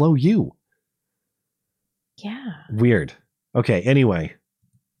you to blow you. Yeah. Weird. Okay, anyway,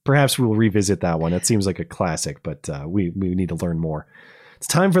 perhaps we'll revisit that one. It seems like a classic, but we need to learn more. It's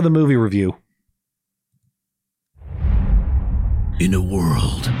time for the movie review. In a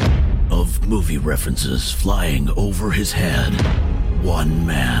world of movie references flying over his head, one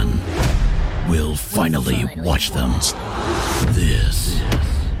man will finally watch them. This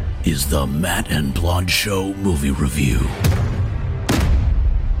is the Matt and Blonde Show movie review.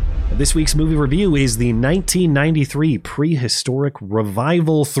 This week's movie review is the 1993 prehistoric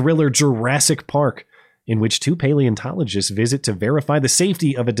revival thriller Jurassic Park, in which two paleontologists visit to verify the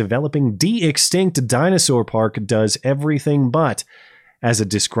safety of a developing de-extinct dinosaur park does everything but, as a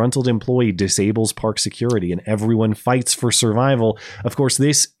disgruntled employee disables park security and everyone fights for survival. Of course,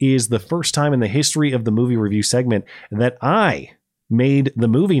 this is the first time in the history of the movie review segment that I made the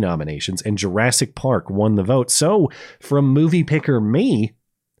movie nominations and Jurassic Park won the vote. So, from movie picker me,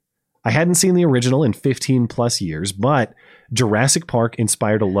 I hadn't seen the original in 15 plus years, but Jurassic Park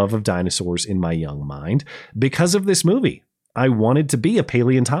inspired a love of dinosaurs in my young mind. Because of this movie, I wanted to be a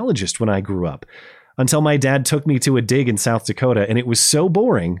paleontologist when I grew up, until my dad took me to a dig in South Dakota, and it was so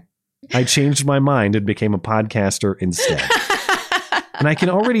boring, I changed my mind and became a podcaster instead. And I can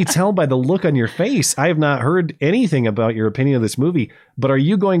already tell by the look on your face, I have not heard anything about your opinion of this movie, but are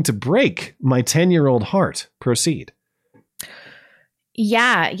you going to break my 10-year-old heart? Proceed.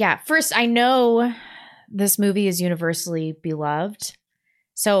 Yeah. First, I know this movie is universally beloved.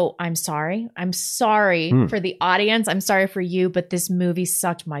 So I'm sorry. I'm sorry for the audience. I'm sorry for you, but this movie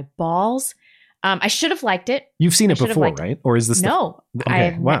sucked my balls. I should have liked it. You've seen it before, right? Or is this no?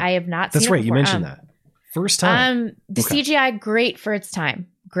 Okay, I have not seen it. That's right. Before. You mentioned that. First time. The CGI, great for its time.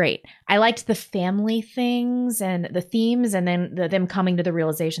 Great. I liked the family things and the themes, and then them coming to the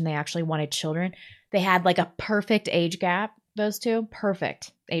realization they actually wanted children. They had like a perfect age gap. Those two,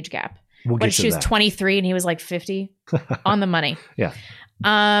 perfect age gap. We'll when she was 23 and he was like 50, on the money. Yeah.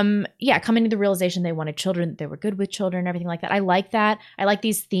 Coming to the realization they wanted children, that they were good with children, everything like that. I like that. I like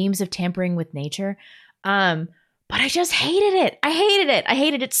these themes of tampering with nature. But I just hated it. I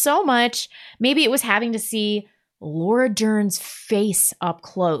hated it so much. Maybe it was having to see Laura Dern's face up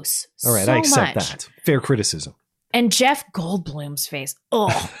close. All right, so I accept much. that. Fair criticism. And Jeff Goldblum's face.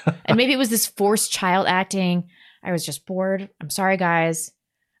 Ugh. And maybe it was this forced child acting. I was just bored. I'm sorry, guys.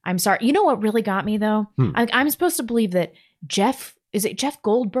 I'm sorry. You know what really got me, though? I'm supposed to believe that Jeff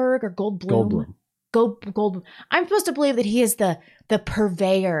Goldberg or Goldblum? Goldblum. I'm supposed to believe that he is the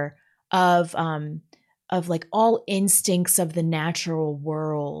purveyor of like all instincts of the natural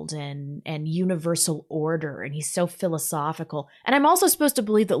world and universal order. And he's so philosophical. And I'm also supposed to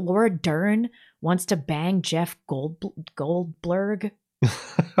believe that Laura Dern wants to bang Jeff Goldberg.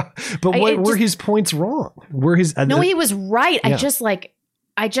 But were his points wrong? No, he was right. Yeah.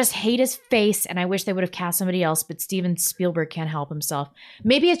 I just hate his face, and I wish they would have cast somebody else, but Steven Spielberg can't help himself.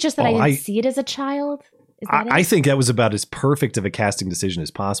 Maybe it's just that I didn't see it as a child. Is that it? I think that was about as perfect of a casting decision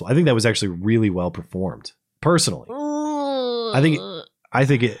as possible. I think that was actually really well performed, personally. I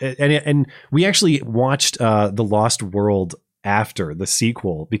think it, and we actually watched The Lost World after the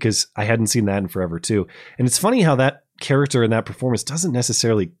sequel because I hadn't seen that in forever too. And it's funny how that character and that performance doesn't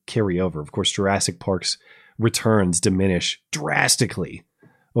necessarily carry over. Of course, Jurassic Park's returns diminish drastically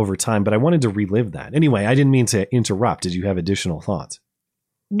over time, but I wanted to relive that. Anyway, I didn't mean to interrupt. Did you have additional thoughts?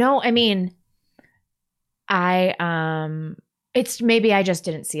 No, I mean, it's maybe I just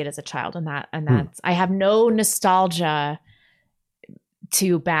didn't see it as a child, and that's I have no nostalgia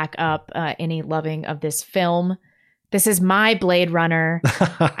to back up any loving of this film. This is my Blade Runner.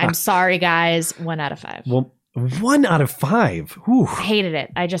 I'm sorry, guys. 1 out of 5. Well, 1 out of 5. Whew. I hated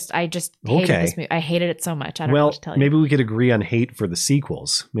it. I just hated this movie. I hated it so much. I don't know what to tell you. Maybe we could agree on hate for the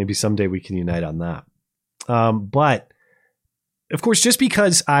sequels. Maybe someday we can unite on that. But of course, just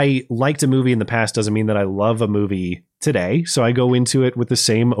because I liked a movie in the past doesn't mean that I love a movie today. So I go into it with the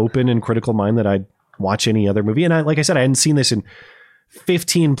same open and critical mind that I'd watch any other movie. And like I said, I hadn't seen this in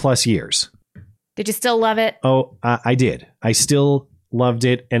 15 plus years. Did you still love it? Oh, I did. I still loved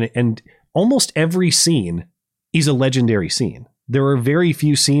it. And almost every scene is a legendary scene. There are very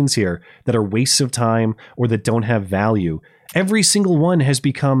few scenes here that are wastes of time or that don't have value. Every single one has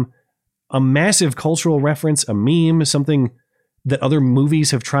become a massive cultural reference, a meme, something that other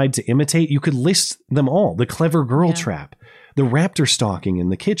movies have tried to imitate. You could list them all. The clever girl trap, the raptor stalking in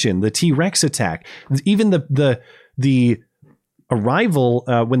the kitchen, the T-Rex attack, even the arrival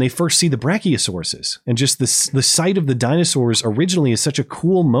when they first see the brachiosauruses, and just the sight of the dinosaurs originally is such a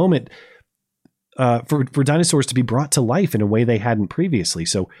cool moment for dinosaurs to be brought to life in a way they hadn't previously.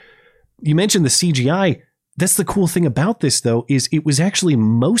 So you mentioned the CGI. That's the cool thing about this, though, is it was actually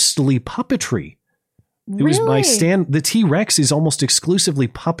mostly puppetry. It was by the T-Rex is almost exclusively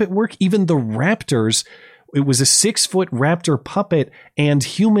puppet work. Even the raptors, it was a 6-foot raptor puppet and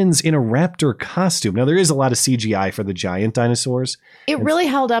humans in a raptor costume. Now, there is a lot of CGI for the giant dinosaurs. It really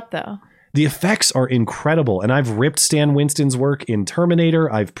held up, though. The effects are incredible. And I've ripped Stan Winston's work in Terminator.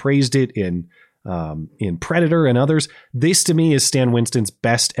 I've praised it in Predator and others. This, to me, is Stan Winston's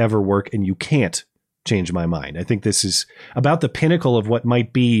best ever work, and you can't change my mind. I think this is about the pinnacle of what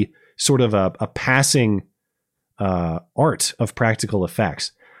might be sort of a passing art of practical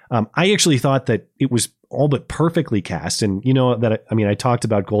effects. I actually thought that it was all but perfectly cast. And you know that, I talked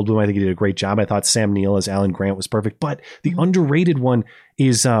about Goldblum. I think he did a great job. I thought Sam Neill as Alan Grant was perfect. But the underrated one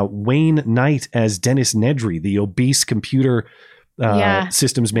is Wayne Knight as Dennis Nedry, the obese computer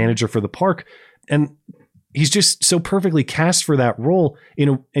systems manager for the park. And he's just so perfectly cast for that role.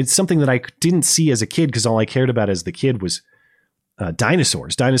 It's something that I didn't see as a kid because all I cared about as the kid was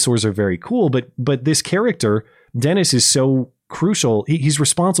dinosaurs. Dinosaurs are very cool, but this character, Dennis, is so crucial. He's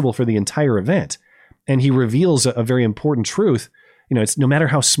responsible for the entire event, and he reveals a very important truth. You know, it's no matter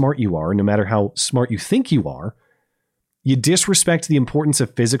how smart you are, no matter how smart you think you are, you disrespect the importance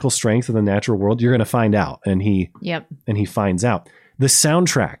of physical strength in the natural world, you're going to find out. And he finds out. The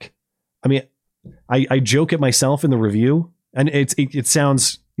soundtrack. I mean, I joke at myself in the review, and it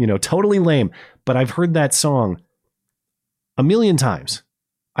sounds, totally lame, but I've heard that song a million times.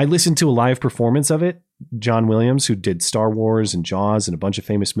 I listened to a live performance of it. John Williams, who did Star Wars and Jaws and a bunch of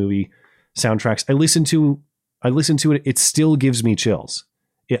famous movie soundtracks. I listened to it. It still gives me chills.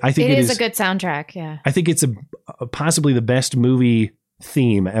 I think it is a good soundtrack. Yeah. I think it's possibly the best movie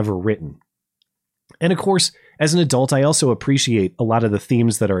theme ever written. And of course, as an adult, I also appreciate a lot of the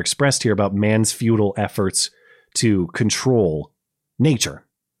themes that are expressed here about man's futile efforts to control nature.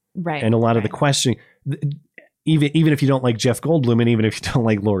 Right. And a lot of the questioning, even if you don't like Jeff Goldblum and even if you don't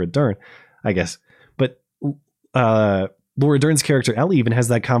like Laura Dern, I guess. But Laura Dern's character Ellie even has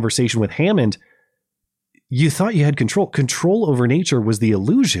that conversation with Hammond. You thought you had control. Control over nature was the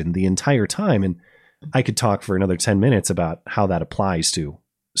illusion the entire time. And I could talk for another 10 minutes about how that applies to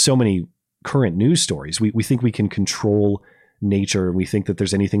so many current news stories. We think we can control nature, and we think that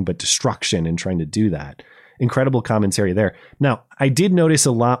there's anything but destruction in trying to do that. Incredible commentary there. Now, I did notice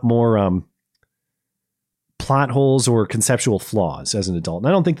a lot more plot holes or conceptual flaws as an adult. And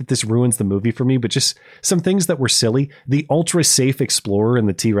I don't think that this ruins the movie for me, but just some things that were silly. The ultra safe explorer in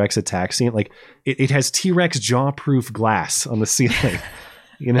the T-Rex attack scene, like it has T-Rex jaw-proof glass on the ceiling,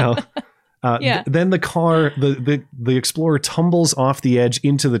 you know? Then the car, the explorer tumbles off the edge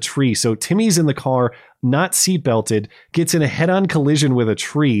into the tree. So Timmy's in the car, not seatbelted, gets in a head-on collision with a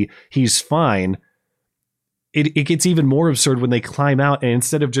tree. He's fine. It gets even more absurd when they climb out, and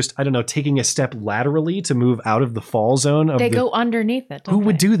instead of just, I don't know, taking a step laterally to move out of the fall zone, they go underneath it. Who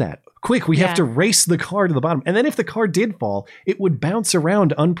would do that? Quick, we have to race the car to the bottom. And then if the car did fall, it would bounce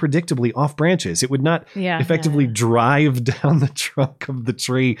around unpredictably off branches. It would not effectively drive down the trunk of the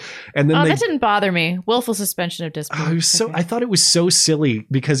tree. And then that didn't bother me. Willful suspension of disbelief. I thought it was so silly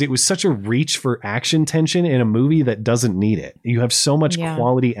because it was such a reach for action tension in a movie that doesn't need it. You have so much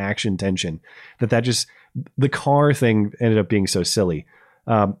quality action tension that just... The car thing ended up being so silly.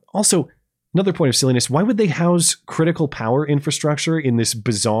 Also, another point of silliness, why would they house critical power infrastructure in this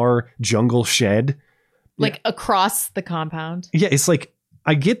bizarre jungle shed? Like across the compound? Yeah, it's like,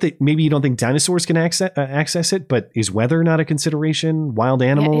 I get that maybe you don't think dinosaurs can access it, but is weather not a consideration? Wild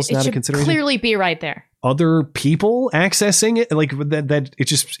animals not a consideration? It should clearly be right there. Other people accessing it? Like that it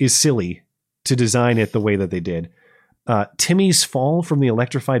just is silly to design it the way that they did. Timmy's fall from the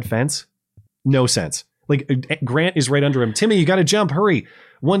electrified fence? No sense. Like Grant is right under him. Timmy, you got to jump. Hurry.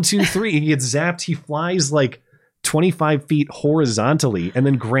 1, 2, 3. He gets zapped. He flies like 25 feet horizontally. And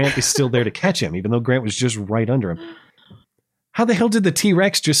then Grant is still there to catch him, even though Grant was just right under him. How the hell did the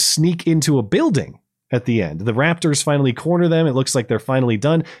T-Rex just sneak into a building at the end? The Raptors finally corner them. It looks like they're finally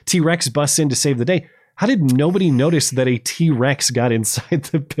done. T-Rex busts in to save the day. How did nobody notice that a T-Rex got inside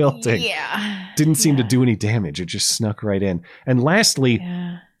the building? Yeah. Didn't seem to do any damage. It just snuck right in. And lastly...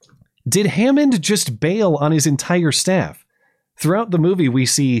 Did Hammond just bail on his entire staff? Throughout the movie, we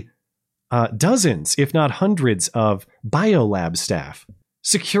see dozens, if not hundreds, of biolab staff,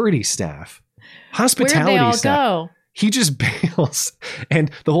 security staff, hospitality Where'd they all staff. go? He just bails.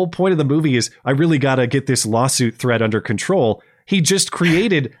 And the whole point of the movie is, I really got to get this lawsuit threat under control. He just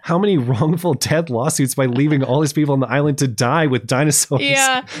created how many wrongful death lawsuits by leaving all his people on the island to die with dinosaurs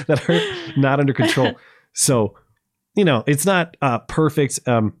that are not under control. So, you know, it's not perfect.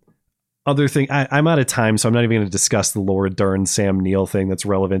 Other thing, I'm out of time, so I'm not even going to discuss the Laura Dern, Sam Neill thing that's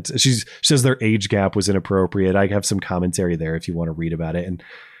relevant. She says their age gap was inappropriate. I have some commentary there if you want to read about it. And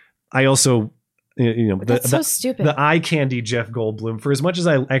I also, so stupid. The eye candy Jeff Goldblum, for as much as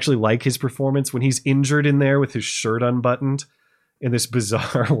I actually like his performance when he's injured in there with his shirt unbuttoned in this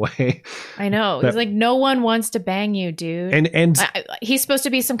bizarre way. I know. He's like, no one wants to bang you, dude. And he's supposed to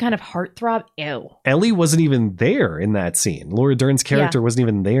be some kind of heartthrob. Ew. Ellie wasn't even there in that scene. Laura Dern's character wasn't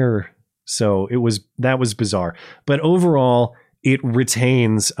even there. So that was bizarre, but overall it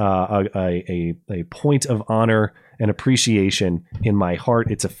retains a point of honor and appreciation in my heart.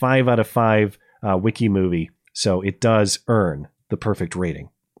 It's a 5 out of 5 wiki movie, so it does earn the perfect rating.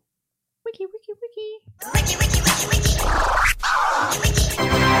 Wiki, wiki, wiki. Wiki, wiki, wiki, wiki.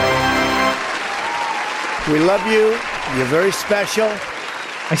 We love you. You're very special.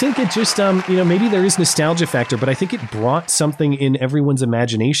 I think it just, maybe there is nostalgia factor, but I think it brought something in everyone's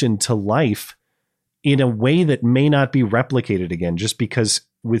imagination to life in a way that may not be replicated again, just because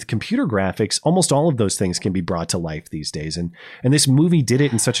with computer graphics, almost all of those things can be brought to life these days. And this movie did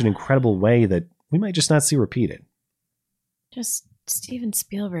it in such an incredible way that we might just not see repeated. Just Steven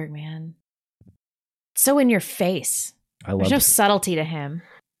Spielberg, man. So in your face. There's no subtlety to him.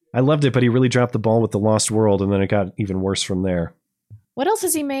 I loved it, but he really dropped the ball with The Lost World, and then it got even worse from there. What else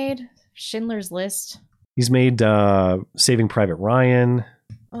has he made? Schindler's List. He's made Saving Private Ryan.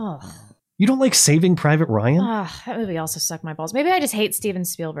 Oh. You don't like Saving Private Ryan? That movie also sucked my balls. Maybe I just hate Steven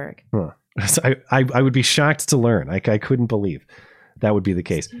Spielberg. Huh. I would be shocked to learn. I couldn't believe that would be the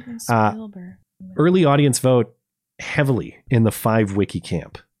case. Steven Spielberg. Early audience vote heavily in the 5 wiki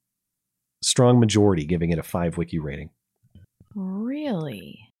camp. Strong majority giving it a 5 wiki rating.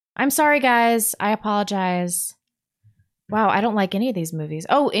 Really? I'm sorry, guys. I apologize. Wow, I don't like any of these movies.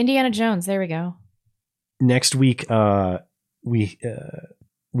 Oh, Indiana Jones. There we go. Next week, we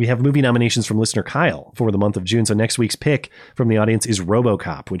have movie nominations from listener Kyle for the month of June. So next week's pick from the audience is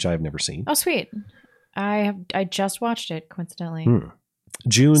RoboCop, which I have never seen. Oh, sweet. I just watched it, coincidentally.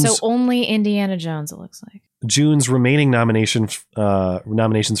 June's... So only Indiana Jones, it looks like. June's remaining nominations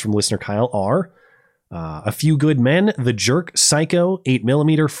from listener Kyle are A Few Good Men, The Jerk, Psycho,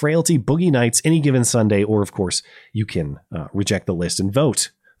 8mm, Frailty, Boogie Nights, Any Given Sunday, or of course, you can reject the list and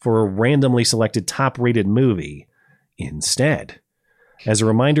vote for a randomly selected top-rated movie instead. As a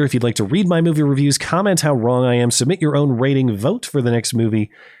reminder, if you'd like to read my movie reviews, comment how wrong I am, submit your own rating, vote for the next movie,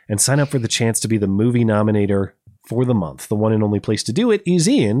 and sign up for the chance to be the movie nominator for the month. The one and only place to do it is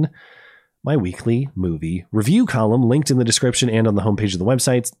in my weekly movie review column, linked in the description and on the homepage of the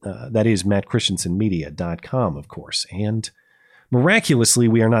website. That is mattchristiansenmedia.com, of course. And miraculously,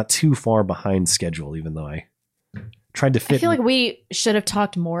 we are not too far behind schedule, even though I tried to fit. I feel like we should have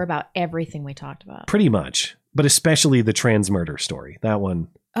talked more about everything we talked about. Pretty much. But especially the trans murder story. That one.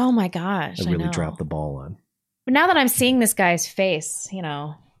 Oh my gosh. I really dropped the ball on. But now that I'm seeing this guy's face,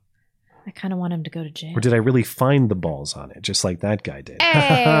 I kind of want him to go to jail. Or did I really find the balls on it, just like that guy did?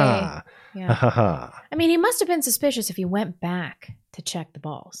 Hey! Yeah. I mean, he must have been suspicious if he went back to check the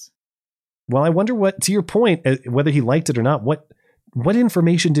balls. Well, I wonder what, to your point, whether he liked it or not, what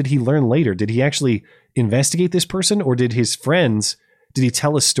information did he learn later? Did he actually investigate this person, or did he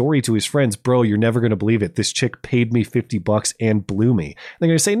tell a story to his friends? Bro, you're never going to believe it. This chick paid me $50 and blew me. They're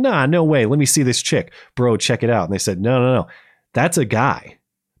going to say, nah, no way. Let me see this chick. Bro, check it out. And they said, no. That's a guy.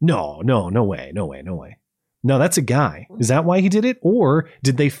 No way. No, that's a guy. Is that why he did it? Or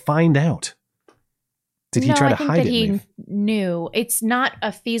did they find out? Did he try to hide it? He knew. It's not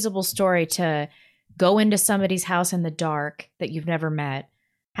a feasible story to go into somebody's house in the dark that you've never met,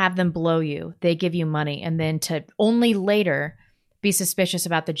 have them blow you, they give you money, and then to only later be suspicious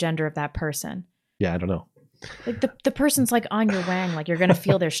about the gender of that person. Yeah, I don't know. Like the person's like on your wang, like you're going to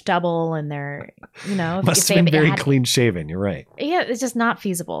feel their stubble and their, Must have been very clean shaven. You're right. Yeah, it's just not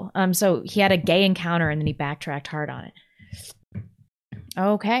feasible. So he had a gay encounter and then he backtracked hard on it.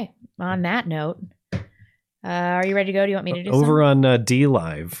 Okay. On that note, are you ready to go? Do you want me to do over something? On D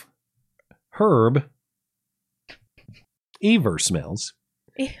Live, Herb Ever smells.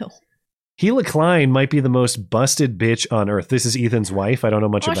 Ew. Gila Klein might be the most busted bitch on earth. This is Ethan's wife. I don't know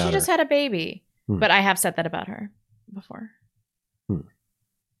much about her. She just had a baby. But I have said that about her before.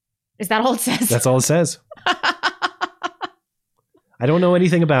 Is that all it says? That's all it says. I don't know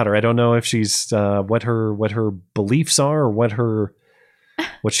anything about her. I don't know if she's what her beliefs are, or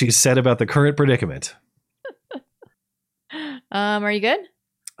what she's said about the current predicament. Are you good?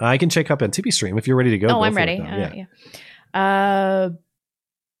 I can check up on TV Stream if you're ready to go. Oh, I'm ready. Yeah.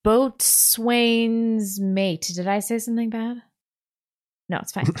 Boatswain's mate. Did I say something bad? No,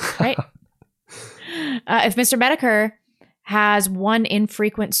 it's fine. Right. If Mr. Medicare has one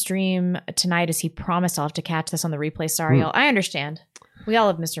infrequent stream tonight, as he promised, I'll have to catch this on the replay. Sorry, I understand. We all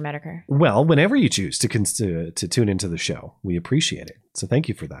have Mr. Medicare. Well, whenever you choose to tune into the show, we appreciate it. So thank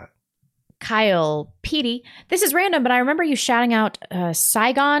you for that. Kyle Petey. This is random, but I remember you shouting out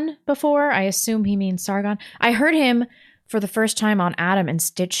Saigon before. I assume he means Sargon. I heard him for the first time on Adam and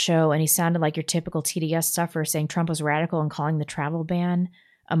Stitch show, and he sounded like your typical TDS sufferer saying Trump was radical and calling the travel ban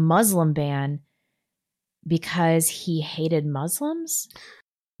a Muslim ban because he hated Muslims?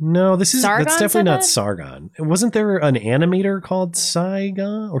 No, that's definitely not Sargon. Wasn't there an animator called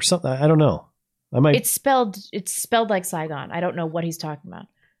Saigon or something? I don't know. It's spelled like Saigon. I don't know what he's talking about.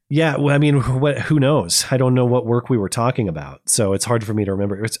 Yeah, well, I mean, who knows? I don't know what work we were talking about, so it's hard for me to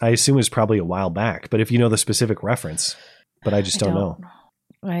remember. I assume it was probably a while back, but if you know the specific reference, but I just don't know.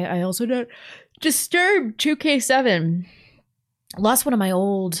 I also don't. Disturbed 2K7. Lost one of my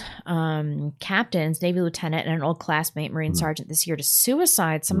old captains, Navy lieutenant, and an old classmate, Marine sergeant, this year to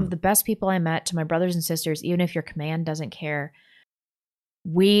suicide. Some of the best people I met, to my brothers and sisters, even if your command doesn't care.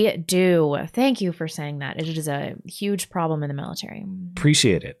 We do. Thank you for saying that. It is a huge problem in the military.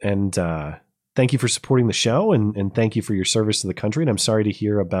 Appreciate it. And thank you for supporting the show, and thank you for your service to the country. And I'm sorry to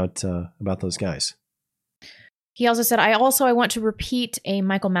hear about those guys. He also said, I want to repeat a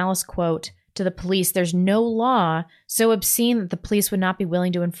Michael Malice quote to the police. There's no law so obscene that the police would not be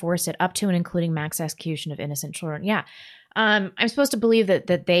willing to enforce it, up to and including max execution of innocent children. Yeah. I'm supposed to believe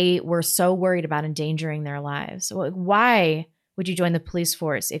that they were so worried about endangering their lives. Why would you join the police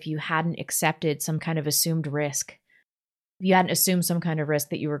force if you hadn't accepted some kind of assumed risk? If you hadn't assumed some kind of risk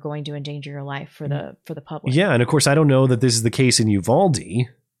that you were going to endanger your life for the public. Yeah. And of course, I don't know that this is the case in Uvalde,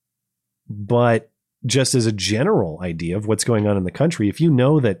 but just as a general idea of what's going on in the country, if you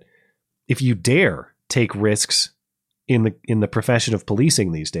know that if you dare take risks in the profession of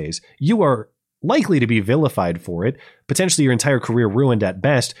policing these days, you are likely to be vilified for it, potentially your entire career ruined at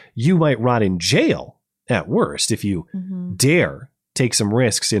best. You might rot in jail at worst if you dare take some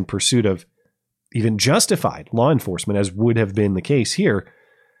risks in pursuit of even justified law enforcement, as would have been the case here.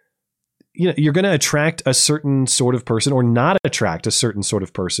 you're going to attract a certain sort of person or not attract a certain sort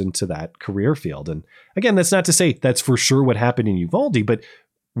of person to that career field. And again, that's not to say that's for sure what happened in Uvalde, but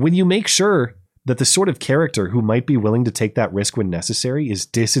when you make sure that the sort of character who might be willing to take that risk when necessary is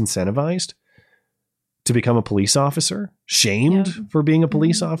disincentivized to become a police officer, shamed for being a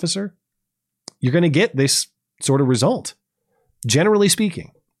police officer, you're going to get this sort of result. Generally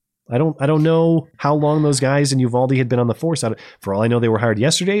speaking, I don't know how long those guys in Uvalde had been on the force. For all I know, they were hired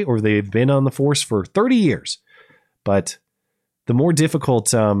yesterday or they've been on the force for 30 years. But the more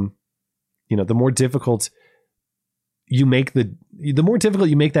difficult, the more difficult you make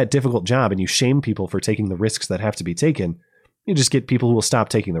that difficult job and you shame people for taking the risks that have to be taken, you just get people who will stop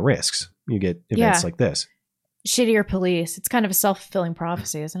taking the risks. You get events like this. Shittier police. It's kind of a self-fulfilling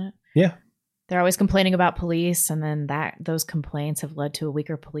prophecy, isn't it? Yeah. They're always complaining about police, and then those complaints have led to a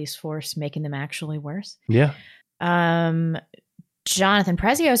weaker police force, making them actually worse. Yeah. Jonathan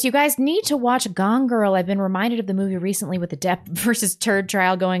Prezios, you guys need to watch Gone Girl. I've been reminded of the movie recently with the Depp versus Turd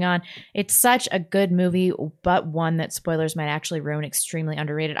trial going on. It's such a good movie, but one that spoilers might actually ruin. Extremely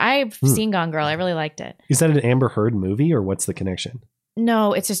underrated. I've seen Gone Girl. I really liked it. Is that an Amber Heard movie or what's the connection?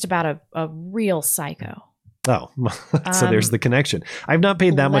 No, it's just about a real psycho. Oh, so there's the connection. I've not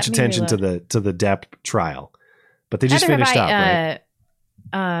paid that much attention to the Depp trial, but they just finished up,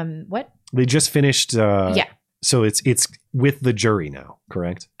 right? What? They just finished. Yeah. So it's with the jury now,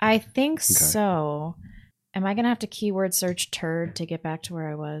 correct? I think so. Am I going to have to keyword search turd to get back to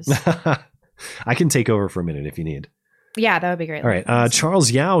where I was? I can take over for a minute if you need. Yeah, that would be great. All right.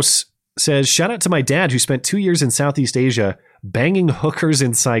 Charles Yaus says, shout out to my dad who spent 2 years in Southeast Asia banging hookers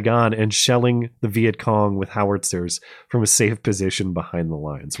in Saigon and shelling the Viet Cong with howitzers from a safe position behind the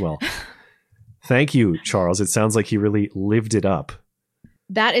lines. Well, thank you, Charles. It sounds like he really lived it up.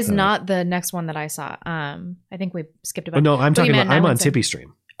 That is not the next one that I saw. I think we skipped about. Oh, no, I'm talking about, I'm on Tippy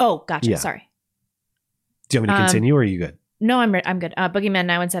Stream. Oh, gotcha. Yeah. Sorry. Do you want me to continue or are you good? No, I'm good. Boogeyman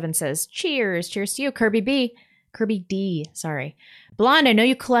 917 says, cheers to you, Kirby D. Sorry. Blonde, I know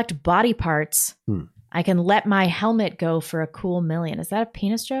you collect body parts. I can let my helmet go for a cool $1 million. Is that a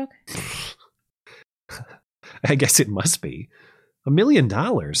penis joke? I guess it must be. $1 million.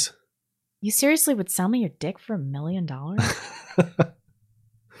 You seriously would sell me your dick for $1 million?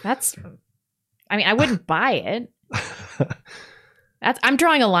 I wouldn't buy it. I'm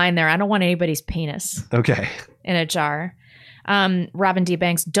drawing a line there. I don't want anybody's penis. Okay. In a jar. Robin D.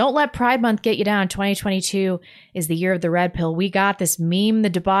 Banks, don't let Pride Month get you down. 2022 is the year of the red pill. We got this. Meme the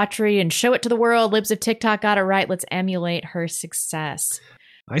debauchery and show it to the world. Libs of TikTok got it right. Let's emulate her success.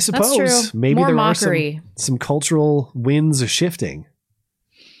 I suppose maybe more there mockery. are some cultural winds shifting.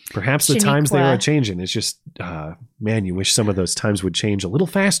 Perhaps the times they are changing. It's just, man, you wish some of those times would change a little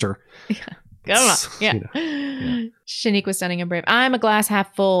faster. Yeah. Shanique was stunning and brave. I'm a glass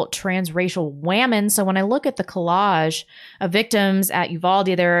half full transracial whammon. So when I look at the collage of victims at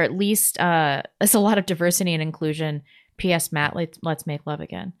Uvalde, there are at least there's a lot of diversity and inclusion. P.S. Matt, let's make love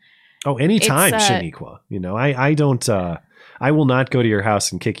again. Oh, anytime, Shaniqua. I don't. I will not go to your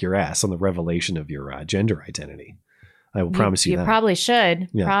house and kick your ass on the revelation of your gender identity. I will promise you that. You probably should.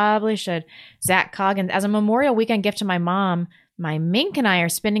 Yeah. Probably should. Zach Coggins, as a Memorial Weekend gift to my mom, my mink and I are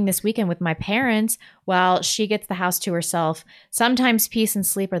spending this weekend with my parents while she gets the house to herself. Sometimes peace and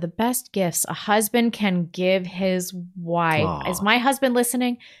sleep are the best gifts a husband can give his wife. Aww. Is my husband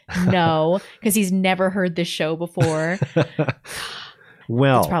listening? No, because he's never heard this show before.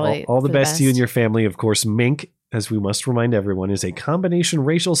 Well, all the best to you and your family. Of course, mink, as we must remind everyone, is a combination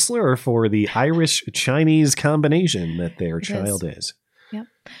racial slur for the Irish-Chinese combination that their child is. Yep.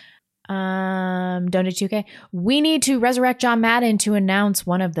 Donate 2K. We need to resurrect John Madden to announce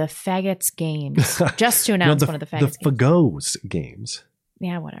one of the faggots games. Just to announce one of the faggots games. The Fagos games.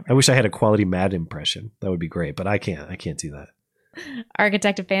 Yeah, whatever. I wish I had a quality Mad impression. That would be great, but I can't. I can't do that.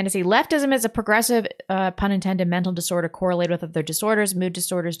 Architect of Fantasy. Leftism is a progressive, pun intended, mental disorder correlated with other disorders, mood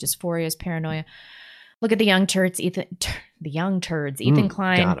disorders, dysphorias, paranoia. Look at the young turds, Ethan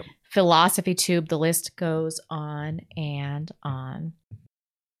Klein, Philosophy Tube. The list goes on and on.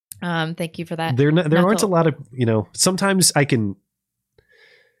 Thank you for that. There aren't a lot of, sometimes I can,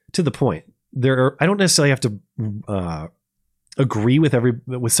 to the point, I don't necessarily have to agree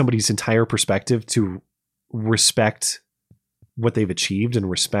with somebody's entire perspective to respect what they've achieved and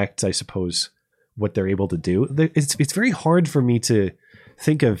respect, I suppose, what they're able to do. It's very hard for me to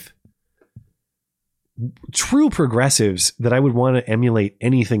think of true progressives that I would want to emulate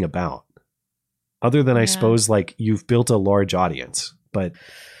anything about, other than I suppose like you've built a large audience, but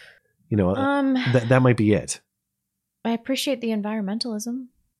that might be it. I appreciate the environmentalism.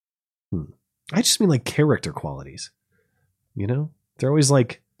 I just mean like character qualities. They're always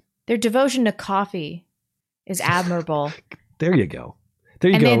like Their devotion to coffee is admirable. There you go.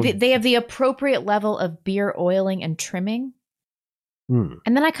 There you go. And they have the appropriate level of beer oiling and trimming. And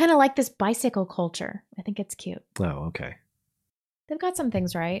then I kind of like this bicycle culture. I think it's cute. Oh, okay. They've got some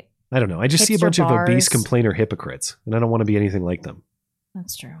things right. I don't know. I just see a bunch of obese complainer hypocrites, and I don't want to be anything like them.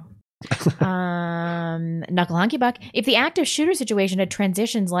 That's true. Knuckle Hunky Buck. If the active shooter situation had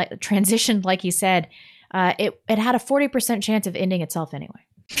transitioned like he said, it had a 40% chance of ending itself anyway.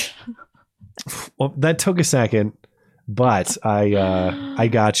 Well, that took a second, but I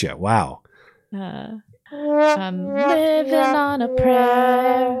got you. Wow. I'm living on a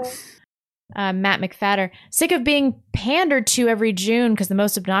prayer. Matt McFatter. Sick of being pandered to every June because the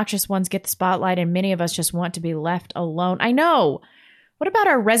most obnoxious ones get the spotlight and many of us just want to be left alone. I know. What about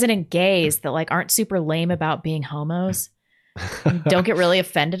our resident gays that like aren't super lame about being homos? Don't get really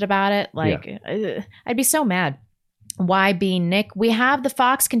offended about it. I'd be so mad. Why be Nick? We have the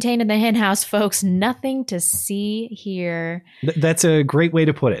fox contained in the hen house, folks. Nothing to see here. That's a great way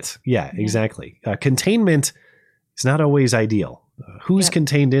to put it. Yeah. Exactly. Containment is not always ideal. Who's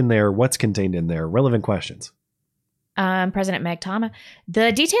contained in there? What's contained in there? Relevant questions. President Meg Tama.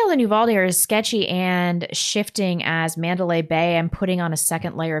 The detail in Uvalde is sketchy and shifting as Mandalay Bay and putting on a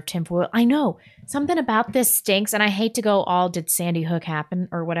second layer of tinfoil. I know something about this stinks, and I hate to go all did Sandy Hook happen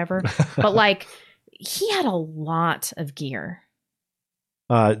or whatever, but like he had a lot of gear.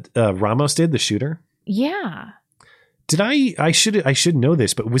 Ramos did, the shooter. Yeah. Did I should know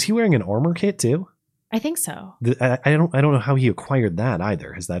this, but was he wearing an armor kit too? I think so. I don't know how he acquired that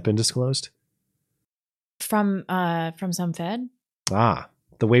either. Has that been disclosed? From some Fed? Ah,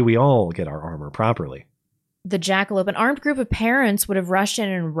 the way we all get our armor properly. The Jackalope. An armed group of parents would have rushed in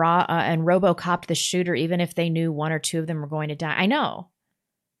and robo-copped the shooter even if they knew one or two of them were going to die. I know.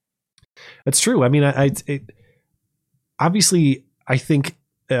 That's true. I mean, obviously, I think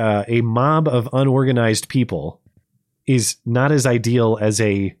a mob of unorganized people is not as ideal as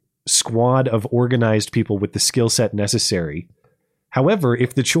a squad of organized people with the skill set necessary. However,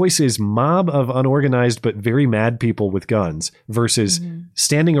 if the choice is mob of unorganized but very mad people with guns versus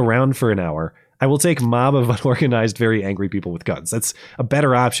standing around for an hour, I will take mob of unorganized, very angry people with guns. That's a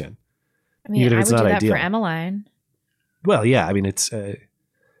better option. I mean, I would do that for Emmeline. Well, yeah. I mean, it's.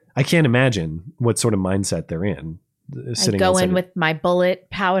 I can't imagine what sort of mindset they're in. I'd go in with my bullet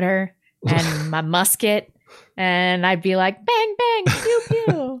powder and my musket, and I'd be like, bang, bang, pew,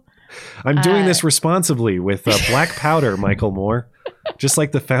 pew. I'm doing this responsibly with black powder, Michael Moore, just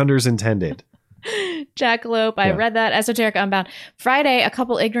like the founders intended. Jackalope. I read that. Esoteric Unbound. Friday, a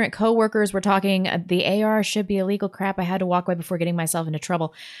couple ignorant coworkers were talking. The AR should be illegal crap. I had to walk away before getting myself into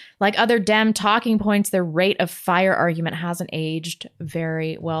trouble. Like other Dem talking points, their rate of fire argument hasn't aged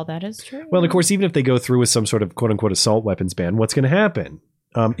very well. That is true. Well, of course, even if they go through with some sort of quote unquote assault weapons ban, what's going to happen?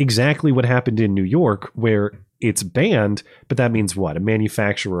 Exactly what happened in New York, where it's banned, but that means what? A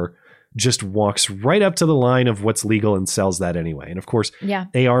manufacturer just walks right up to the line of what's legal and sells that anyway. And of course,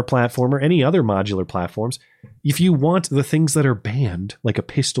 AR platform or any other modular platforms, if you want the things that are banned, like a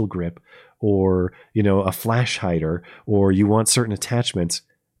pistol grip or, a flash hider, or you want certain attachments,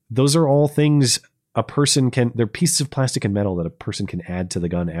 those are all things a person can, they're pieces of plastic and metal that a person can add to the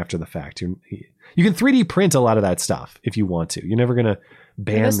gun after the fact. You can 3D print a lot of that stuff if you want to. You're never going to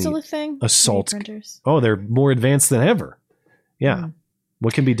ban the assault. Oh, they're more advanced than ever. Yeah.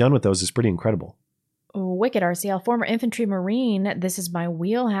 What can be done with those is pretty incredible. Wicked RCL, former infantry Marine. This is my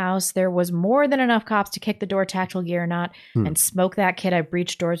wheelhouse. There was more than enough cops to kick the door, tactical gear or not, and smoke that kid. I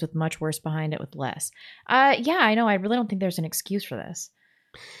breached doors with much worse behind it with less. Yeah, I know. I really don't think there's an excuse for this.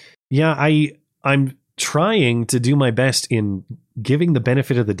 Yeah, I'm trying to do my best in giving the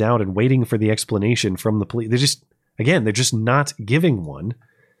benefit of the doubt and waiting for the explanation from the police. They're just not giving one.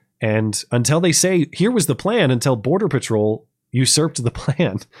 And until they say, here was the plan, until Border Patrol usurped the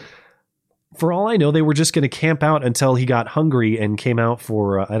plan. For all I know, they were just going to camp out until he got hungry and came out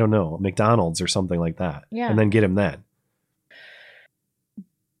for, I don't know, McDonald's or something like that. Yeah. And then get him then.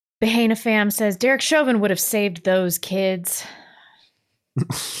 Behana Fam says, Derek Chauvin would have saved those kids.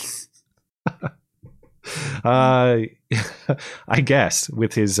 I guess,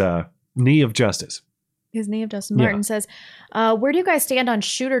 with his knee of justice. His knee of justice. Martin says, where do you guys stand on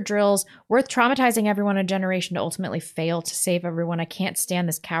shooter drills? Worth traumatizing everyone a generation to ultimately fail to save everyone. I can't stand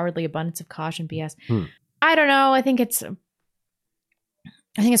this cowardly abundance of caution BS. I don't know. I think it's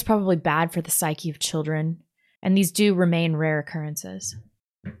probably bad for the psyche of children. And these do remain rare occurrences.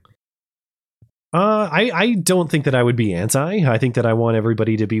 I don't think that I would be anti. I think that I want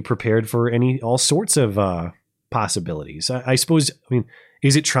everybody to be prepared for all sorts of possibilities. I suppose,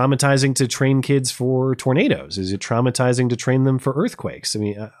 is it traumatizing to train kids for tornadoes? Is it traumatizing to train them for earthquakes?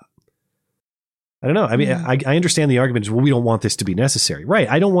 I don't know. I mean, I understand the argument is, well, we don't want this to be necessary. Right.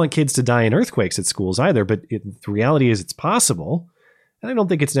 I don't want kids to die in earthquakes at schools either, but the reality is it's possible. And I don't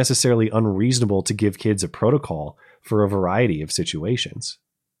think it's necessarily unreasonable to give kids a protocol for a variety of situations.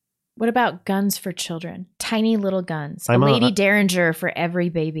 What about guns for children? Tiny little guns. A Lady Derringer for every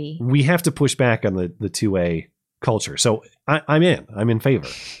baby. We have to push back on the 2A culture. So I'm in favor.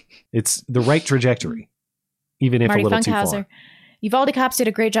 It's the right trajectory, even if Marty a little too Funkhauser. far. Uvalde cops did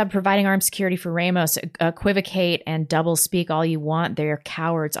a great job providing armed security for Ramos. Equivocate and double speak all you want. They're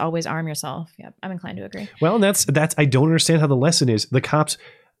cowards. Always arm yourself. Yep, I'm inclined to agree. Well, and that's I don't understand how the lesson is.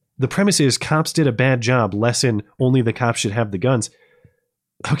 The premise is cops did a bad job. Lesson, only the cops should have the guns.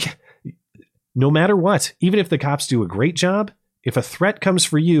 Okay. No matter what, even if the cops do a great job, if a threat comes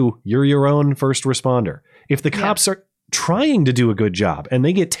for you, you're your own first responder. If the cops are trying to do a good job and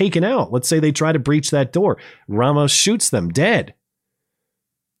they get taken out, let's say they try to breach that door, Ramos shoots them dead.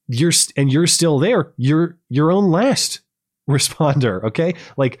 You're still there. You're your own last responder. Okay.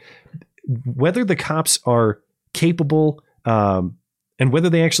 Like whether the cops are capable, and whether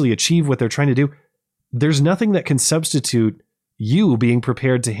they actually achieve what they're trying to do, there's nothing that can substitute you being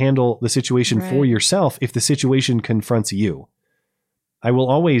prepared to handle the situation for yourself if the situation confronts you. I will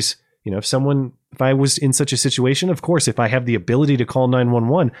always, if I was in such a situation, of course, if I have the ability to call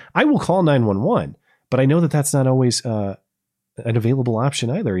 911, I will call 911. But I know that that's not always an available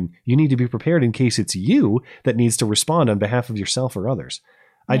option either. And you need to be prepared in case it's you that needs to respond on behalf of yourself or others.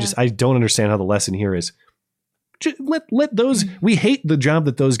 Yeah. I don't understand how the lesson here is let those, we hate the job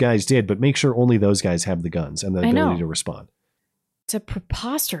that those guys did, but make sure only those guys have the guns and the ability to respond. It's a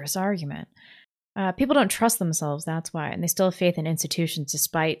preposterous argument. People don't trust themselves. That's why. And they still have faith in institutions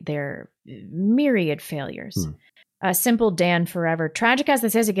despite their myriad failures. Simple Dan forever. Tragic as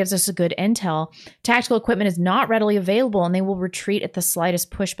this is, it gives us a good intel. Tactical equipment is not readily available and they will retreat at the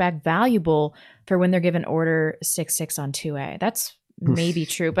slightest pushback, valuable for when they're given order 6-6 on 2A. That's maybe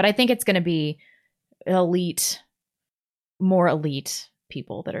true, but I think it's going to be more elite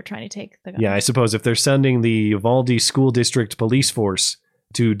people that are trying to take the guns. Yeah, I suppose if they're sending the Uvalde School District Police Force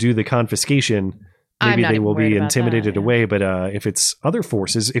to do the confiscation, maybe they will be intimidated away. But if it's other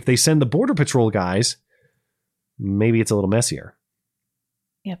forces, if they send the Border Patrol guys, maybe it's a little messier.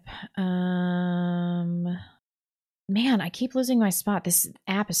 Yep. Man, I keep losing my spot. This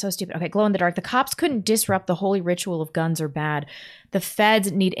app is so stupid. Okay, glow in the dark. The cops couldn't disrupt the holy ritual of guns are bad. The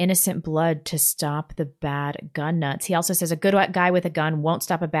feds need innocent blood to stop the bad gun nuts. He also says a good guy with a gun won't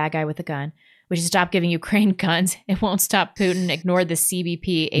stop a bad guy with a gun. We should stop giving Ukraine guns. It won't stop Putin. Ignore the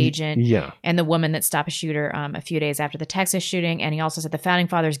CBP agent and the woman that stopped a shooter a few days after the Texas shooting. And he also said the founding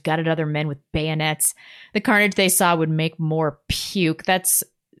fathers gutted other men with bayonets. The carnage they saw would make more puke. That's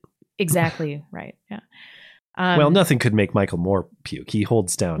exactly right. Yeah. Well, nothing could make Michael Moore puke. He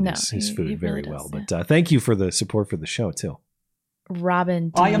holds down his food very well. But thank you for the support for the show, too. Robin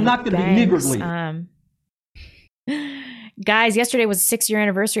D. I am not going to be niggardly. Guys, yesterday was the 6-year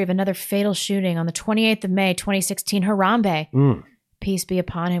anniversary of another fatal shooting on the 28th of May, 2016. Harambe, peace be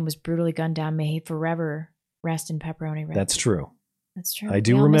upon him, was brutally gunned down. May he forever rest in pepperoni red. That's true. That's true. I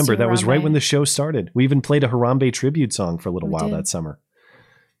do remember. That was right when the show started. We even played a Harambe tribute song for a little while that summer.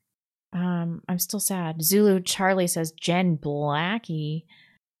 I'm still sad. Zulu Charlie says Jen Blackie.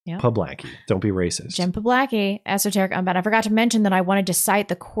 Yep. Pablacki. Don't be racist. Jen Pablacki. Esoteric Unbound. I forgot to mention that I wanted to cite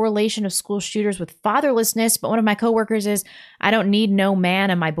the correlation of school shooters with fatherlessness, but one of my coworkers is, I don't need no man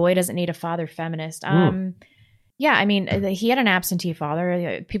and my boy doesn't need a father feminist. Yeah, I mean, he had an absentee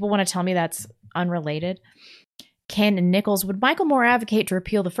father. People want to tell me that's unrelated. Ken Nichols, would Michael Moore advocate to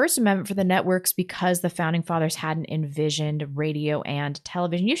repeal the First Amendment for the networks because the founding fathers hadn't envisioned radio and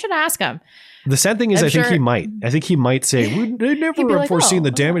television? You should ask him. The sad thing is, I think he might. I think he might say, they never have foreseen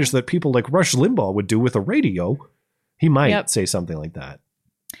the damage that people like Rush Limbaugh would do with a radio. He might say something like that.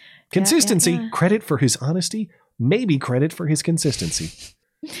 Consistency, credit for his honesty, maybe credit for his consistency.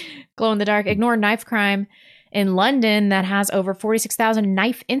 Glow in the dark, ignore knife crime in London that has over 46,000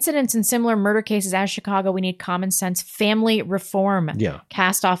 knife incidents and similar murder cases as Chicago. We need common sense family reform. Yeah.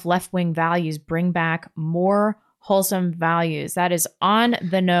 Cast off left-wing values. Bring back more wholesome values. That is on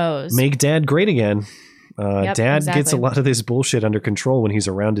the nose. Make dad great again. Dad gets a lot of this bullshit under control when he's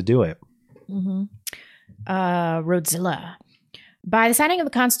around to do it. Rodzilla. By the signing of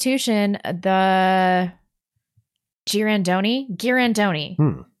the Constitution, the Girandoni,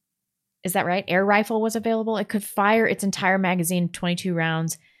 is that right? Air rifle was available. It could fire its entire magazine, 22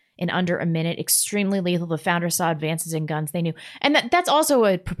 rounds, in under a minute, extremely lethal. The founders saw advances in guns they knew. And that's also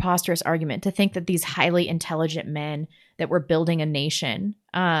a preposterous argument, to think that these highly intelligent men that were building a nation,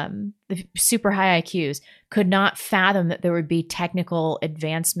 the super high IQs, could not fathom that there would be technical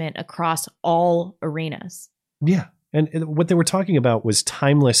advancement across all arenas. Yeah. And what they were talking about was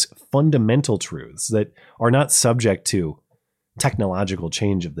timeless fundamental truths that are not subject to technological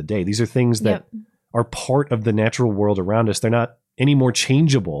change of the day. These are things that are part of the natural world around us. They're not any more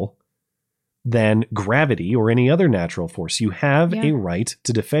changeable than gravity or any other natural force. You have a right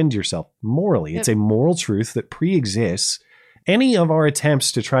to defend yourself morally. It's a moral truth that pre-exists any of our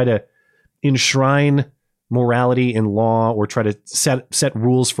attempts to try to enshrine morality in law or try to set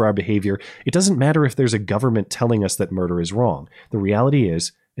rules for our behavior. It doesn't matter if there's a government telling us that murder is wrong. The reality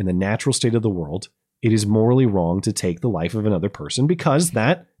is, in the natural state of the world, it is morally wrong to take the life of another person, because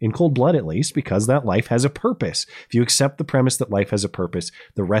that, in cold blood at least, because that life has a purpose. If you accept the premise that life has a purpose,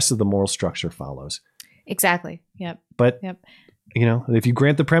 the rest of the moral structure follows. Exactly. Yep. But, you know, if you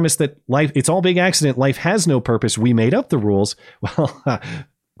grant the premise that life, it's all big accident, life has no purpose, we made up the rules, well,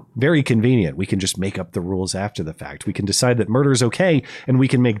 very convenient. We can just make up the rules after the fact. We can decide that murder is okay, and we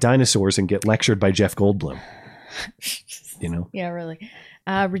can make dinosaurs and get lectured by Jeff Goldblum. You know? Yeah, really.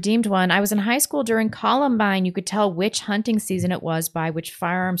 Redeemed one. I was in high school during Columbine. You could tell which hunting season it was by which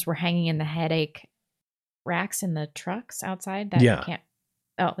firearms were hanging in the headache racks in the trucks outside. That can't.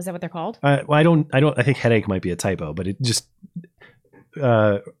 Oh, is that what they're called? I think headache might be a typo, but it just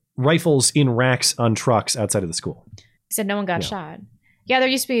rifles in racks on trucks outside of the school. He said no one got shot. Yeah, there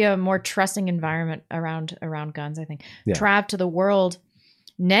used to be a more trusting environment around guns, I think. Yeah. Trav to the world.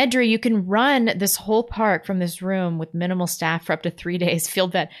 Nedry, you can run this whole park from this room with minimal staff for up to 3 days.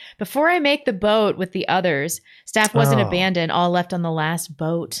 Field vet. Before I make the boat with the others, staff wasn't abandoned, all left on the last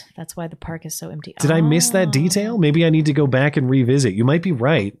boat. That's why the park is so empty. Did I miss that detail? Maybe I need to go back and revisit. You might be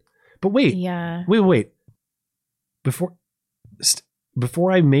right. But wait. Yeah. Wait. Before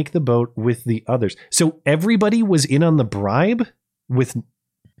I make the boat with the others. So everybody was in on the bribe with...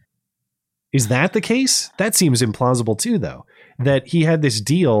 Is that the case? That seems implausible too, though. That he had this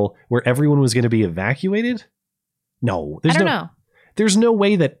deal where everyone was going to be evacuated? No. I don't know. There's no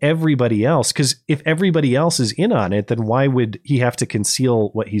way that everybody else, because if everybody else is in on it, then why would he have to conceal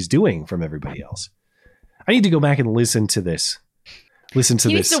what he's doing from everybody else? I need to go back and listen to this. He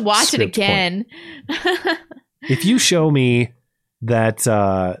needs to watch it again. If you show me that,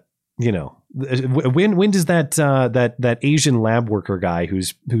 when does that Asian lab worker guy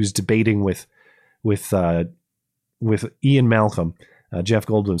who's debating with Ian Malcolm, Jeff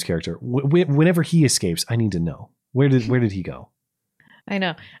Goldblum's character, whenever he escapes, I need to know where did he go? I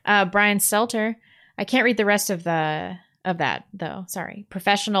know. Brian Selter. I can't read the rest of that though. Sorry.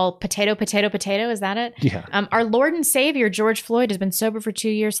 Professional potato. Is that it? Yeah. Our Lord and Savior George Floyd has been sober for 2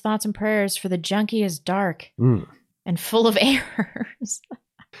 years. Thoughts and prayers for the junkie is dark and full of errors.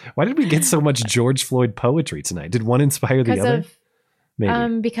 Why did we get so much George Floyd poetry tonight? Did one inspire the other?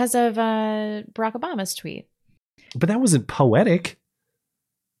 Maybe. Because of Barack Obama's tweet. But that wasn't poetic.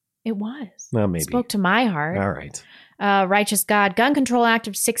 It was. Well, maybe. It spoke to my heart. All right. Righteous God. Gun Control Act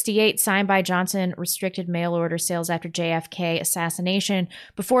of 68, signed by Johnson, restricted mail order sales after JFK assassination.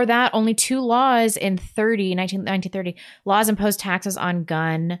 Before that, only 2 laws in 1930. Laws imposed taxes on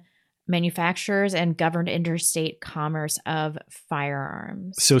gun manufacturers and governed interstate commerce of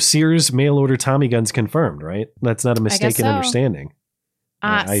firearms. So Sears mail order Tommy guns confirmed, right? That's not a mistaken understanding.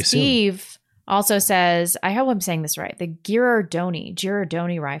 Steve also says, I hope I'm saying this right, the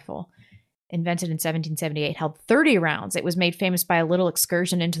Girardoni rifle, invented in 1778, held 30 rounds. It was made famous by a little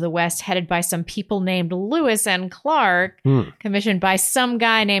excursion into the West headed by some people named Lewis and Clark, commissioned by some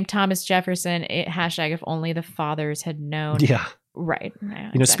guy named Thomas Jefferson. Hashtag if only the fathers had known. Yeah. Right. Yeah,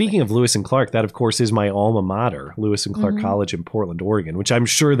 exactly. Speaking of Lewis and Clark, that of course is my alma mater, Lewis and Clark College in Portland, Oregon, which I'm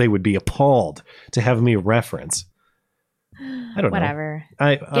sure they would be appalled to have me reference. I don't know. Whatever.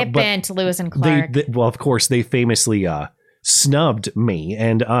 Get bent, Lewis and Clark. Well, of course, they famously snubbed me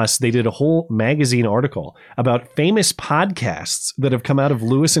and us. They did a whole magazine article about famous podcasts that have come out of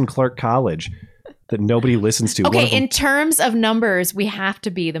Lewis and Clark College that nobody listens to. Okay, in terms of numbers, we have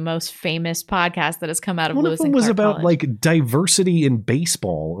to be the most famous podcast that has come out of Lewis and Clark was about College. Like diversity in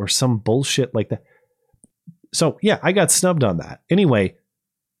baseball or some bullshit like that. So yeah, I got snubbed on that. Anyway,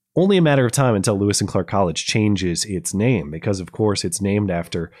 only a matter of time until Lewis and Clark College changes its name, because of course it's named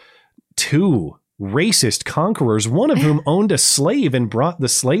after 2 racist conquerors, one of whom owned a slave and brought the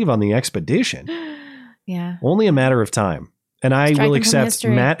slave on the expedition. Yeah. Only a matter of time. And I Strike will him from accept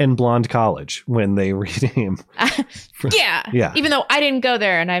history. Matt and Blonde College when they rename. Yeah. Even though I didn't go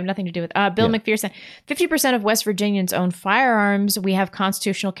there and I have nothing to do with Bill McPherson. 50% of West Virginians own firearms. We have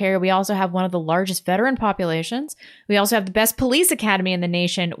constitutional carry. We also have one of the largest veteran populations. We also have the best police academy in the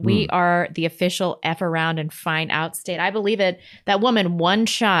nation. We are the official F around and find out state. I believe it. That woman, one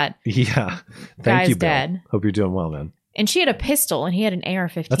shot. Yeah. Thank Guy's you, Bill. dead. Hope you're doing well, man. And she had a pistol and he had an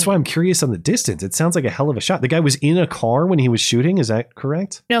AR-15. That's why I'm curious on the distance. It sounds like a hell of a shot. The guy was in a car when he was shooting. Is that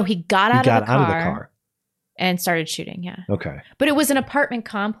correct? No, he got out of the car. car. And started shooting, yeah. Okay. But it was an apartment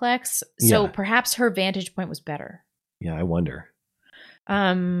complex, so Yeah. perhaps her vantage point was better. Yeah, I wonder.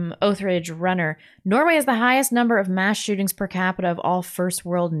 Oathridge Runner. Norway has the highest number of mass shootings per capita of all first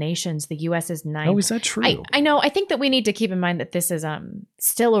world nations. The U.S. is 9th. Oh, is that true? I know. I think that we need to keep in mind that this is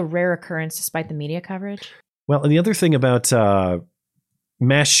still a rare occurrence despite the media coverage. Well, and the other thing about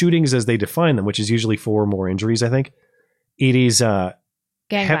mass shootings as they define them, which is usually 4 or more injuries, I think, it is gang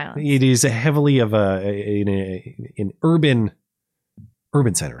violence. It is heavily of in urban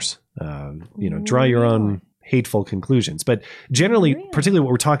centers. Draw your own hateful conclusions. But generally, particularly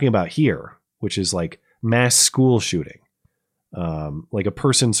what we're talking about here, which is like mass school shooting, like a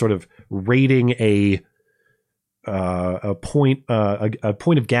person sort of raiding a point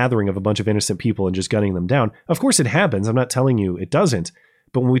of gathering of a bunch of innocent people and just gunning them down. Of course it happens. I'm not telling you it doesn't.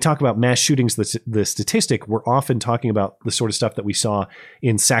 But when we talk about mass shootings, the statistic, we're often talking about the sort of stuff that we saw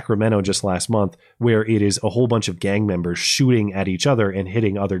in Sacramento just last month, where it is a whole bunch of gang members shooting at each other and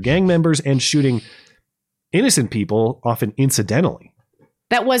hitting other gang members and shooting innocent people, often incidentally.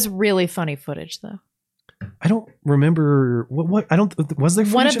 That was really funny footage, though. I don't remember was there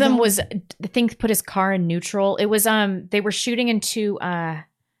One of footage them that? was, I think, put his car in neutral. It was they were shooting into a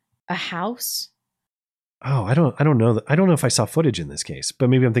house. Oh, I don't know. I don't know if I saw footage in this case,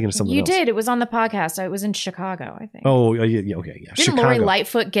 but maybe I'm thinking of something You else. did. It was on the podcast. It was in Chicago, I think. Oh, yeah, okay, yeah. Didn't Lori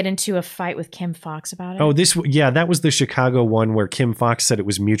Lightfoot get into a fight with Kim Fox about it? Oh, that was the Chicago one where Kim Fox said it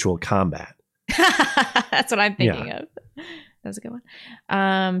was mutual combat. That's what I'm thinking of. That's a good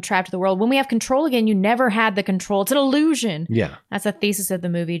one. Trapped to the World. When we have control again, you never had the control. It's an illusion. Yeah. That's the thesis of the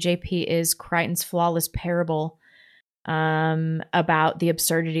movie. JP is Crichton's flawless parable about the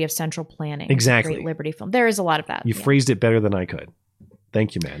absurdity of central planning. Exactly. Great Liberty film. There is a lot of that. You phrased it better than I could.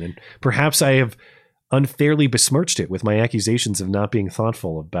 Thank you, man. And perhaps I have unfairly besmirched it with my accusations of not being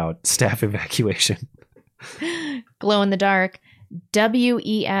thoughtful about staff evacuation. Glow in the dark.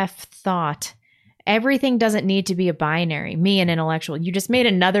 WEF thought. Everything doesn't need to be a binary. Me, an intellectual. You just made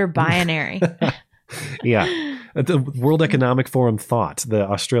another binary. Yeah. The World Economic Forum thought, the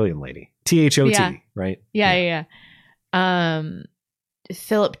Australian lady. THOT, Yeah. right? Yeah.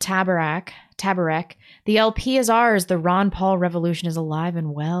 Philip Tabarek. The LP is ours. The Ron Paul revolution is alive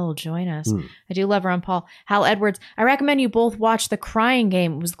and well. Join us. I do love Ron Paul. Hal Edwards. I recommend you both watch The Crying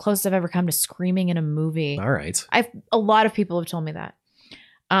Game. It was the closest I've ever come to screaming in a movie. All right. A lot of people have told me that.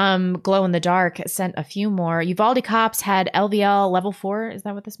 Glow in the Dark sent a few more. Uvalde cops had LVL level 4. Is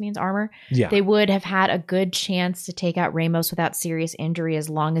that what this means? Armor? Yeah. They would have had a good chance to take out Ramos without serious injury as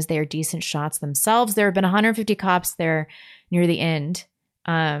long as they are decent shots themselves. There have been 150 cops there near the end.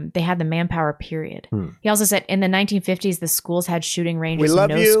 They had the manpower, period. He also said in the 1950s, the schools had shooting ranges. We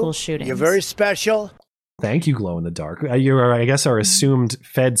love no you. School shootings. You're very special. Thank you, Glow in the Dark. You're, I guess, our assumed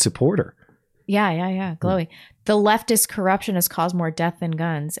Fed supporter. Yeah. Glowy. The leftist corruption has caused more death than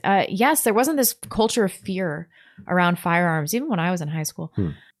guns. Yes, there wasn't this culture of fear around firearms, even when I was in high school.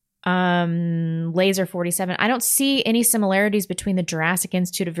 Laser 47. I don't see any similarities between the Jurassic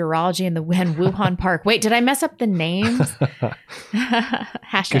Institute of Virology and Wuhan Park. Wait, did I mess up the names?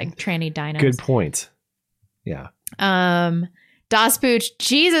 Hashtag tranny dinos. Good point. Yeah. Das Pooch,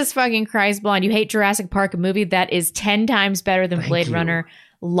 Jesus fucking Christ, Blonde. You hate Jurassic Park, a movie that is 10 times better than Blade Runner.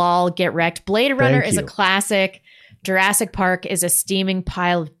 Lol, get wrecked. Blade Runner is a classic. Jurassic Park is a steaming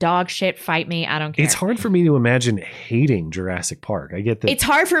pile of dog shit. Fight me. I don't care. It's hard for me to imagine hating Jurassic Park. I get that. It's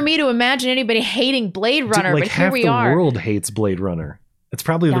hard for me to imagine anybody hating Blade Runner, like but here we are. Half the world hates Blade Runner. It's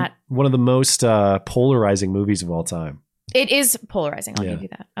probably one of the most polarizing movies of all time. It is polarizing. I'll give you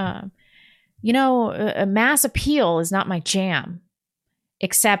that. A mass appeal is not my jam.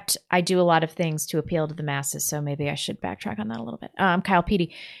 Except I do a lot of things to appeal to the masses, so maybe I should backtrack on that a little bit. Kyle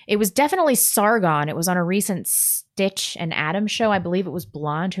Petey. It was definitely Sargon. It was on a recent Stitch and Adam show. I believe it was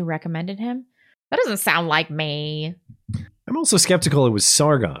Blonde who recommended him. That doesn't sound like me. I'm also skeptical it was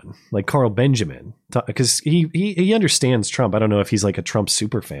Sargon, like Carl Benjamin, because he understands Trump. I don't know if he's like a Trump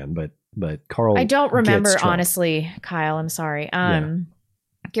super fan, but Carl. I don't remember, gets Trump. honestly, Kyle. I'm sorry.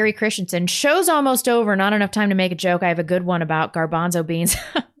 Gary Christensen. Show's almost over. Not enough time to make a joke. I have a good one about garbanzo beans.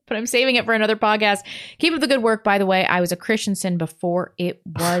 but I'm saving it for another podcast. Keep up the good work, by the way. I was a Christensen before it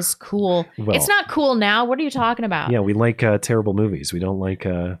was cool. Well, it's not cool now. What are you talking about? Yeah, we like terrible movies. We don't like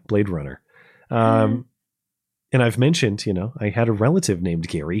Blade Runner. And I've mentioned, I had a relative named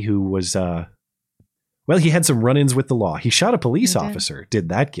Gary who was, he had some run-ins with the law. He shot a police officer. Did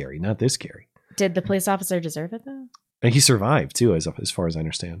that Gary, not this Gary. Did the police officer deserve it, though? And he survived, too, as far as I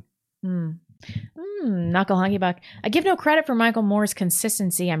understand. Knuckle Honky Buck. I give no credit for Michael Moore's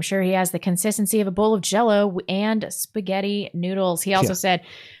consistency. I'm sure he has the consistency of a bowl of Jell-O and spaghetti noodles. He also said,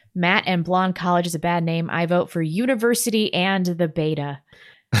 Matt and Blonde College is a bad name. I vote for University and the Beta.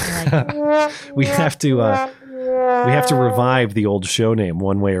 We have to revive the old show name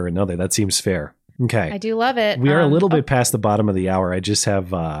one way or another. That seems fair. Okay. I do love it. We are a little bit past the bottom of the hour. I just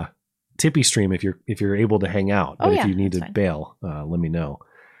have Tippy Stream if you're able to hang out. But if you need to bail, let me know.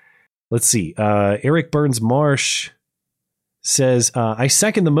 Let's see. Eric Burns Marsh says, I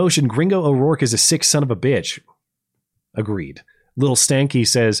second the motion. Gringo O'Rourke is a sick son of a bitch. Agreed. Little Stanky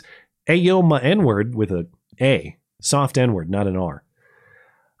says, Ayo ma N-word with a A. Soft N-word, not an R.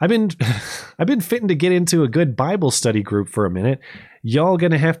 I've been fitting to get into a good Bible study group for a minute. Y'all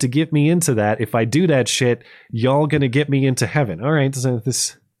gonna have to get me into that. If I do that shit, y'all gonna get me into heaven. All right,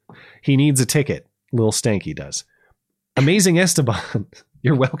 he needs a ticket. Little Stanky does. Amazing Esteban.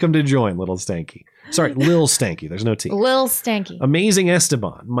 You're welcome to join, Little Stanky. Sorry, Lil Stanky. There's no T. Lil Stanky. Amazing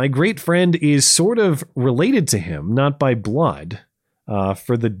Esteban. My great friend is sort of related to him, not by blood.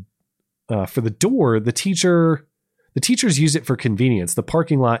 For the door, the teachers use it for convenience. The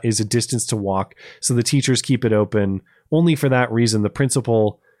parking lot is a distance to walk, so the teachers keep it open. Only for that reason, the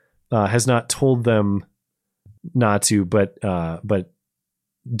principal has not told them not to, but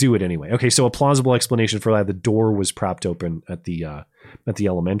do it anyway. Okay, so a plausible explanation for that: the door was propped open at the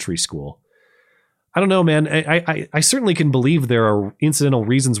elementary school. I don't know, man. I certainly can believe there are incidental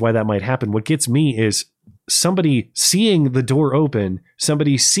reasons why that might happen. What gets me is somebody seeing the door open,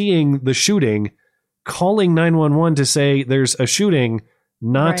 somebody seeing the shooting, calling 911 to say there's a shooting,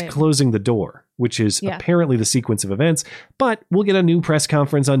 not closing the door, which is apparently the sequence of events. But we'll get a new press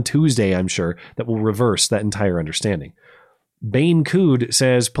conference on Tuesday, I'm sure, that will reverse that entire understanding. Bane Cood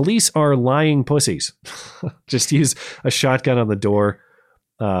says, police are lying pussies. Just use a shotgun on the door.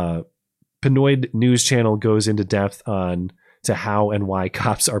 Pinoid News Channel goes into depth to how and why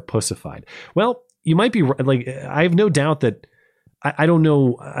cops are pussified. Well, you might be right. Like, I have no doubt that I don't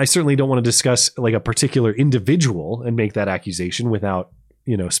know. I certainly don't want to discuss like a particular individual and make that accusation without,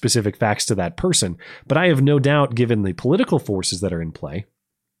 specific facts to that person. But I have no doubt, given the political forces that are in play,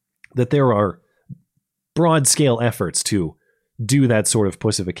 that there are broad scale efforts to do that sort of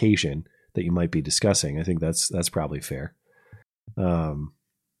pussification that you might be discussing. I think that's probably fair. And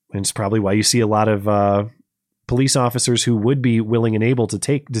it's probably why you see a lot of police officers who would be willing and able to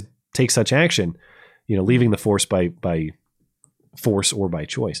take such action, leaving the force by force or by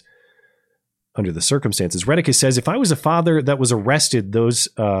choice under the circumstances. Redicus says, if I was a father that was arrested, those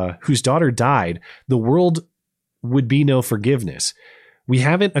whose daughter died, the world would be no forgiveness. We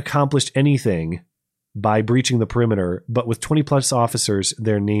haven't accomplished anything by breaching the perimeter, but with 20 plus officers,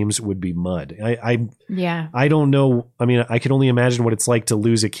 their names would be mud. I don't know. I mean, I can only imagine what it's like to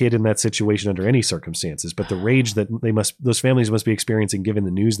lose a kid in that situation under any circumstances, but the rage that those families must be experiencing given the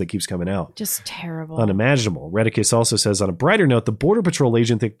news that keeps coming out. Just terrible. Unimaginable. Redicus also says, on a brighter note, the Border Patrol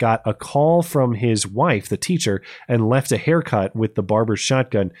agent that got a call from his wife, the teacher, and left a haircut with the barber's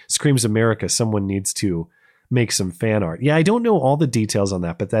shotgun screams America. Someone needs to make some fan art. Yeah, I don't know all the details on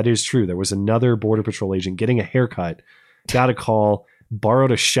that, but that is true. There was another Border Patrol agent getting a haircut, got a call,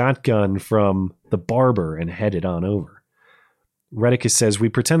 borrowed a shotgun from the barber, and headed on over. Redicus says, we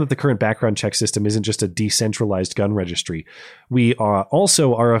pretend that the current background check system isn't just a decentralized gun registry. We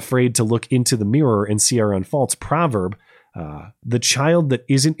also are afraid to look into the mirror and see our own faults. Proverb, the child that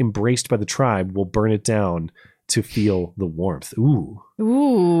isn't embraced by the tribe will burn it down to feel the warmth. Ooh.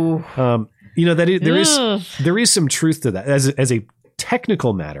 There is some truth to that as a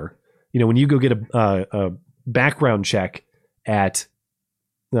technical matter. When you go get a background check at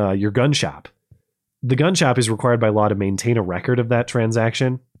your gun shop, the gun shop is required by law to maintain a record of that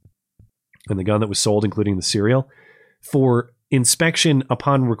transaction and the gun that was sold, including the serial, for inspection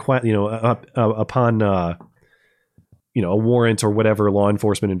upon request. Upon a warrant or whatever law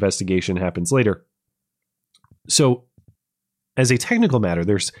enforcement investigation happens later. So, as a technical matter,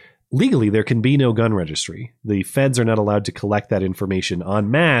 legally, there can be no gun registry. The feds are not allowed to collect that information en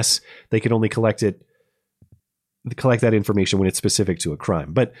masse. They can only collect that information when it's specific to a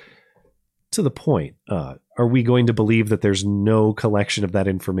crime. But to the point, are we going to believe that there's no collection of that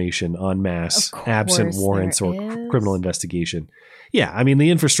information en masse, absent warrants or criminal investigation? Yeah, I mean,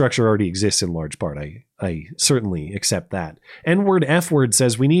 the infrastructure already exists in large part. I certainly accept that. N-word, F-word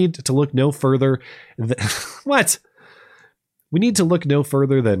says we need to look no further. What? We need to look no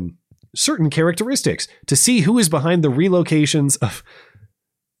further than certain characteristics to see who is behind the relocation of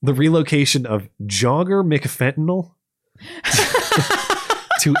Jogger McFentanyl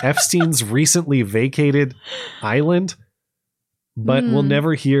to Epstein's recently vacated island, but we'll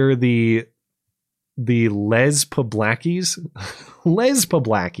never hear the Les Pablackis,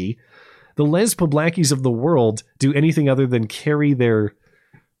 the Les Pablackis of the world do anything other than carry their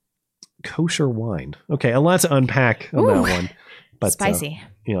kosher wine. Okay, a lot to unpack on that one. But, spicy.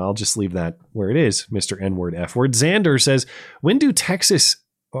 I'll just leave that where it is, Mr. N-word, F-word. Xander says, when did Texas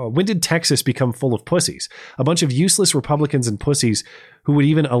become full of pussies? A bunch of useless Republicans and pussies who would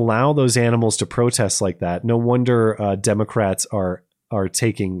even allow those animals to protest like that. No wonder Democrats are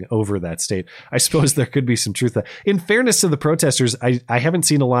taking over that state. I suppose there could be some truth to that. In fairness to the protesters, I haven't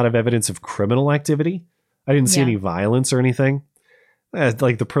seen a lot of evidence of criminal activity. I didn't see any violence or anything.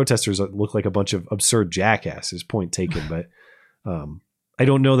 Like the protesters look like a bunch of absurd jackasses, point taken. But I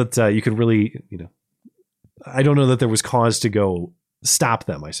don't know that you could really, I don't know that there was cause to go stop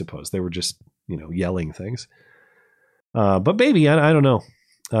them, I suppose. They were just, yelling things. But maybe, I don't know.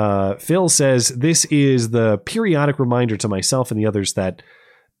 Phil says, this is the periodic reminder to myself and the others that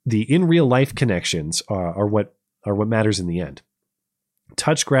the in real life connections are what matters in the end.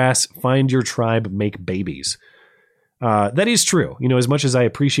 Touch grass, find your tribe, make babies. That is true. As much as I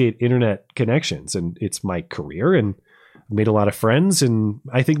appreciate internet connections and it's my career and made a lot of friends and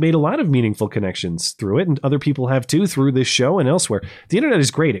I think made a lot of meaningful connections through it, and other people have too through this show and elsewhere. The internet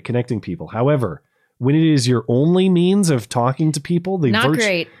is great at connecting people. However, when it is your only means of talking to people,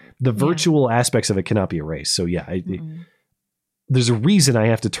 the virtual aspects of it cannot be erased. So yeah, there's a reason I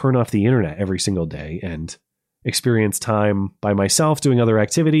have to turn off the internet every single day and experience time by myself doing other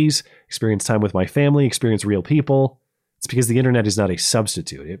activities, experience time with my family, experience real people. It's because the internet is not a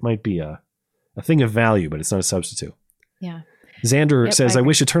substitute. It might be a thing of value, but it's not a substitute. Yeah. Xander says, I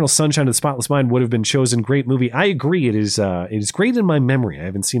wish Eternal Sunshine of the Spotless Mind would have been chosen. Great movie. I agree. It is great in my memory. I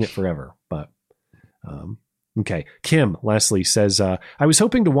haven't seen it forever, but okay. Kim, lastly, says, I was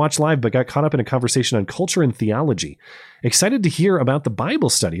hoping to watch live, but got caught up in a conversation on culture and theology. Excited to hear about the Bible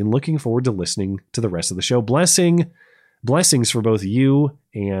study and looking forward to listening to the rest of the show. Blessings for both you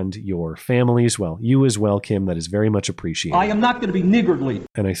and your families. Well, you as well, Kim. That is very much appreciated. I am not going to be niggardly.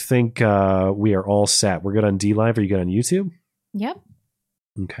 And I think we are all set. We're good on DLive. Are you good on YouTube? Yep.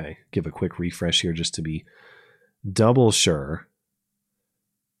 Okay. Give a quick refresh here just to be double sure.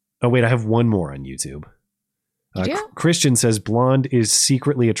 Oh, wait. I have one more on YouTube. Christian says Blonde is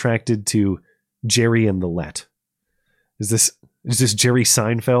secretly attracted to Jerry and the Let. Is this Jerry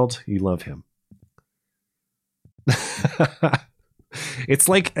Seinfeld? You love him. It's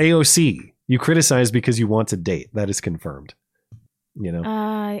like AOC. You criticize because you want to date. That is confirmed.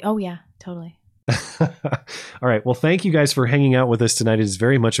 Oh yeah, totally. All right. Well, thank you guys for hanging out with us tonight. It is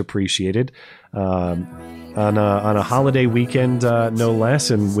very much appreciated. On a holiday weekend, no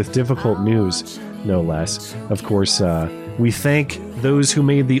less, and with difficult news, no less. Of course, we thank those who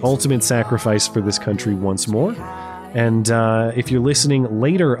made the ultimate sacrifice for this country once more. And if you're listening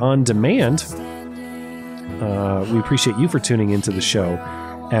later on demand, we appreciate you for tuning into the show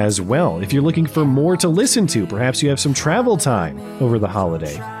as well. If you're looking for more to listen to, perhaps you have some travel time over the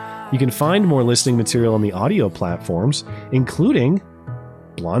holiday, you can find more listening material on the audio platforms, including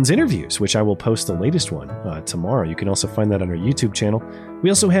Blonde's interviews, which I will post the latest one tomorrow. You can also find that on our YouTube channel. We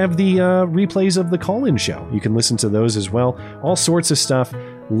also have the replays of the call-in show. You can listen to those as well. All sorts of stuff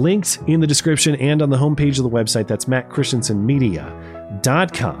linked in the description and on the homepage of the website. That's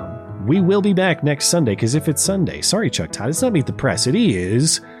mattchristiansenmedia.com. We will be back next Sunday, because if it's Sunday, sorry, Chuck Todd, it's not Meet the Press. It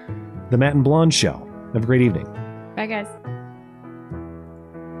is the Matt and Blonde Show. Have a great evening. Bye, guys.